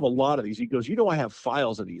 I have a lot of these. He goes, I have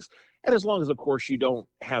files of these, and as long as, of course, you don't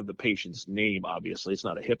have the patient's name, obviously, it's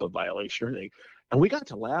not a HIPAA violation or anything. And we got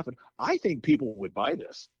to laughing. I think people would buy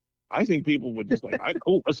this. I think people would just like,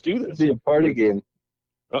 cool, let's do this. It'd be a party game.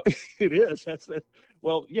 It is. That's it.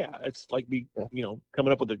 Well, yeah, it's like me,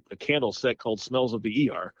 coming up with a candle set called "Smells of the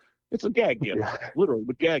ER." It's a gag gift. Yeah. Literally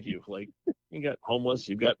would gag you. Like you got homeless,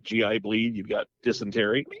 you've got GI bleed, you've got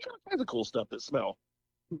dysentery. I mean, you got all kinds of cool stuff that smell.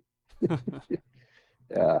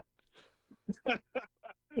 Yeah.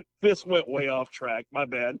 This went way off track. My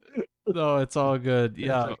bad. No, it's all good.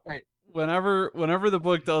 Yeah. Whenever the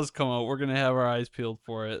book does come out, we're gonna have our eyes peeled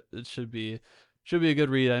for it. It should be a good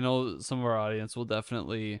read. I know some of our audience will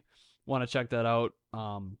definitely want to check that out.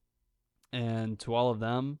 And to all of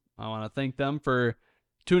them, I want to thank them for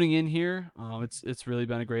tuning in here. It's really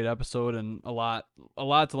been a great episode and a lot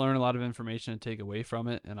to learn, a lot of information to take away from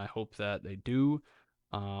it, and I hope that they do.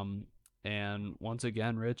 And once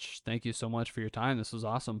again, Rich, thank you so much for your time. This was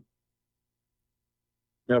awesome.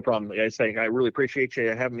 No problem. I really appreciate you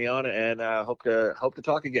having me on, and hope to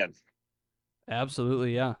talk again.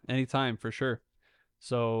 Absolutely, yeah, anytime for sure.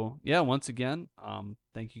 So yeah, once again,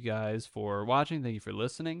 thank you guys for watching. Thank you for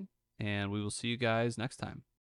listening, and we will see you guys next time.